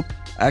the globe,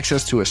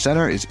 access to a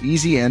center is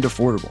easy and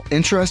affordable.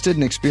 Interested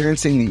in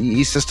experiencing the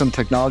EE System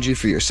technology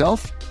for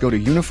yourself? Go to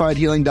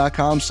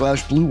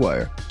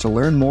unifiedhealing.com/bluewire to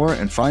learn more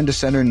and find a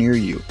center near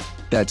you.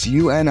 That's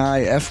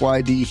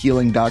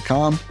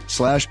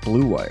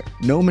unifydhealing.com/bluewire.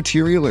 No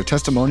material or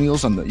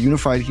testimonials on the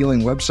Unified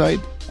Healing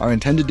website are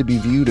intended to be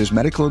viewed as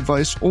medical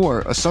advice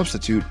or a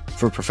substitute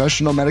for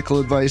professional medical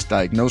advice,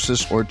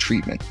 diagnosis, or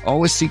treatment.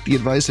 Always seek the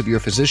advice of your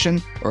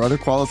physician or other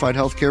qualified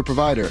healthcare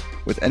provider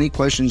with any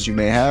questions you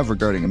may have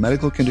regarding a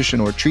medical condition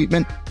or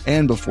treatment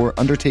and before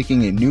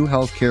undertaking a new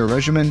healthcare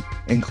regimen,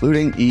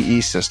 including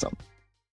EE System.